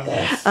you on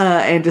this.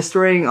 And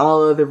destroying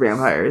all other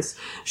vampires.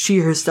 She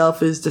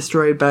herself is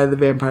destroyed by the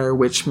vampire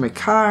witch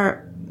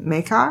Makar?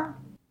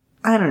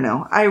 I don't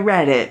know. I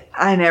read it.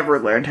 I never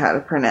learned how to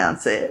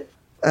pronounce it.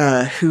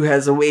 Who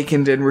has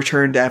awakened and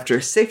returned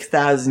after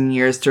 6,000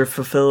 years to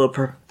fulfill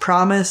a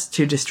promise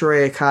to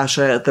destroy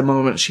Akasha at the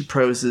moment she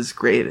poses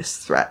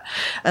greatest threat.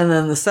 And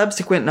then the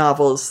subsequent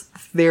novels,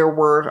 there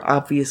were,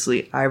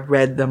 obviously, I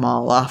read them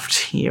all off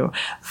to you.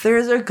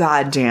 There's a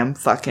goddamn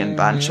fucking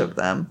bunch of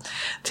them.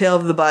 Tale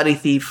of the Body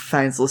Thief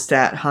finds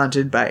Lestat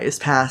haunted by his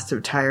past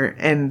of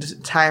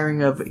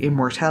tiring of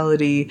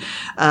immortality.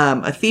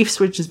 A thief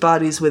switches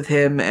bodies with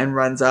him and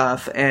runs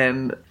off,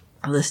 and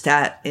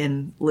Lestat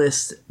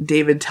enlists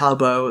David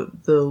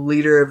Talbot, the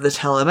leader of the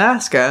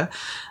Telemasca,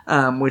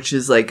 which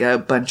is like a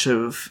bunch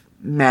of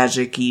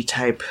magic-y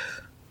type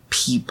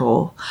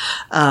people,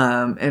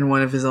 and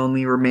one of his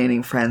only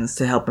remaining friends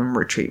to help him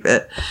retrieve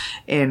it.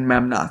 In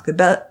Memnoch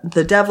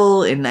the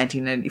Devil in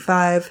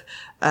 1995,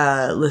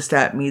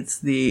 Lestat meets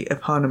the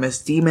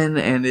eponymous demon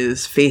and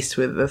is faced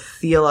with a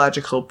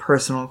theological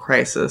personal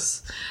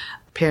crisis.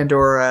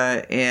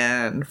 Pandora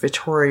and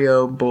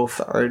Vittorio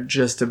both are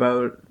just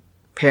about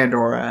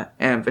Pandora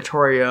and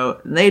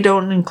Vittorio. They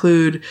don't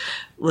include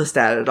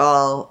Lestat at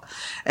all.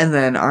 And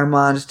then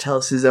Armand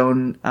tells his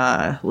own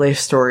life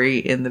story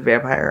in The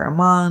Vampire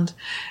Armand.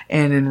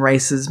 And in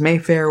Rice's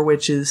Mayfair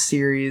Witches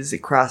series, it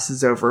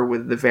crosses over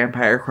with The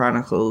Vampire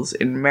Chronicles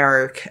in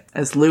Merrick,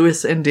 as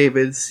Lewis and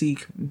David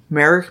seek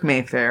Merrick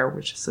Mayfair,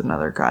 which is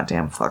another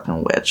goddamn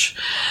fucking witch,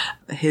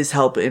 his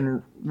help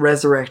in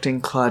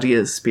resurrecting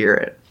Claudia's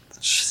spirit.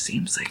 Which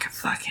seems like a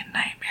fucking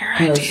nightmare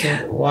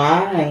idea.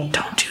 Why?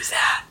 Don't do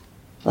that.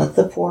 Let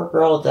the poor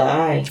girl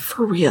die.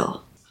 For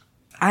real.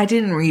 I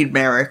didn't read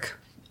Merrick.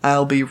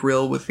 I'll be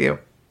real with you.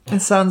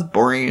 It sounds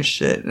boring as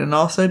shit and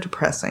also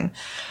depressing.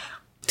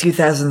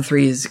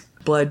 2003's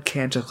Blood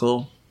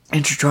Canticle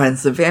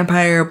intertwines the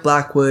Vampire,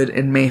 Blackwood,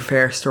 and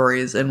Mayfair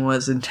stories and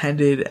was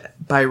intended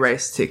by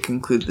Rice to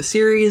conclude the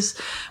series,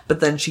 but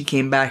then she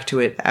came back to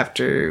it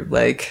after,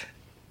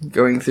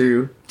 going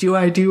through, do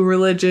I do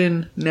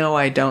religion? No,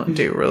 I don't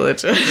do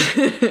religion.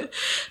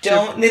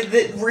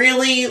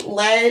 Really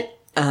let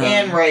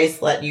Anne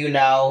Rice let you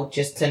know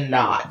just to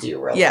not do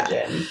religion.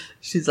 Yeah.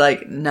 She's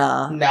like,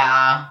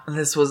 nah.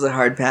 This was a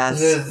hard pass.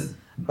 This is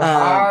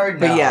hard.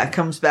 But yeah, it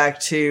comes back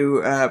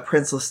to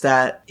Prince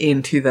Lestat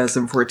in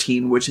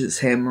 2014, which is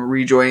him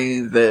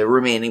rejoining the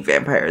remaining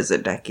vampires a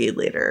decade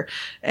later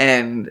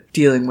and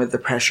dealing with the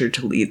pressure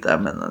to lead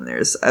them. And then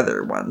there's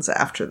other ones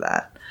after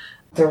that.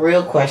 The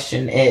real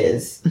question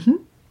is,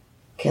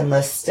 can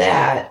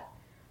Lestat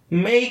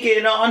make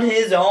it on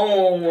his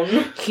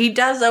own? He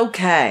does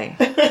okay.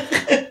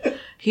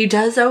 He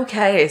does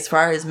okay as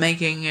far as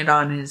making it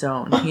on his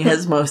own. He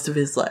has most of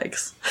his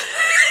legs.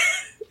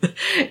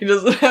 He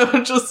doesn't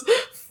have just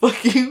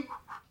fucking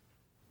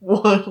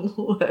one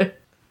leg.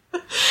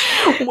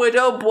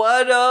 Widow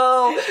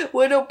Bueno,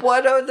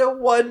 the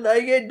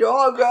one-legged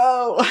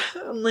doggo.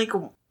 I'm like,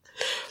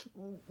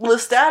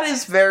 Lestat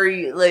is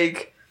very,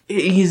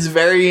 he's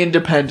very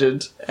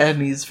independent,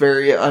 and he's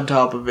very on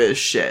top of his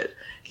shit.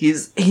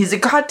 He's a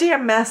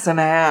goddamn mess and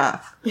a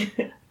half.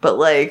 But,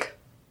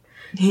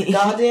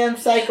 goddamn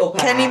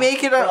psychopath. Can he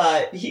make it on?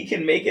 But he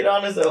can make it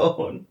on his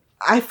own.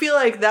 I feel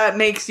like that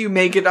makes you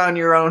make it on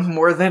your own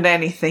more than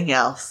anything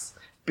else,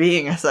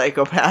 being a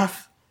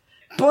psychopath.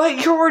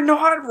 But you're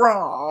not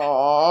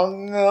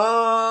wrong.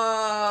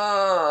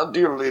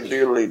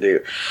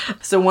 Doodly-doodly-doo.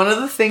 So one of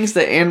the things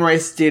that Anne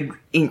Rice did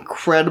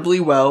incredibly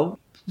well,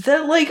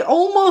 that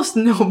almost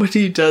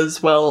nobody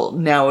does well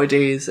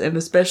nowadays, and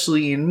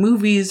especially in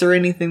movies or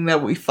anything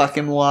that we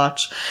fucking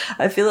watch.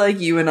 I feel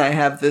like you and I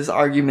have this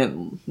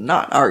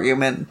not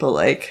argument,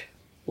 but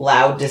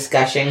loud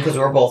discussion because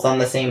we're both on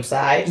the same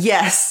side.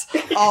 Yes,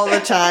 all the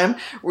time.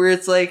 Where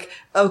it's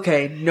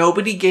okay,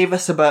 nobody gave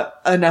us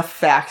enough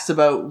facts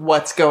about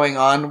what's going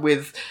on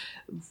with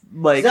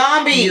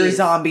zombies. Your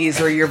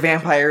zombies or your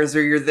vampires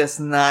or your this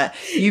and that.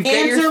 You've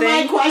got your thing,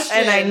 my questions.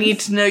 And I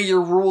need to know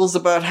your rules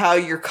about how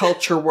your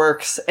culture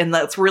works, and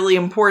that's really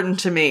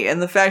important to me.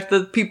 And the fact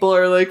that people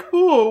are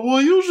oh,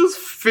 well, you'll just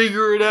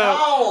figure it out.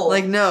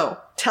 No. No,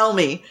 tell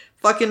me.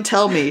 Fucking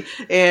tell me.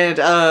 And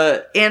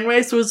Anne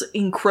Rice was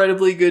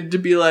incredibly good to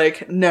be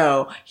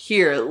no,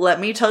 here, let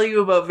me tell you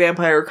about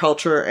vampire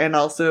culture and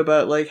also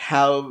about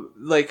how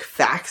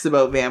facts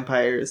about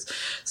vampires.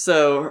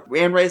 So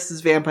Anne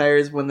Rice's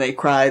vampires, when they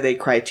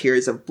cry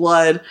tears of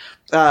blood.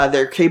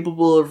 They're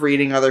capable of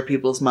reading other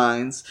people's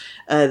minds.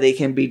 They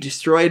can be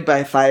destroyed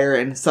by fire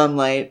and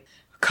sunlight.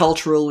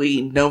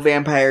 Culturally, no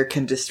vampire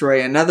can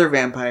destroy another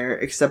vampire,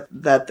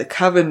 except that the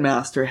Coven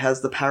Master has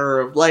the power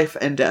of life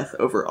and death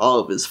over all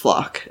of his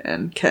flock,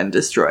 and can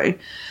destroy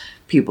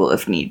people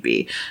if need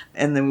be.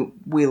 And then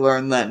we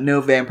learn that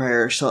no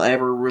vampire shall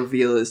ever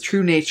reveal his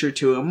true nature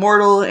to a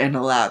mortal, and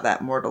allow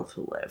that mortal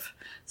to live.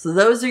 So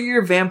those are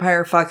your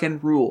vampire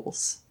fucking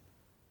rules.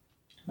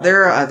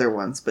 There are other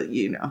ones, but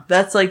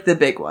that's the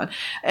big one.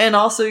 And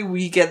also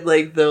we get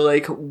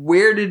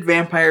where did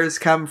vampires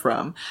come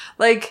from?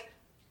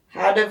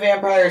 How do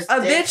vampires A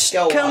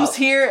bitch comes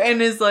here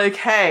and is like,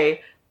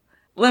 hey,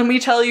 let me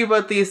tell you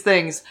about these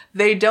things.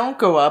 They don't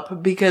go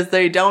up because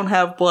they don't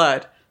have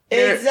blood.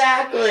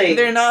 Exactly.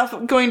 They're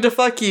not going to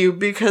fuck you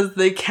because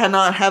they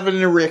cannot have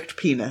an erect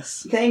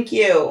penis. Thank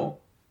you.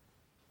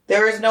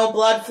 There is no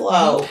blood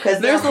flow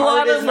because there's a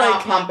lot of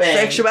like pumping.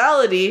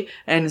 sexuality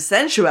and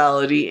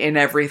sensuality in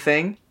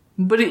everything,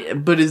 but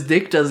his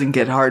dick doesn't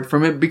get hard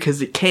from it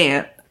because it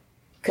can't.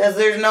 Because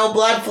there's no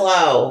blood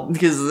flow.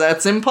 Because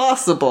that's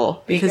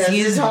impossible. Because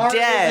he's his heart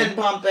dead. Isn't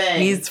pumping.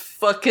 He's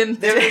fucking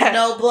There's dead.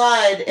 no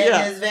blood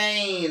in his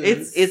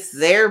veins. It's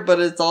there, but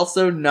it's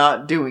also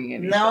not doing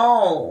anything.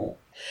 No.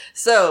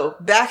 So,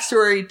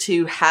 backstory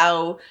to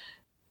how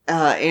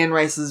Anne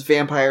Rice's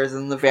vampires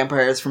and the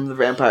vampires from the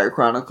Vampire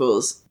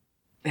Chronicles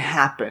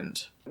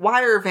happened.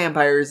 Why are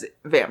vampires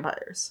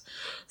vampires?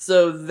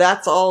 So,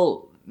 that's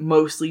all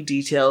mostly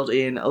detailed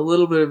in a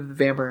little bit of the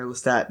Vampire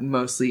Lestat and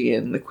mostly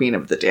in The Queen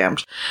of the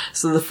Damned.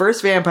 So the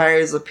first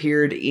vampires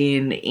appeared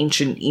in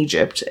ancient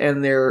Egypt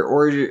and their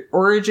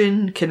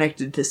origin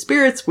connected to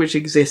spirits which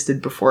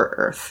existed before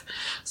Earth.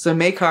 So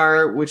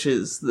Makar, which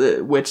is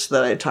the witch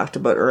that I talked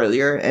about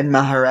earlier, and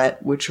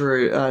Maharet, which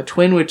were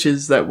twin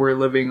witches that were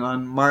living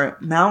on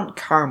Mount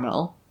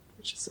Carmel,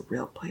 which is a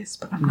real place,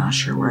 but I'm not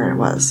sure where it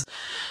was.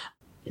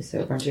 Is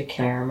there a bunch of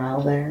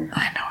caramel there?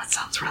 I know, it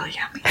sounds really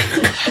yummy.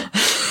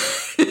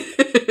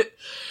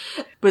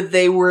 But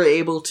they were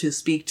able to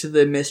speak to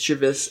the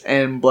mischievous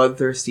and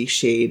bloodthirsty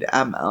shade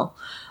Amel.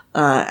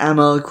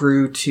 Amel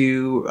grew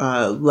to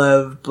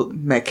love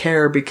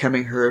Macaire,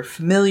 becoming her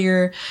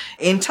familiar.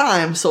 In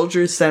time,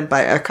 soldiers sent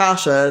by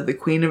Akasha, the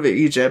queen of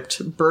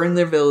Egypt, burned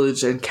their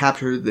village and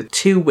captured the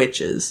two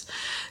witches.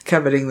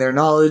 Coveting their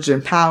knowledge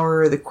and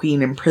power, the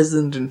queen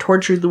imprisoned and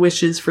tortured the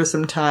witches for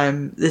some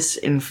time. This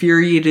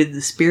infuriated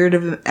the spirit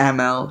of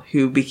Amel,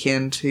 who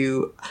began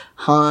to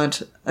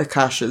haunt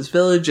Akasha's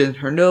village and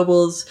her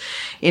nobles.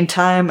 In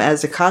time,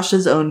 as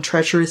Akasha's own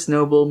treacherous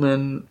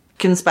noblemen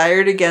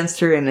conspired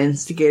against her and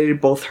instigated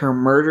both her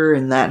murder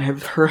and that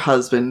of her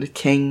husband,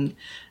 King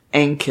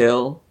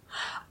Enkil,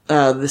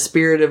 the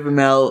spirit of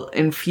Amel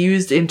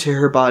infused into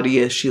her body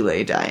as she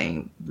lay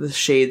dying. The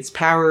shade's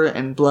power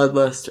and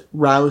bloodlust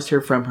roused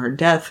her from her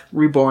death,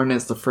 reborn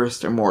as the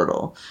first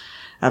immortal.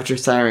 After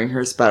siring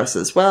her spouse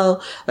as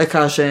well,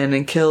 Akasha and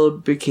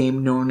Enkil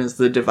became known as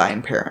the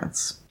Divine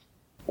Parents.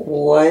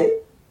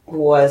 What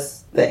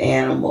was the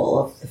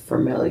animal of the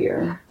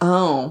familiar?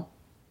 Oh.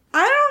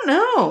 I don't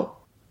know.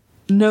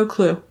 No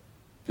clue.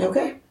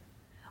 Okay.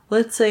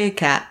 Let's say a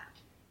cat.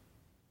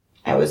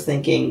 I was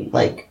thinking,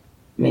 like,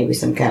 maybe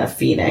some kind of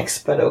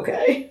phoenix, but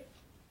okay.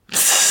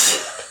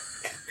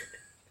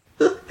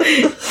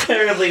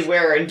 Apparently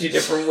we're in two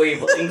different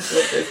wavelengths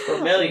with this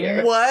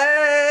familiar. What?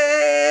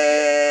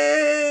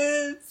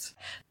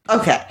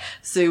 Okay,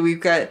 so you've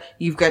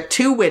got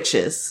two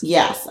witches.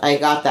 Yes, I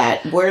got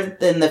that.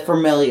 Where's in the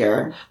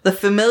familiar? The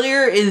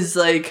familiar is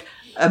like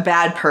a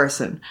bad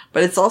person,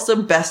 but it's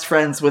also best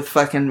friends with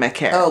fucking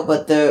Macaire. Oh,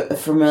 but the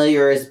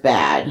familiar is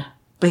bad.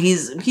 But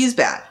he's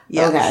bad.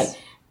 Yes. Okay.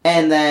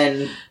 And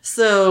then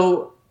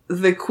so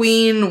the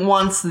queen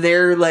wants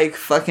their like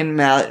fucking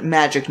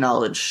magic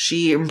knowledge.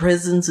 She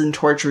imprisons and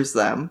tortures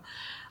them.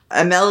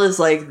 Amel is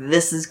like,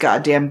 this is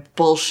goddamn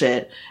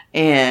bullshit,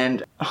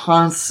 and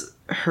haunts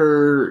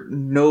her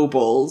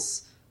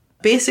nobles.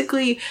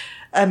 Basically,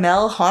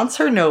 Amel haunts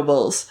her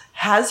nobles,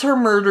 has her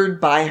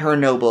murdered by her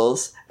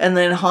nobles, and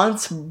then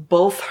haunts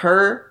both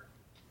her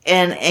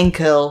and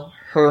Enkil,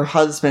 her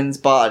husband's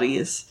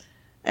bodies.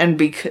 And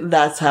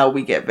that's how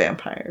we get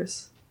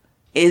vampires.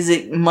 Is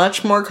it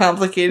much more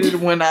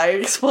complicated when I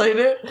explain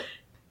it?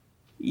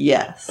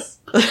 Yes.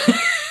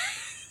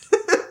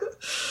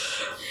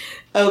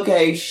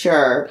 Okay,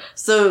 sure.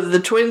 So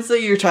the twins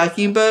that you're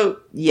talking about,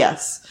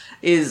 yes,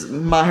 is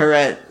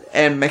Maharet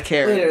and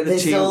Macaire. Wait, are they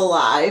two. still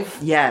alive?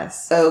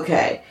 Yes.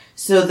 Okay.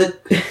 So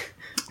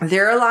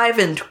they're alive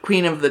in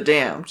Queen of the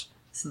Damned.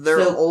 So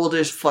they're old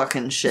as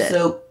fucking shit.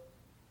 So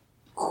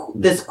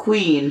this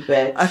queen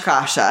bitch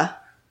Akasha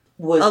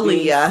was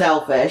being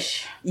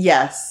selfish.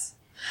 Yes.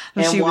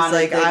 And she was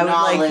like, I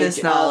would like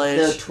this knowledge.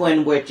 Of the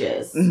twin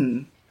witches.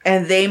 Mm-hmm.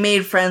 And they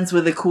made friends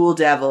with a cool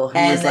devil who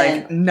was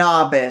like,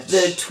 nah, bitch.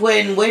 The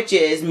twin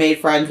witches made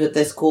friends with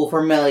this cool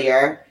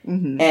familiar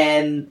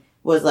and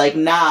was like,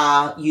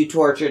 nah, you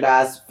tortured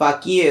us,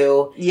 fuck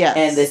you. Yes.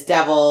 And this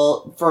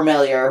devil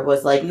familiar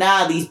was like,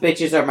 nah, these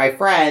bitches are my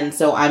friends,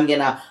 so I'm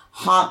gonna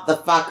haunt the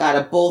fuck out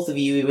of both of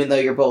you even though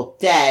you're both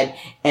dead,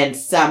 and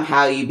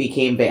somehow you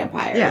became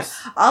vampires. Yeah.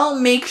 I'll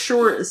make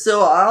sure,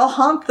 so I'll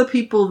haunt the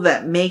people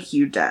that make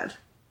you dead.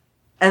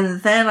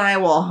 And then I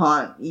will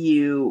haunt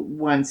you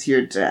once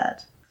you're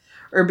dead.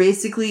 Or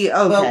basically,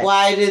 okay. But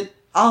why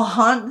I'll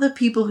haunt the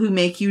people who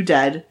make you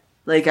dead.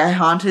 Like, I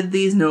haunted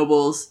these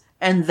nobles,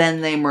 and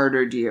then they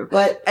murdered you.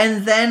 But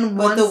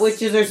the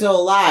witches are still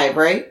alive,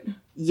 right?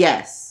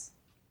 Yes.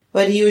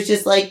 But he was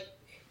just like,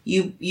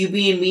 you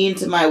being mean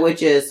to my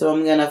witches, so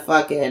I'm gonna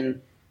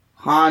fucking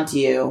haunt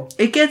you.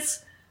 It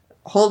gets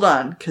hold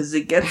on, because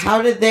it gets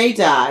How did they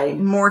die?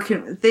 more...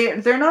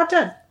 they're not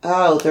dead.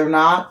 Oh, they're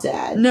not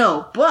dead.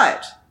 No,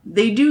 but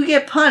they do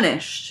get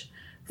punished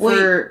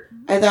for...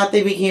 I thought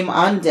they became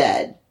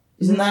undead.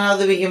 Isn't that how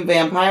they became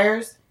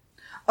vampires?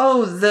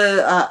 Oh,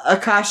 the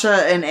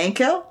Akasha and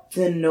Enkel?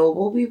 The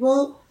noble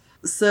people?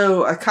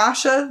 So,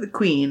 Akasha, the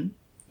queen.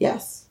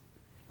 Yes.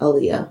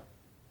 Aaliyah.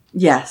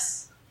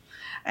 Yes.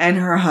 And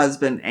her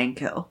husband,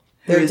 Enkel.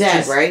 They're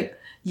dead, right?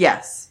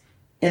 Yes.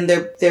 And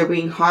they're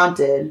being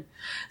haunted.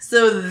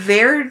 So,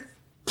 they're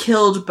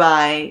killed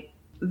by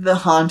the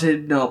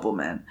haunted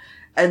nobleman.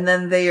 And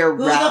then they are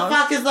Who the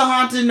fuck is the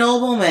haunted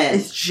nobleman?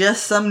 It's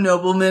just some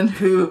nobleman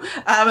who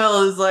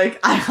Amel is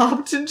like, I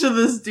hopped into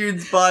this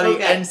dude's body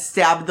and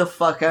stabbed the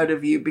fuck out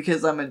of you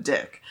because I'm a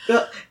dick.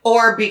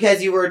 Or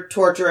because you were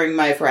torturing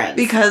my friends.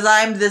 Because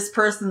I'm this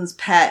person's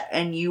pet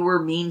and you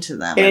were mean to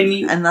them.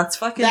 And that's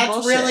fucking bullshit.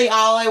 That's really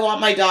all I want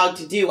my dog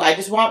to do. I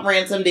just want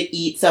Ransom to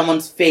eat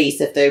someone's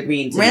face if they're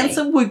mean to me.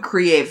 Ransom would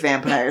create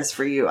vampires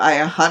for you. I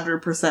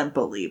 100%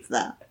 believe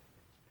that.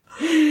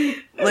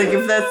 Like,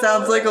 if that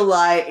sounds like a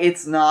lie,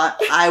 it's not.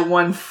 I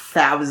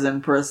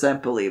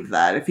 1000% believe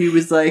that. If he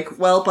was like,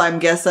 welp, I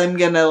guess I'm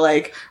gonna,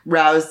 like,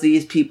 rouse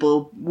these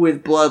people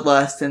with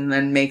bloodlust and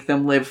then make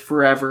them live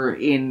forever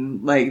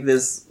in, like,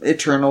 this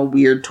eternal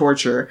weird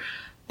torture.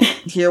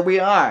 Here we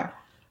are.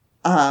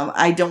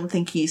 I don't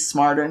think he's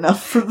smart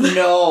enough for that.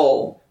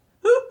 No.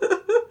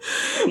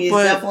 He's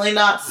definitely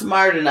not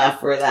smart enough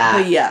for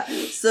that. But yeah,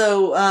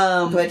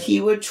 so, but he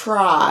would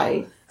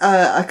try.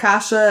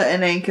 Akasha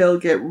and Enkel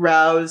get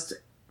roused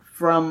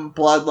from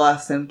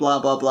bloodlust and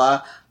blah blah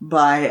blah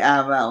by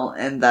Amel,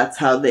 and that's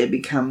how they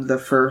become the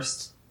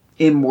first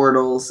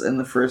immortals and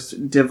the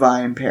first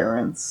divine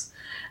parents.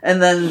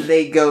 And then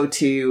they go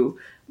to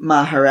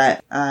Maharet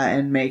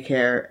and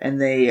Maker,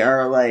 and they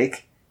are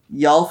like,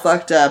 y'all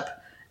fucked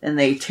up, and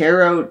they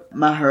tear out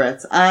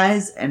Maharet's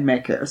eyes and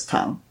Maker's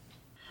tongue.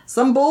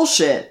 Some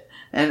bullshit.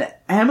 And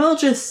Amel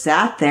just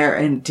sat there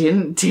and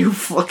didn't do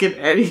fucking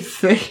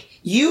anything.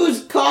 You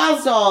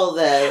caused all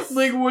this.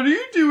 Like, what are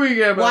you doing,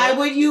 Emma? Why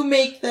would you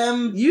make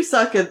them... You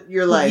suck at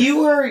your life.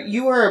 You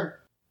were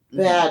a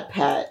bad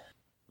pet.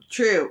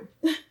 True.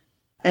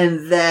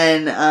 And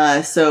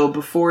then, so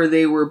before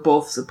they were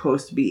both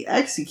supposed to be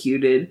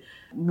executed,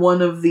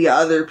 one of the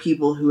other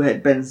people who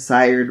had been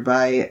sired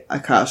by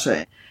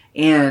Akasha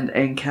and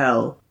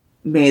Enkel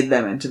made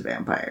them into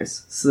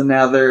vampires. So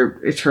now they're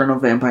eternal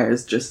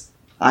vampires, just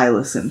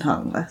eyeless and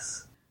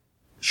tongueless.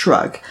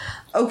 Shrug.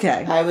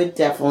 Okay. I would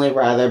definitely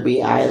rather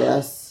be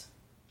eyeless.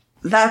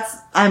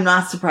 I'm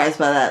not surprised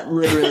by that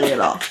literally at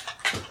all.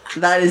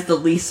 That is the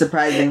least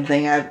surprising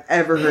thing I've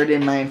ever heard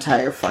in my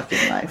entire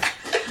fucking life.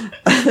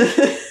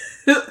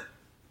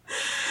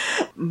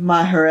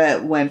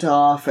 Maharet went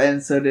off,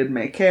 and so did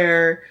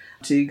Maker,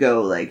 to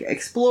go, like,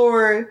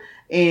 explore,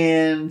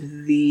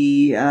 and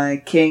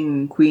the king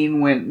and queen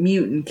went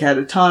mute and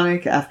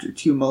catatonic after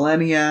 2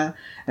 millennia,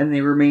 and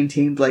they were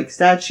maintained like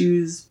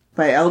statues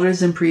by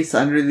elders and priests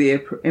under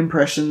the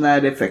impression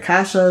that if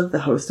Akasha,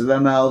 the host of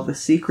Amel, the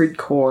secret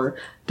core,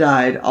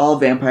 died, all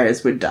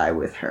vampires would die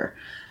with her.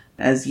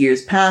 As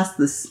years passed,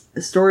 the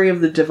story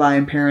of the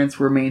divine parents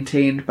were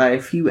maintained by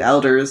a few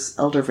elder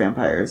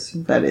vampires,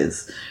 that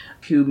is,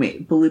 who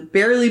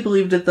barely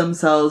believed it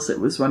themselves. It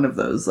was one of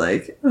those,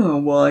 like, oh,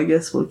 well, I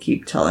guess we'll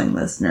keep telling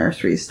this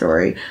nursery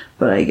story,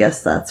 but I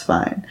guess that's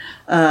fine.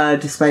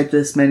 Despite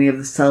this, many of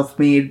the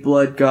self-made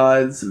blood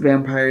gods,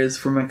 vampires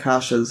from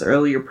Akasha's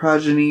earlier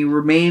progeny,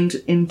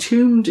 remained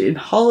entombed in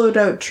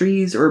hollowed-out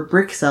trees or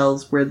brick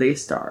cells where they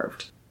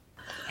starved.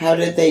 How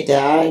did they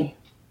die?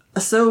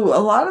 So,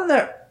 a lot of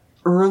the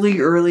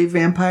early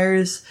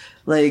vampires,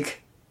 like,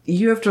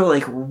 you have to,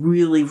 like,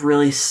 really,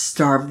 really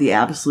starve the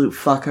absolute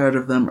fuck out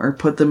of them or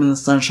put them in the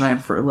sunshine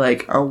for,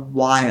 like, a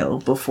while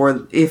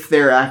before, if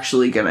they're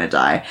actually gonna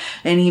die.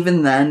 And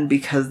even then,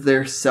 because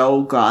they're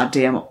so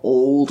goddamn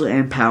old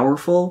and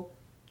powerful,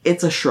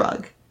 it's a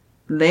shrug.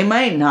 They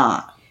might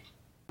not.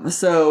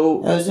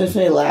 So... I was just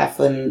really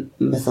laughing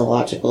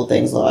mythological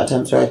things a lot of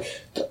times. They're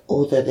like, the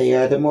older they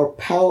are, the more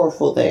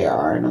powerful they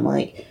are. And I'm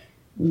like,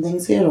 when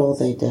things get old,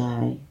 they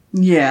die.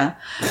 Yeah.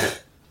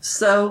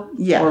 So,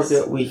 yes. Or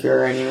get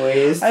weaker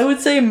anyways. I would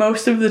say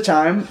most of the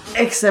time,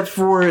 except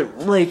for,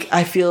 like,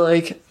 I feel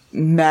like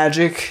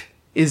magic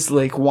is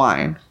like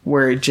wine,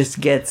 where it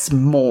just gets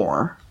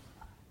more.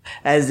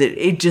 As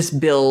it just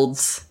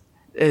builds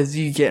as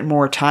you get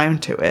more time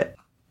to it.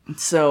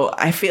 So,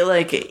 I feel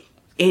like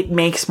it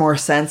makes more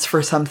sense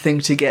for something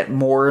to get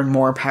more and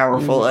more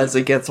powerful as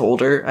it gets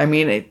older. I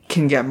mean, it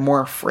can get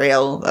more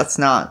frail. That's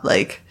not,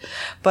 like...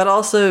 But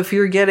also, if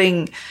you're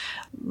getting...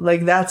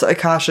 Like, that's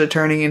Akasha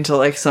turning into,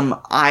 like,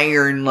 some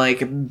iron,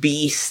 like,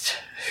 beast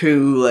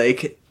who,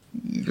 like,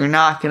 you're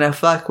not gonna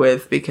fuck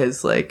with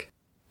because, like,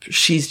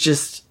 she's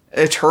just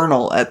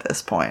eternal at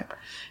this point.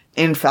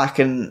 In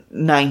fucking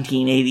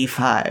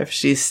 1985,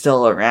 she's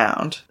still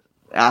around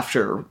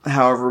after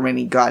however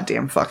many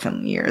goddamn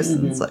fucking years.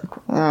 And it's like,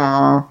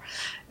 oh,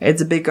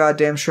 it's a big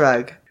goddamn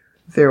shrug.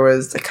 There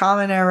was the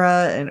Common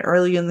Era, and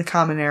early in the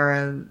Common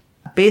Era,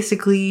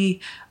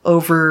 Basically,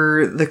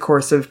 over the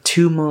course of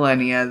 2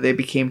 millennia, they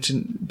became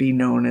to be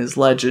known as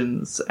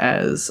legends,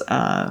 as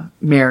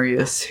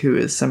Marius, who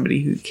is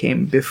somebody who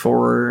came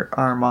before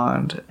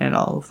Armand and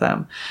all of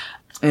them.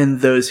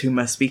 And those who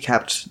must be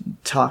kept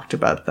talked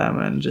about them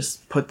and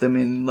just put them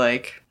in,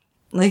 like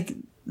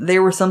they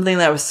were something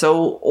that was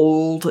so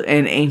old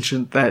and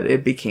ancient that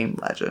it became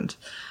legend.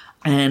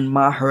 And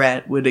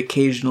Maharet would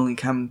occasionally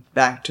come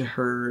back to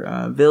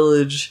her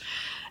village,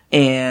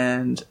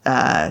 and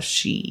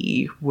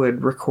she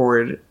would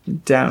record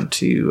down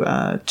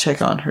to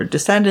check on her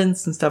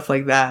descendants and stuff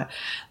like that.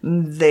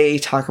 They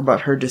talk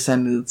about her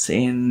descendants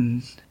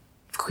in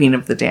Queen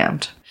of the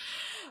Damned.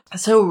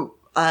 So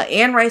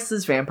Anne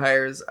Rice's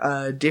vampires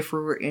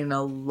differ in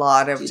a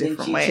lot of different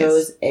ways. Do you think she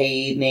chose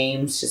A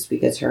names just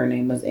because her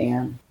name was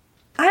Anne?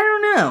 I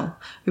don't know.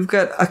 We've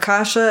got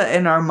Akasha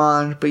and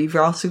Armand, but you've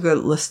also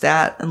got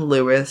Lestat and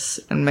Lewis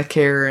and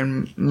Macaire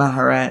and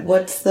Maharet.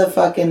 What's the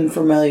fucking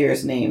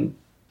familiar's name?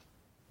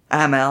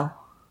 Amel.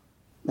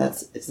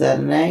 Is that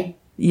an A?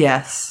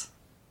 Yes.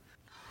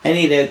 I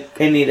need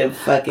a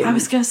fucking... I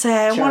was gonna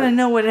say, I want to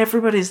know what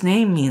everybody's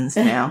name means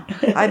now.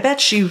 I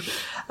bet you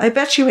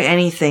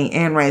anything,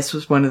 Anne Rice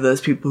was one of those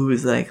people who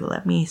was like,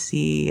 let me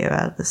see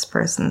about this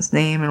person's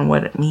name and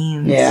what it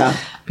means. Yeah.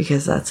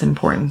 Because that's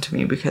important to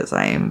me, because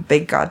I am a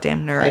big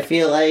goddamn nerd. I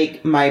feel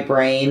like my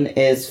brain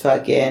is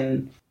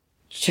fucking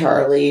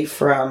Charlie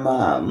from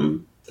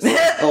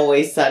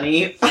Always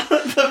Sunny on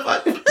the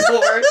fucking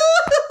board.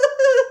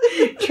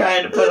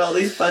 Trying to put all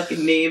these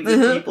fucking names of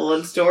people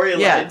and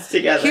storylines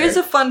together. Here's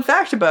a fun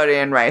fact about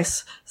Anne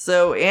Rice.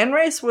 So Anne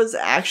Rice was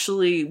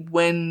actually,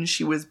 when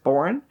she was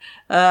born,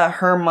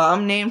 her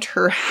mom named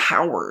her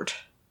Howard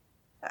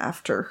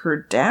after her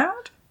dad,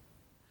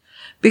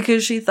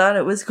 because she thought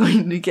it was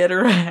going to get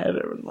her ahead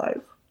in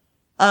life.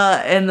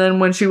 And then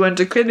when she went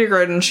to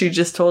kindergarten, she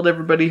just told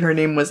everybody her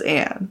name was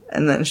Anne,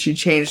 and then she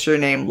changed her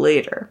name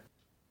later.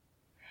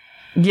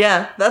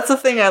 Yeah, that's the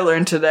thing I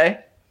learned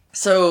today.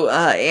 So,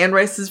 Anne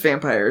Rice's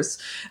vampires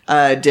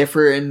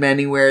differ in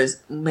many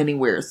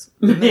ways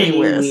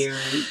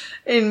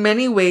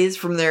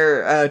from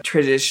their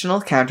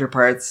traditional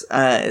counterparts,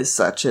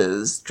 such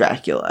as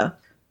Dracula.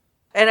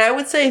 And I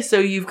would say, so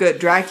you've got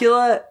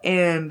Dracula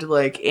and,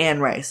 like, Anne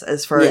Rice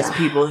as far as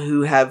people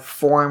who have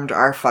formed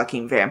our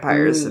fucking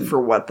vampires for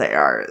what they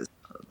are,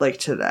 like,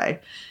 today.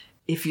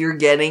 If you're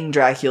getting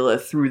Dracula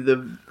through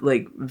the,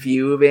 like,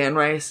 view of Anne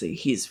Rice,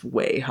 he's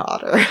way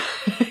hotter.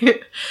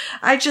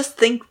 I just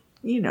think,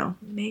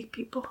 make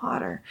people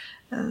hotter.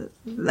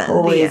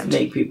 Always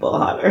make people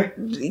hotter.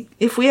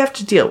 If we have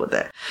to deal with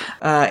it.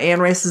 Anne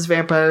Rice's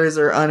vampires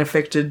are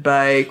unaffected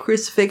by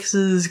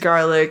crucifixes,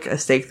 garlic, a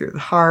stake through the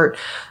heart,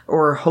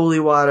 or holy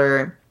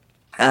water.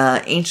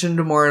 Ancient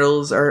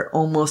immortals are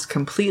almost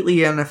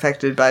completely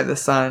unaffected by the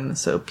sun,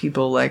 so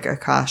people like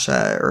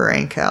Akasha or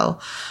Ankel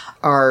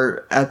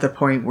are at the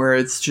point where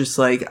it's just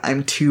like,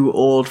 I'm too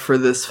old for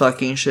this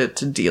fucking shit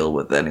to deal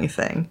with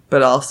anything.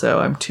 But also,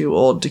 I'm too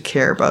old to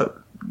care about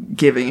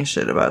giving a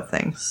shit about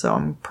things, so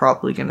I'm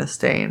probably gonna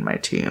stay in my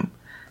tomb.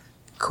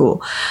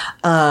 Cool.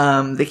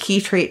 The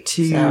key trait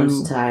to...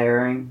 Sounds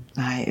tiring.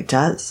 It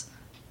does.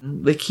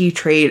 The key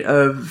trait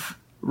of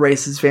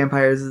Rice's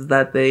vampires is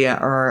that they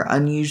are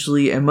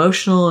unusually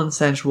emotional and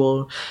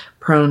sensual,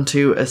 prone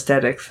to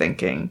aesthetic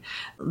thinking.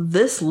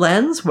 This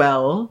lends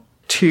well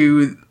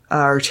to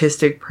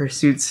artistic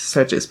pursuits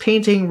such as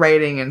painting,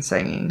 writing, and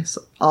singing,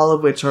 all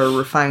of which are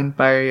refined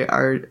by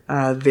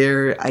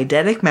their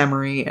eidetic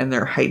memory and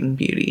their heightened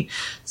beauty.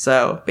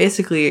 So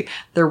basically,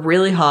 they're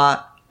really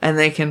hot and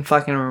they can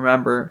fucking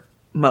remember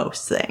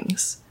most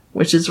things,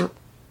 which is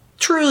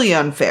truly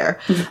unfair.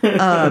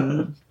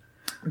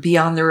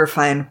 Beyond the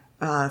refined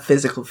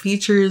physical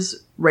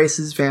features,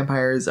 Rice's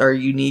vampires are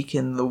unique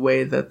in the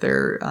way that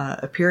their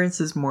appearance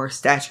is more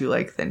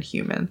statue-like than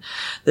human.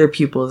 Their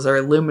pupils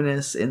are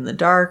luminous in the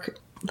dark,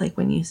 like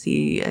when you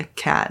see a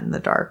cat in the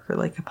dark or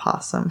like a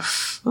possum.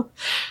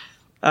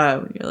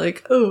 You're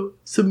like, oh,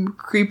 some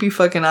creepy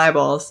fucking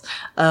eyeballs.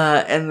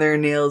 And their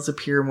nails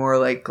appear more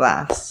like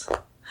glass.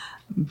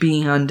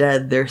 Being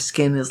undead, their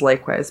skin is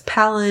likewise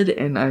pallid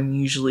and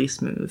unusually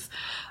smooth.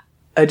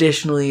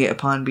 Additionally,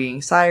 upon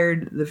being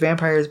sired, the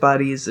vampire's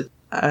body is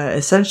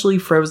essentially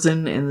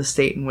frozen in the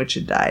state in which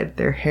it died.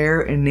 Their hair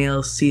and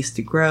nails cease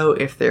to grow.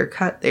 If they're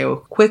cut, they will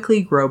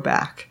quickly grow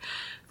back.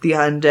 The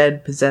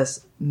undead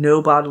possess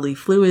no bodily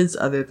fluids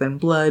other than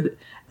blood,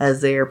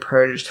 as they are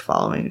purged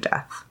following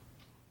death.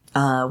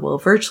 While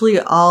virtually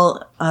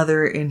all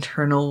other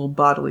internal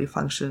bodily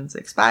functions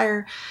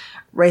expire,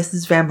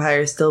 Rice's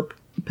vampires still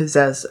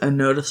possess a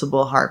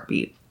noticeable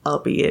heartbeat,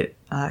 albeit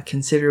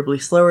considerably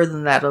slower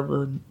than that of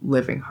a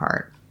living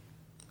heart.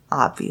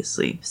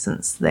 Obviously,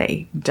 since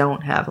they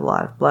don't have a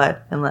lot of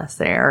blood unless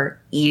they are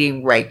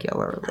eating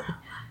regularly.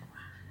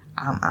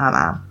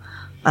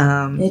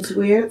 It's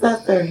weird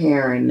that their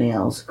hair and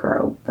nails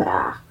grow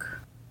back.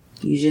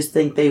 You just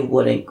think they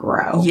wouldn't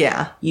grow.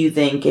 Yeah. You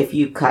think if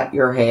you cut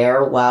your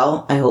hair,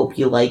 well, I hope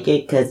you like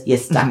it because you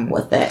stuck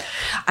with it.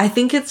 I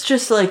think it's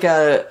just like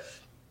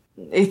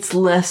It's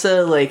less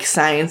a, like,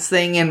 science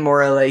thing and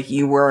more like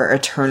you were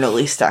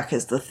eternally stuck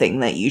as the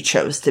thing that you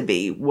chose to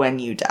be when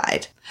you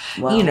died.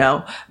 Wow. You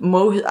know,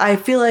 I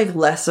feel like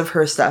less of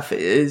her stuff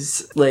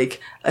is,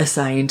 like, a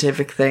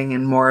scientific thing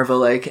and more of a,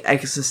 like,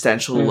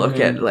 existential look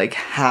at, like,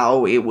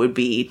 how it would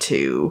be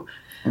to...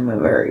 I'm a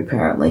very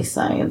apparently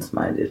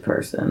science-minded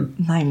person.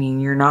 I mean,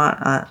 you're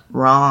not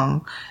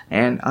wrong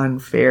and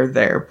unfair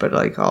there, but,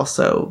 like,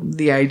 also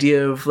the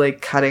idea of,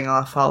 like, cutting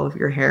off all of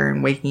your hair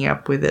and waking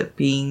up with it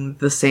being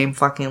the same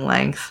fucking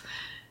length.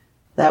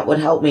 That would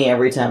help me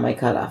every time I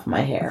cut off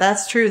my hair.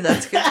 That's true.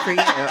 That's good for you.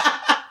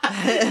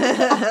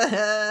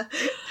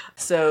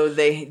 So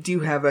they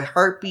do have a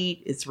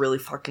heartbeat. It's really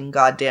fucking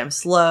goddamn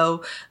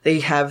slow. They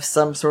have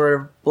some sort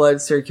of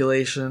blood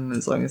circulation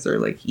as long as they're,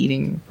 like,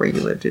 eating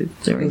regularly.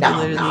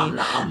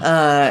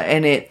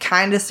 And it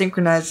kind of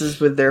synchronizes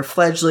with their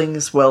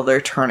fledglings while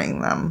they're turning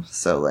them.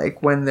 So,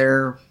 like, when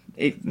they're,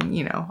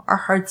 you know, our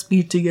hearts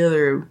beat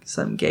together,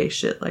 some gay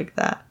shit like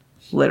that.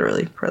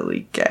 Literally,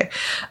 probably gay.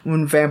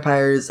 When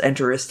vampires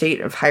enter a state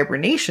of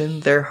hibernation,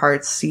 their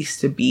hearts cease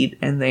to beat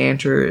and they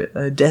enter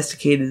a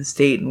desiccated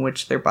state in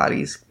which their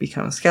bodies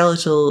become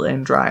skeletal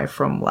and dry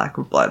from lack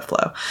of blood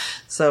flow.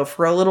 So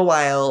for a little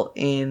while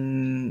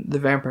in the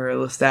vampire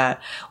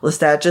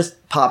Lestat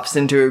just pops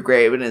into a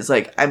grave and is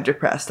like, I'm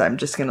depressed, I'm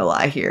just gonna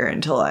lie here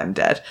until I'm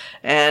dead.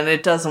 And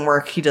it doesn't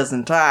work, he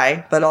doesn't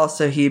die, but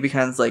also he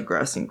becomes, like,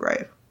 gross and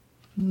gray.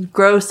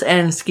 Gross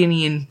and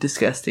skinny and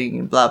disgusting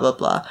and blah blah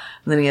blah.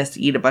 And then he has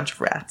to eat a bunch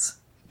of rats.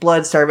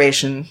 Blood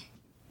starvation,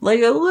 like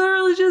I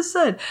literally just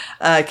said,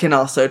 can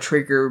also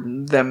trigger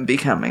them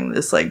becoming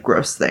this, like,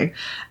 gross thing.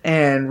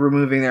 And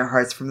removing their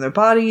hearts from their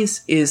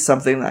bodies is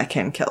something that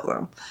can kill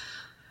them.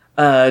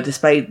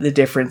 Despite the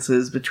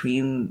differences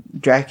between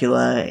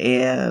Dracula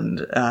and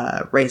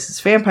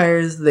racist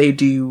vampires, they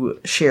do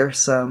share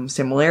some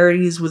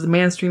similarities with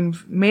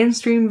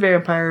mainstream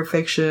vampire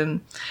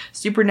fiction.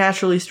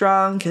 Supernaturally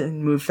strong,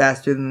 can move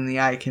faster than the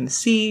eye can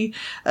see.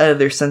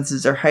 Their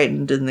senses are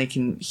heightened and they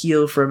can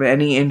heal from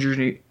any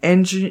injury.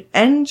 Any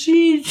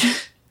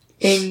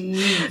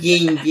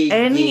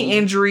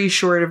injury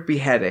short of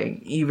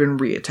beheading, even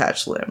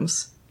reattach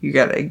limbs. You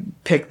gotta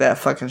pick that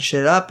fucking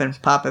shit up and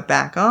pop it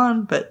back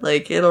on, but,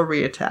 like, it'll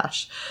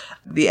reattach.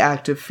 The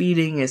act of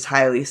feeding is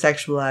highly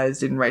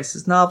sexualized in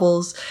Rice's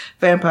novels.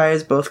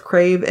 Vampires both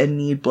crave and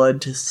need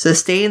blood to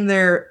sustain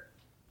their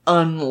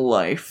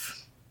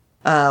unlife.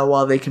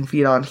 While they can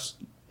feed on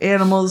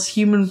animals,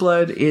 human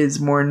blood is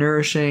more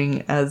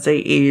nourishing. As they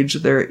age,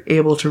 they're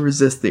able to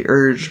resist the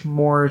urge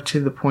more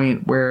to the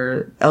point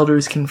where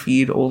elders can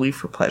feed only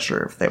for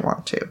pleasure if they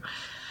want to.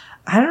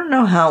 I don't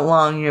know how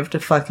long you have to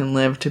fucking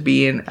live to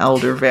be an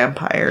elder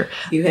vampire.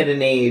 You hit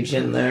an age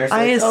in there. So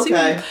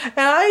And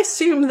I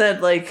assume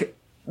that, like,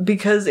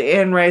 because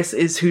Anne Rice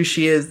is who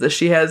she is, that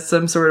she has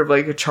some sort of,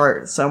 like, a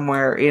chart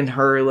somewhere in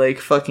her, like,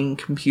 fucking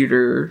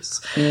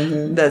computers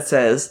that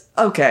says,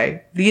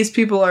 okay, these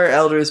people are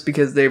elders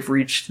because they've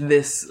reached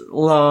this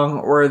long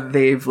or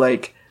they've,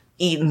 like,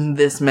 eaten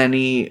this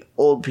many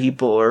old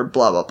people or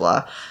blah, blah,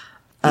 blah.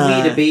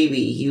 You need a baby,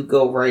 you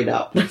go right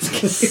up.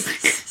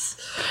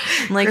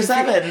 Like,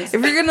 if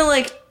you're gonna,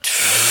 like,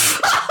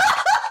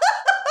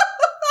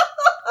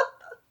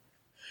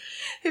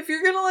 if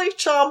you're gonna, like,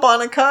 chomp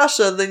on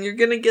Akasha, then you're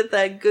gonna get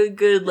that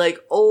good,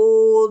 like,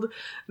 old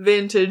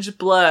vintage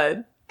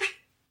blood.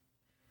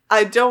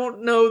 I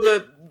don't know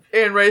that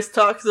Anne Rice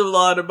talks a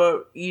lot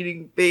about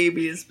eating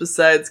babies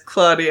besides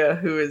Claudia,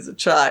 who is a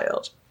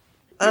child.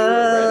 You were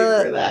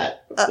ready for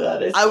that.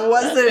 I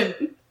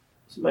wasn't.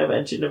 It's my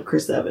mention of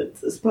Chris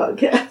Evans, this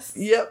podcast.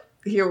 Yep,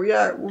 here we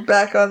are. We're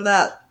back on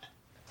that.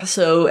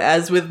 So,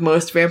 as with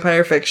most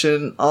vampire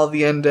fiction, all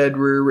the undead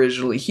were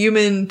originally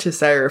human. To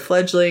sire a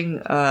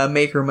fledgling,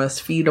 maker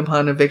must feed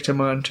upon a victim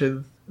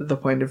unto the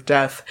point of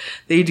death.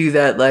 They do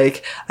that,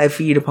 like, I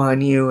feed upon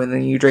you and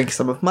then you drink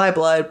some of my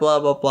blood, blah,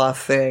 blah, blah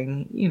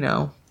thing. You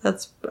know,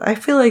 I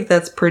feel like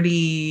that's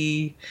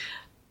pretty...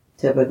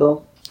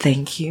 typical.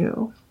 Thank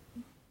you.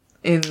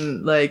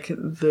 In, like,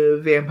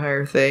 the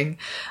vampire thing,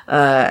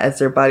 as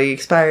their body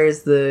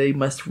expires, they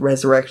must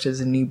resurrect as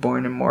a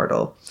newborn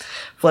immortal.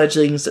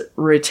 Fledglings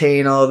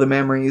retain all the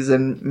memories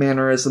and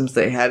mannerisms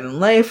they had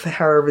in life.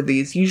 However,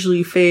 these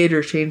usually fade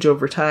or change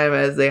over time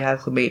as they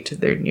acclimate to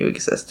their new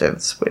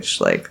existence, which,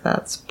 like,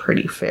 that's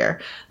pretty fair.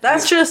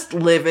 That's just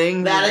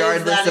living,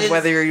 regardless of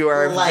whether you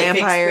are a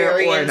vampire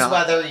or not.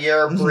 Whether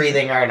you're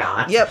breathing or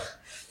not. Yep.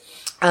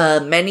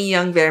 Many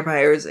young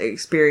vampires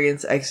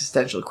experience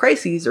existential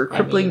crises or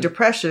crippling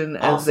depression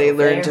as they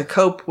learn to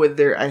cope with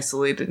their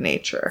isolated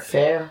nature.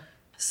 Fair.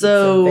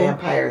 So, some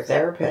vampire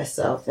therapists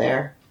out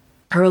there.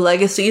 Her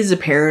legacy is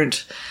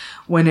apparent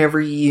whenever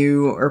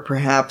you, or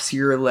perhaps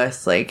you're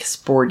less, like,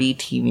 sporty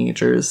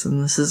teenagers,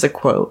 and this is a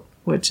quote,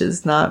 which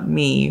is not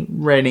me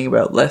writing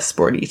about less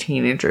sporty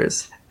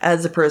teenagers.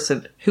 As a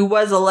person who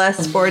was a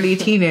less sporty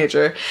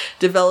teenager,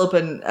 develop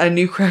a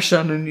new crush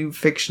on a new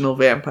fictional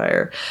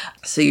vampire.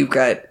 So you've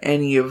got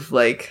any of,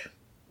 like,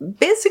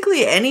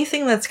 basically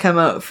anything that's come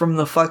out from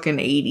the fucking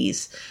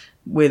 80s.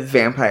 with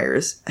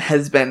vampires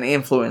has been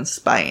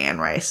influenced by Anne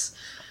Rice.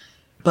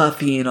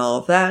 Buffy and all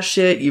of that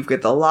shit. You've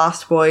got the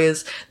Lost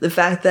Boys. The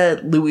fact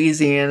that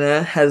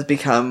Louisiana has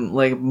become,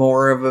 like,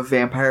 more of a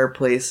vampire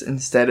place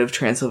instead of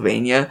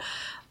Transylvania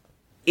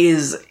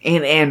is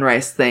an Anne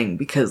Rice thing,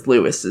 because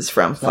Lewis is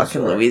from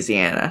fucking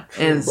Louisiana.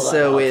 And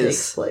so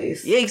is...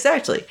 Yeah,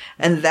 exactly.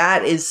 And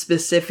that is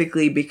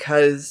specifically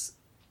because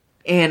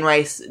Anne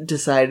Rice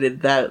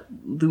decided that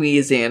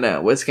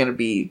Louisiana was going to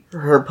be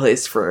her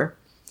place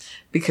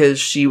because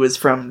she was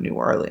from New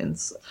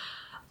Orleans.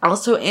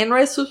 Also, Anne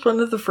Rice was one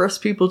of the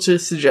first people to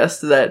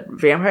suggest that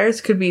vampires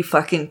could be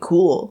fucking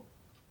cool,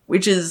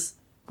 which is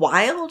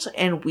wild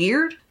and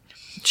weird.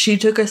 She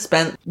took a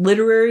spent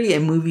literary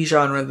and movie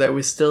genre that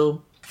was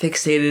still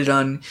fixated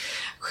on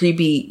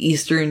creepy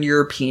Eastern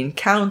European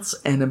counts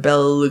and a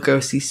Bela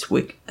Lugosi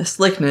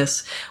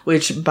slickness,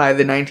 which by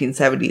the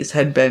 1970s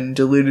had been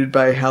diluted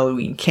by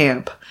Halloween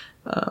camp.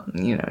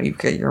 You've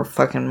got your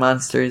fucking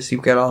monsters,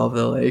 you've got all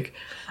the, like,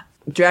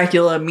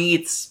 Dracula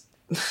meets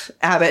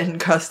Abbott and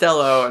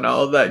Costello and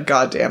all that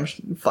goddamn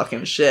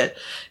fucking shit.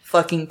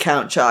 Fucking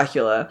Count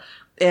Chocula.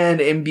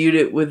 And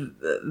imbued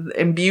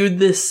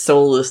this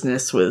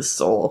soullessness with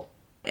soul.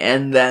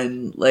 And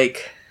then,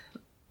 like,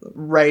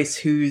 Rice,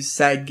 whose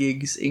side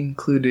gigs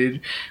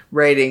included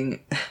writing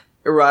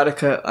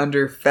erotica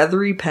under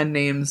feathery pen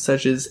names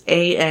such as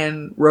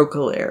A.N.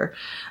 Roquelaire,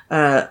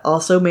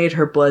 also made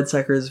her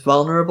bloodsuckers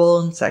vulnerable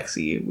and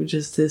sexy, which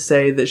is to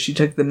say that she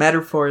took the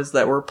metaphors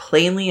that were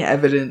plainly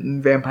evident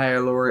in vampire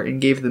lore and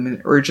gave them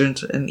an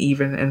urgent and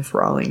even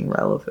enthralling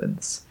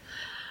relevance.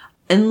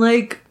 And,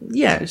 like,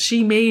 yeah,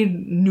 she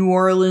made New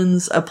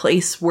Orleans a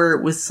place where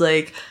it was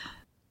like,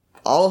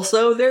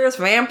 also, there's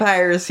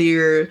vampires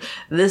here.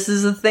 This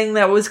is a thing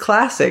that was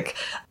classic.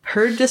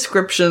 Her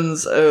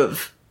descriptions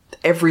of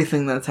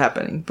everything that's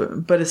happening,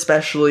 but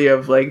especially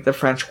of, like, the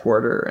French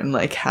Quarter and,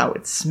 like, how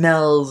it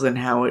smells and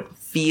how it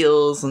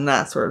feels and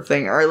that sort of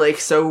thing are, like,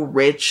 so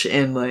rich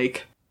and,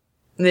 like,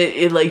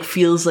 it like,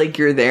 feels like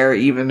you're there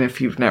even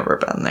if you've never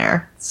been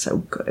there. It's so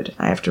good.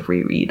 I have to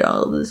reread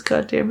all of this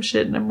goddamn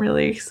shit and I'm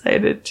really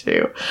excited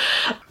too.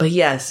 But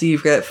yeah, so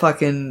you've got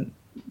fucking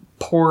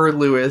poor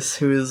Lewis,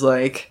 who is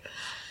like,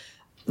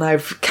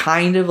 I've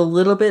kind of a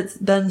little bit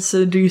been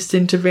seduced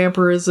into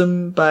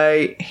vampirism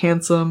by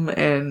handsome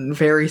and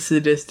very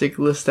sadistic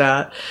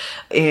Lestat.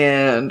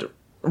 And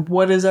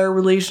what is our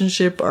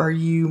relationship? Are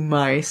you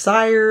my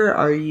sire?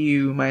 Are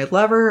you my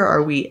lover?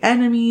 Are we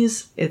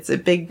enemies? It's a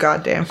big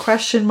goddamn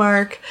question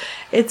mark.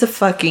 It's a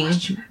fucking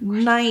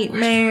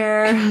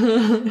nightmare.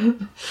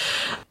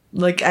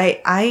 Like,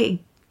 I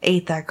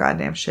ate that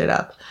goddamn shit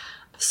up.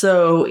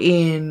 So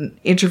in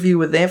Interview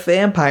with the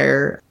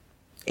Vampire,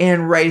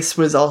 Anne Rice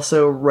was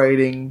also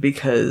writing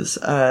because,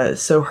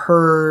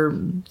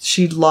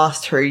 she'd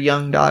lost her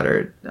young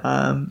daughter,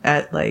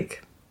 at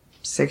like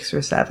 6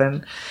 or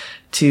 7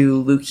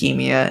 to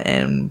leukemia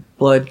and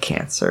blood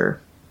cancer,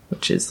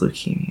 which is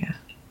leukemia.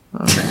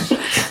 Okay.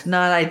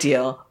 Not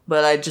ideal,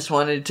 but I just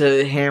wanted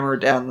to hammer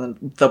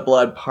down the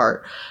blood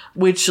part,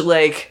 which,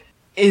 like,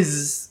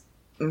 is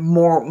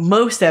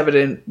most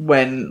evident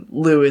when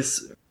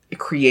Lewis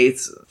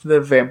creates the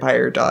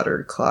vampire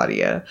daughter,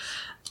 Claudia,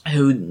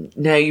 who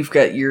now you've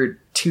got your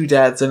 2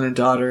 dads and a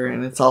daughter,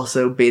 and it's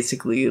also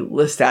basically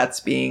Lestat's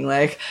being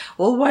like,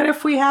 well, what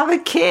if we have a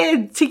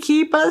kid to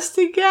keep us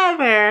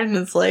together? And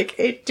it's like,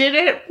 it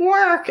didn't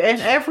work, and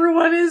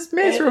everyone is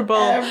miserable.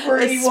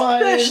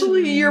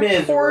 Especially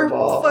your poor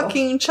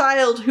fucking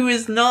child, who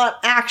is not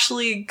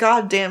actually a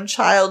goddamn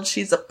child.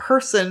 She's a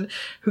person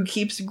who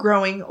keeps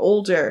growing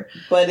older.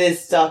 But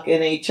is stuck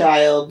in a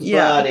child's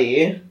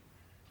body.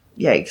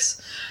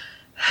 Yikes.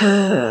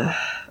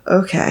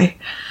 Okay.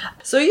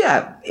 So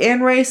yeah,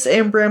 Anne Rice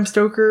and Bram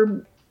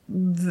Stoker,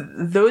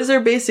 those are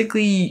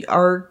basically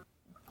our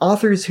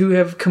authors who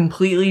have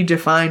completely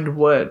defined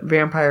what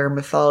vampire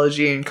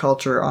mythology and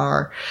culture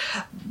are.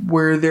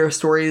 Were there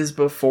stories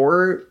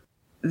before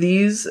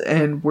these,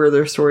 and were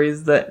there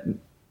stories that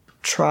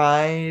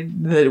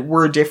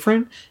were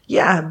different?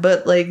 Yeah,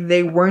 but, like,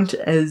 they weren't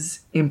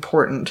as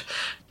important.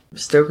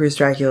 Stoker's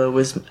Dracula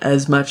was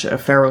as much a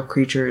feral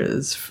creature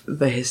as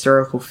the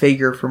historical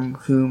figure from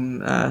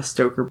whom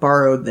Stoker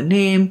borrowed the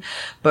name,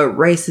 but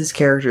Rice's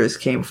characters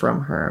came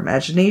from her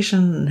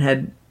imagination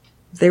and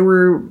they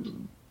were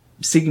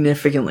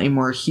significantly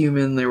more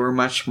human. They were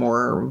much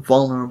more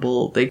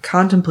vulnerable. They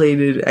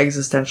contemplated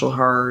existential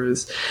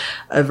horrors,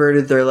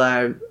 averted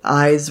their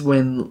eyes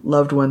when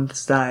loved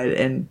ones died,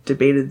 and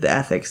debated the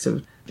ethics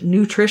of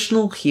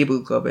nutritional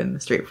hemoglobin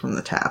straight from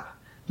the tap.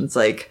 It's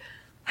like,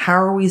 how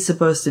are we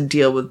supposed to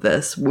deal with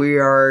this? We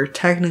are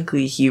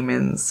technically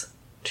humans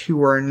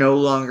who are no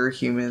longer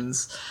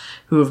humans,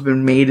 who have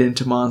been made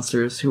into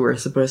monsters, who are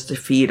supposed to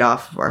feed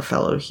off of our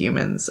fellow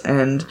humans.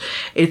 And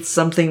it's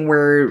something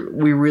where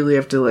we really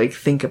have to, like,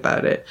 think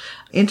about it.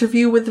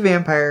 Interview with the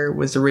Vampire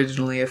was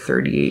originally a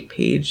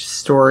 38-page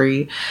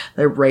story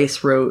that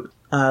Rice wrote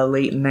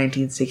late in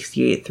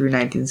 1968 through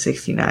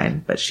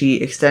 1969, but she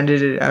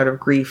extended it out of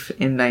grief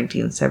in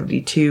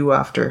 1972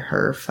 after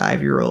her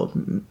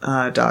 5-year-old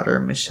daughter,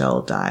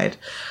 Michelle, died.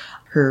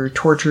 Her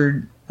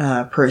tortured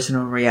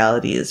personal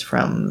reality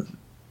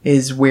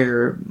is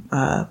where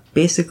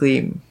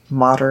basically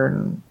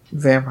modern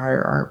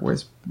vampire art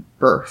was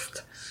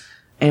birthed.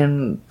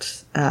 And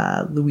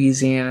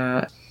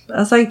Louisiana,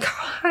 as I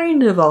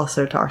kind of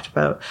also talked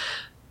about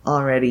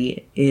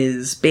already,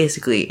 is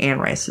basically Anne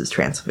Rice's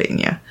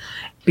Transylvania.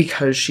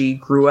 Because she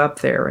grew up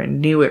there and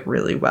knew it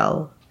really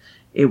well,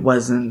 it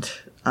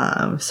wasn't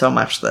so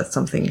much that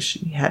something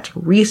she had to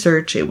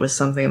research, it was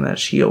something that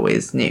she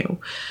always knew.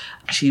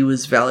 She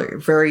was very,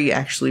 very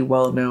actually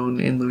well known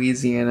in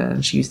Louisiana,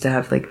 and she used to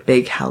have like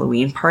big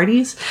Halloween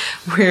parties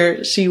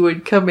where she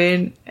would come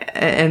in,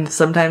 and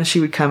sometimes she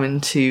would come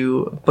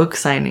into book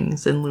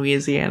signings in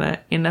Louisiana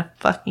in a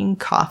fucking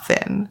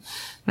coffin.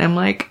 And I'm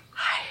like,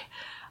 I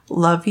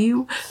love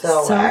you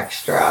so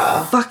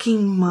extra.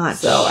 Fucking much.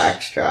 So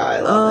extra. I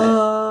love it.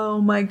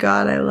 Oh my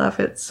god, I love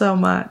it so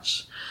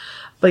much.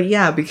 But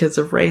yeah, because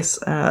of Rice,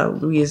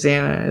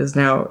 Louisiana is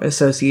now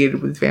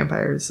associated with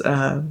vampires.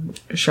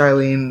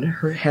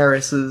 Charlene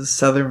Harris's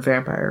Southern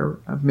Vampire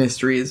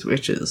Mysteries,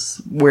 which is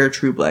where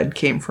True Blood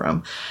came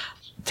from,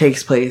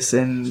 takes place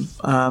in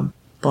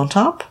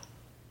Bontemps?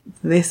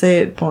 They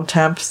say it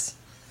Bontemps.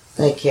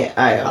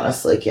 I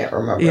honestly can't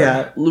remember.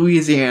 Yeah,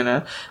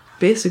 Louisiana.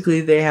 Basically,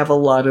 they have a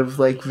lot of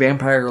like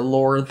vampire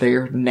lore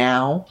there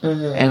now,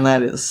 and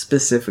that is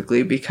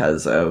specifically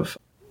because of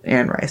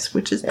Anne Rice,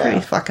 which is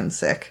pretty fucking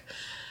sick.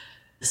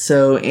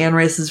 So Anne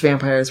Rice's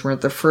vampires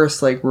weren't the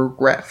first, like,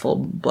 regretful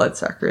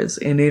bloodsuckers.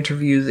 In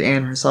interviews,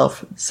 Anne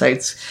herself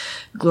cites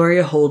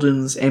Gloria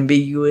Holden's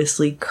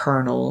ambiguously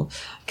carnal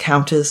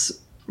Countess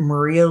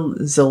Maria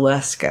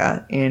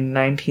Zaleska in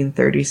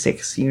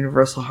 1936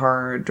 Universal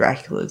Horror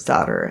Dracula's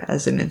Daughter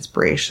as an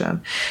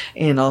inspiration.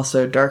 And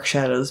also Dark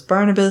Shadows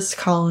Barnabas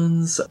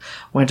Collins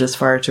went as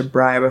far to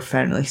bribe a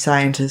friendly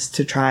scientist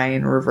to try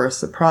and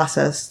reverse the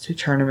process to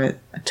turn him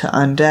to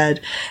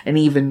undead. And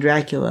even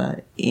Dracula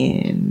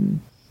in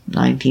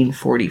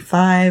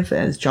 1945,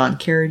 as John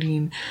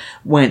Carradine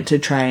went to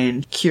try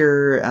and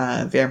cure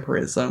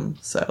vampirism.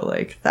 So,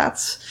 like,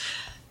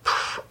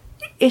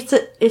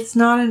 it's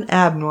not an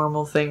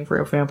abnormal thing for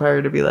a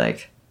vampire to be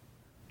like,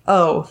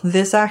 oh,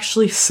 this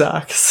actually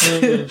sucks.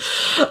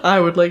 I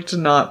would like to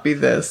not be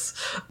this.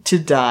 To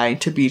die,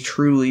 to be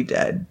truly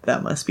dead,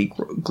 that must be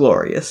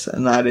glorious.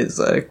 And that is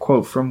a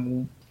quote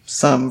from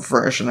some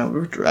version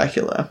of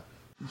Dracula.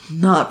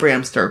 Not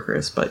Bram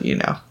Stoker's, but you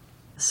know.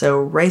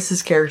 So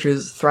Rice's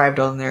characters thrived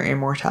on their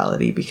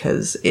immortality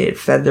because it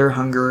fed their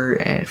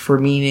hunger for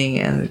meaning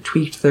and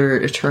tweaked their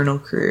eternal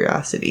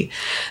curiosity.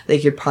 They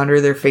could ponder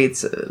the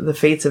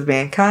fates of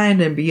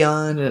mankind and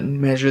beyond,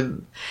 and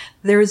measure.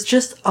 There was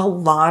just a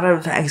lot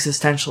of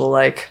existential,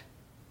 like,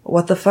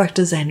 what the fuck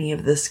does any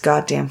of this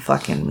goddamn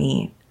fucking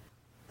mean?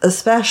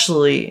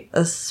 Especially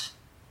with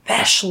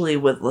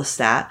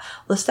Lestat.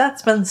 Lestat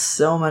spends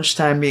so much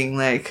time being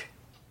like,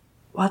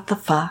 what the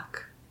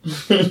fuck?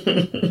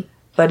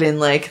 But in,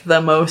 like, the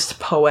most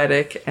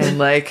poetic and,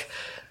 like,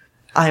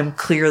 I'm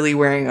clearly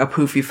wearing a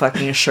poofy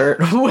fucking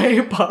shirt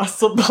way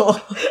possible.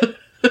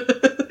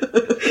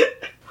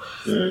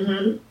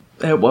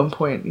 At one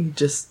point, he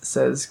just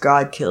says,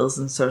 God kills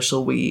and so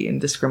shall we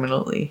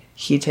indiscriminately.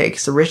 He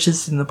takes the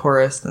richest and the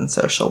poorest and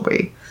so shall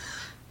we.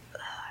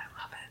 I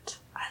love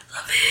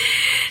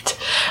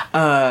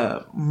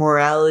it.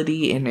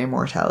 Morality and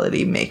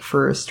immortality make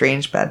for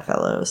strange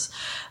bedfellows.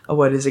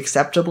 What is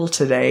acceptable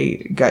today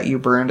got you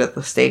burned at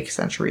the stake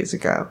centuries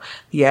ago.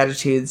 The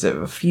attitudes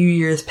of a few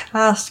years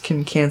past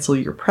can cancel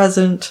your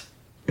present,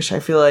 which I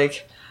feel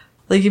like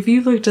if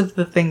you looked at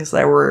the things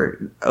that were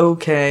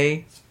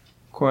okay,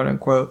 quote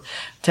unquote,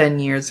 10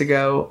 years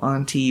ago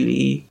on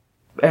TV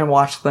and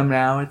watch them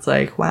now, it's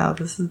like, wow,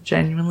 this is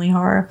genuinely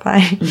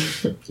horrifying.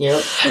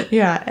 Yep.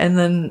 Yeah, and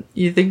then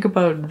you think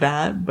about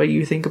that, but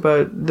you think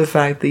about the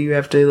fact that you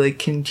have to, like,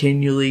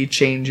 continually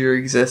change your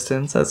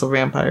existence as a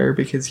vampire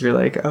because you're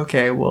like,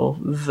 okay, well,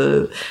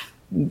 the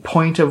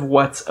point of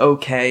what's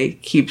okay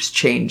keeps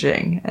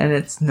changing, and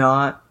it's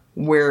not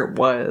where it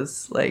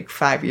was, like,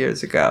 5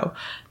 years ago.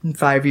 And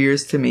 5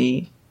 years to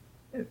me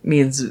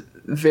means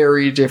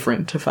very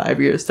different to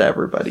 5 years to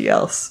everybody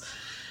else.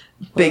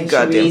 Big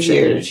goddamn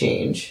easier to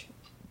change.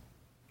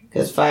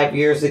 Because 5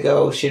 years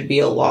ago should be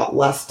a lot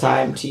less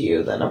time to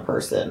you than a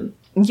person.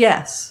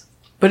 Yes.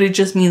 But it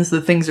just means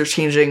that things are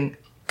changing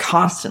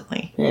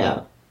constantly.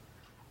 Yeah.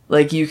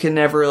 Like, you can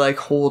never, like,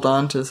 hold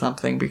on to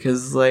something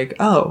because, like,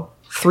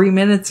 3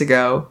 minutes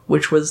ago,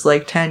 which was,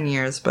 like, 10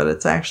 years, but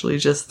it's actually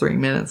just 3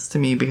 minutes to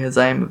me because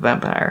I am a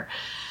vampire.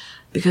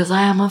 Because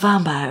I am a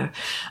vampire.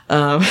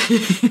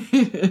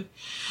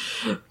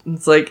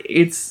 It's like,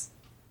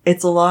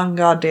 it's a long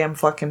goddamn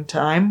fucking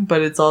time,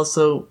 but it's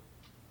also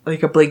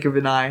like a blink of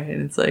an eye,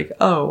 and it's like,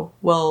 oh,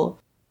 well,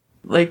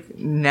 like,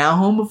 now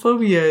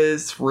homophobia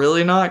is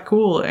really not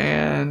cool,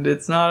 and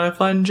it's not a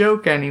fun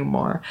joke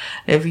anymore.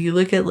 If you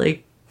look at,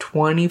 like,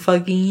 20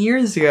 fucking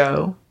years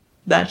ago,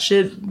 that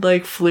shit,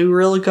 like, flew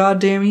really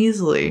goddamn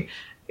easily.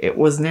 It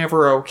was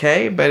never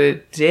okay, but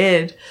it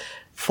did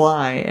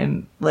fly.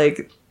 And,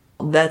 like,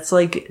 that's,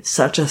 like,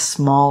 such a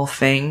small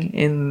thing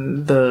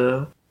in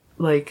the,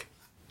 like,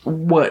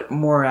 what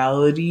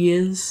morality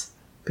is.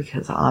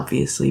 Because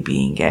obviously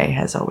being gay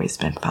has always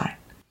been fine.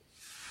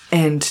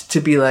 And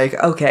to be like,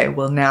 okay,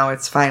 well now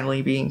it's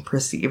finally being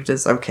perceived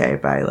as okay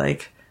by,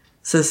 like,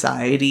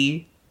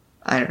 society.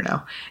 I don't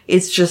know.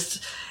 It's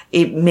just,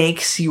 it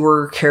makes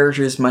your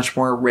characters much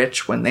more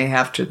rich when they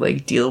have to,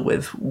 like, deal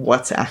with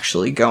what's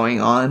actually going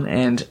on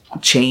and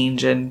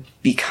change and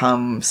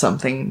become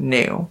something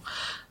new.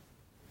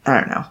 I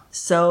don't know.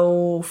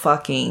 So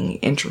fucking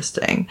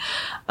interesting.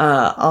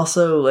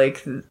 Also,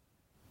 like,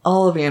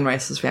 all of Anne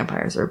Rice's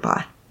vampires are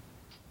bi.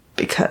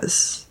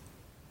 Because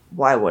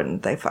why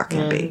wouldn't they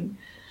fucking be?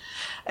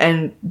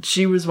 And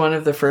she was one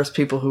of the first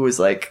people who was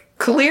like,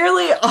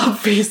 clearly,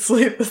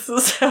 obviously, this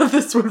is how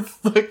this would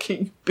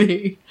fucking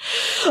be.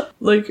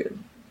 Like,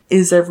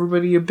 is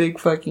everybody a big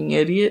fucking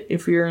idiot?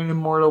 If you're an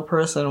immortal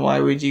person, why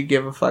would you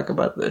give a fuck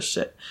about this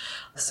shit?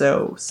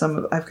 So,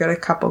 I've got a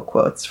couple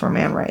quotes from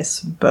Anne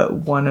Rice, but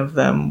one of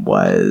them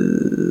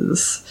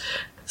was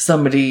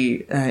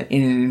somebody in an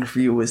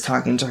interview was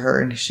talking to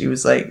her, and she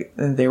was like,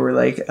 they were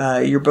like,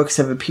 your books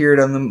have appeared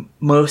on the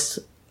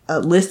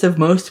list of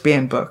most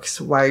banned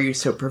books. Why are you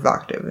so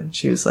provocative? And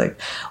she was like,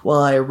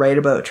 well, I write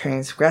about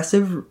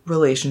transgressive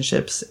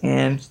relationships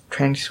and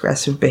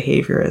transgressive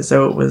behavior as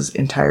though it was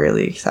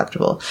entirely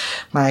acceptable.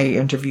 My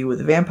interview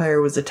with a vampire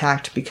was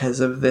attacked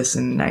because of this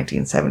in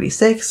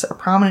 1976. A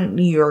prominent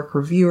New York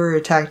reviewer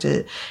attacked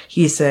it.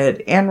 He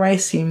said, Anne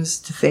Rice seems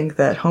to think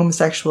that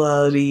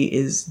homosexuality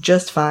is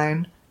just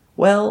fine.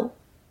 Well,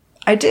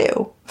 I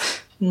do.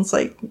 And it's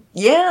like,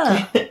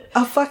 yeah,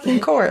 a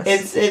fucking course.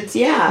 It's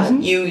yeah.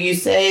 Mm-hmm. You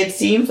say it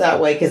seems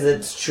that way because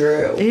it's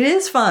true. It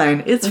is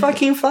fine. It's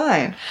fucking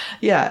fine.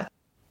 Yeah.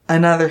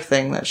 Another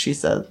thing that she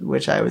said,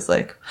 which I was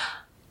like,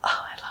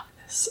 oh, I love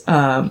this,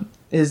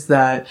 is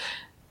that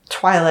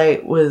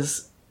Twilight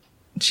was,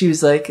 she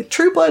was like,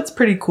 True Blood's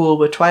pretty cool,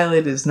 but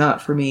Twilight is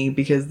not for me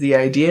because the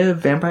idea of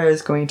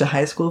vampires going to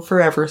high school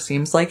forever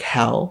seems like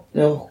hell.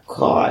 Oh,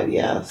 God,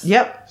 yes.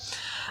 Yep.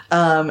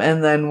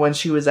 And then when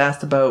she was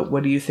asked about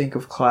what do you think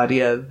of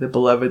Claudia, the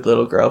beloved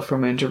little girl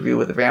from Interview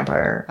with a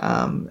Vampire,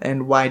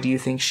 and why do you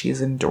think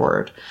she's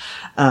endured?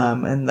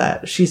 And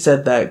that she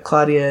said that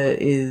Claudia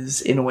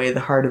is in a way the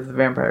heart of the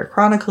Vampire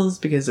Chronicles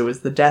because it was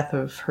the death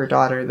of her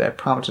daughter that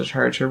prompted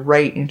her to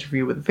write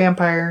Interview with a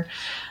Vampire,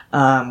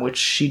 which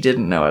she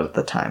didn't know at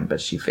the time, but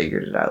she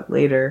figured it out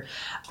later.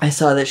 I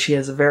saw that she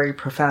has a very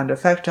profound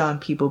effect on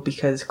people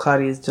because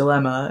Claudia's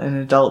dilemma, an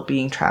adult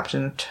being trapped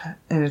in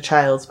a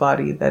child's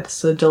body,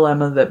 that's a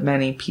dilemma that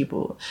many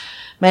people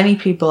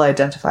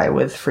identify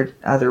with for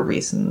other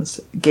reasons.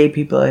 Gay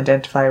people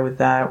identify with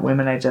that,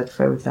 women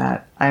identify with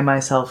that. I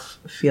myself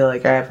feel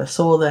like I have a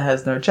soul that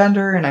has no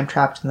gender, and I'm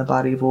trapped in the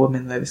body of a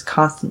woman that is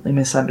constantly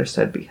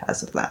misunderstood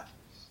because of that.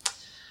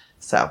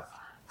 So,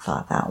 I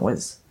thought that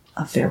was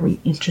a very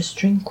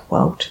interesting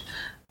quote.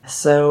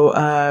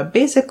 So,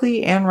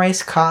 basically, Anne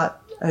Rice caught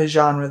a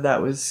genre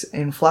that was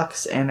in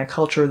flux and a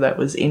culture that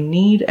was in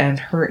need, and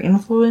her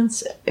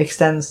influence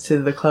extends to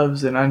the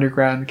clubs and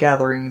underground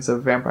gatherings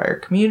of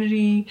vampire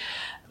community.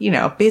 You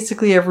know,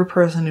 basically every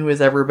person who has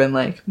ever been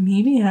like,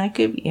 maybe I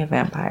could be a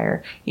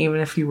vampire,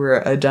 even if you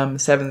were a dumb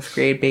 7th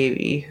grade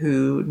baby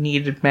who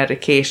needed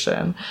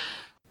medication.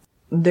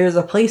 There's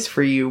a place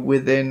for you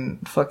within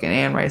fucking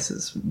Anne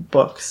Rice's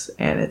books,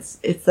 and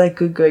it's like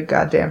good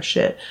goddamn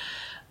shit.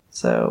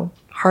 So,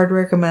 hard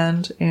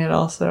recommend, and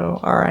also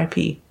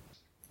R.I.P.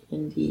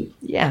 Indeed.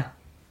 Yeah.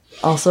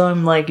 Also,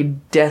 I'm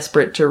like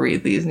desperate to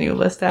read these new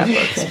Lestat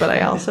books, but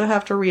I also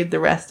have to read the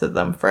rest of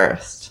them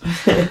first.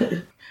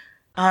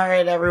 All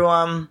right,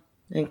 everyone.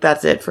 I think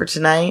that's it for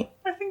tonight.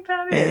 I think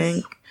that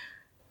is.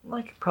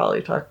 I could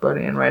probably talk about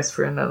Anne Rice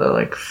for another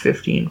like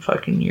 15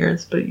 fucking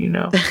years, but you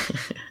know.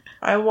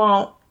 I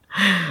won't.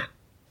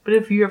 But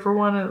if you ever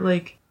want to,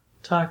 like,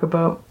 talk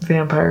about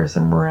vampires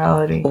and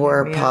morality.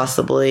 Or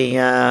possibly,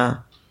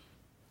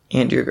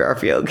 Andrew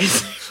Garfield.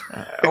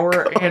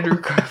 Or Andrew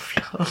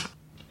Garfield.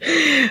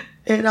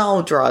 It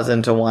all draws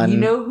into one, you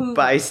know who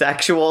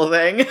bisexual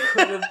thing.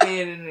 Could have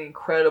been an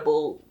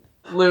incredible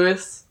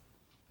Lewis?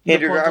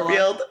 Andrew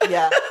Garfield?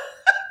 Yeah.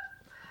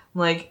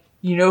 Like,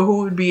 you know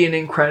who would be an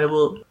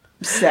incredible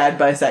sad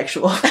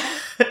bisexual?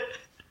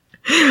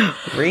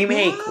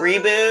 Remake,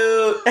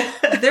 reboot.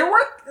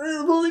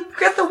 Well, we've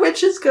got the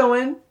witches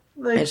going.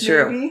 Like, it's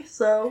true. Maybe,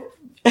 so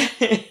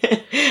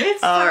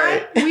it's time.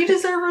 Right. We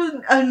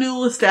deserve a new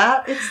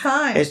Lestat. It's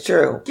time. It's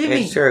true.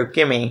 It's true.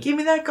 Gimme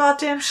that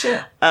goddamn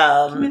shit.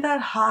 Give me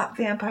that hot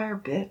vampire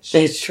bitch.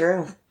 It's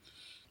true.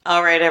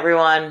 All right,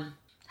 everyone.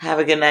 Have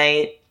a good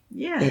night.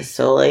 Yeah. It's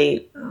so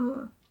late.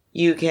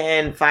 You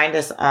can find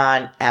us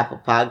on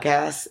Apple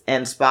Podcasts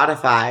and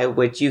Spotify,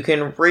 which you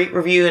can rate,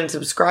 review, and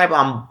subscribe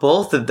on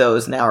both of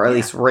those now, or at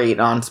least rate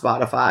on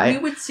Spotify. We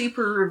would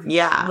super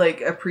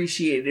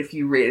appreciate if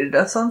you rated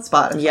us on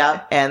Spotify.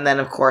 Yeah, and then,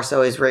 of course,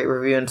 always rate,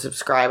 review, and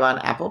subscribe on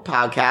Apple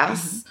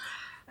Podcasts.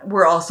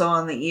 We're also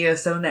on the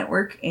ESO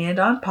Network and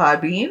on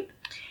Podbean.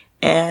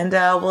 And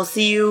we'll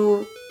see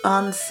you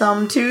on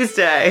some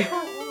Tuesday.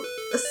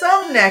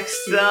 Some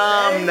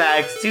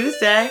next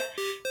Tuesday.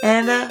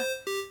 And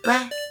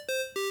bye.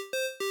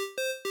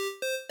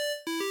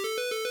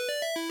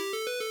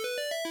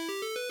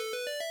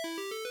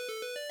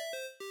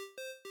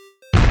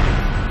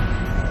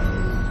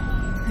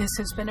 This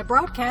has been a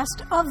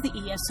broadcast of the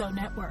ESO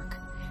Network.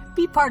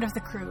 Be part of the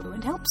crew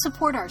and help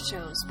support our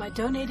shows by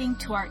donating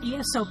to our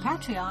ESO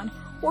Patreon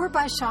or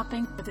by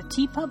shopping at the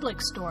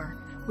TeePublic store,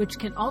 which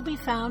can all be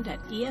found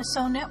at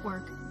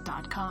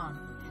esonetwork.com.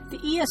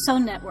 The ESO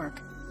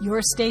Network,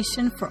 your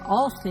station for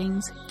all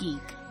things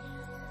geek.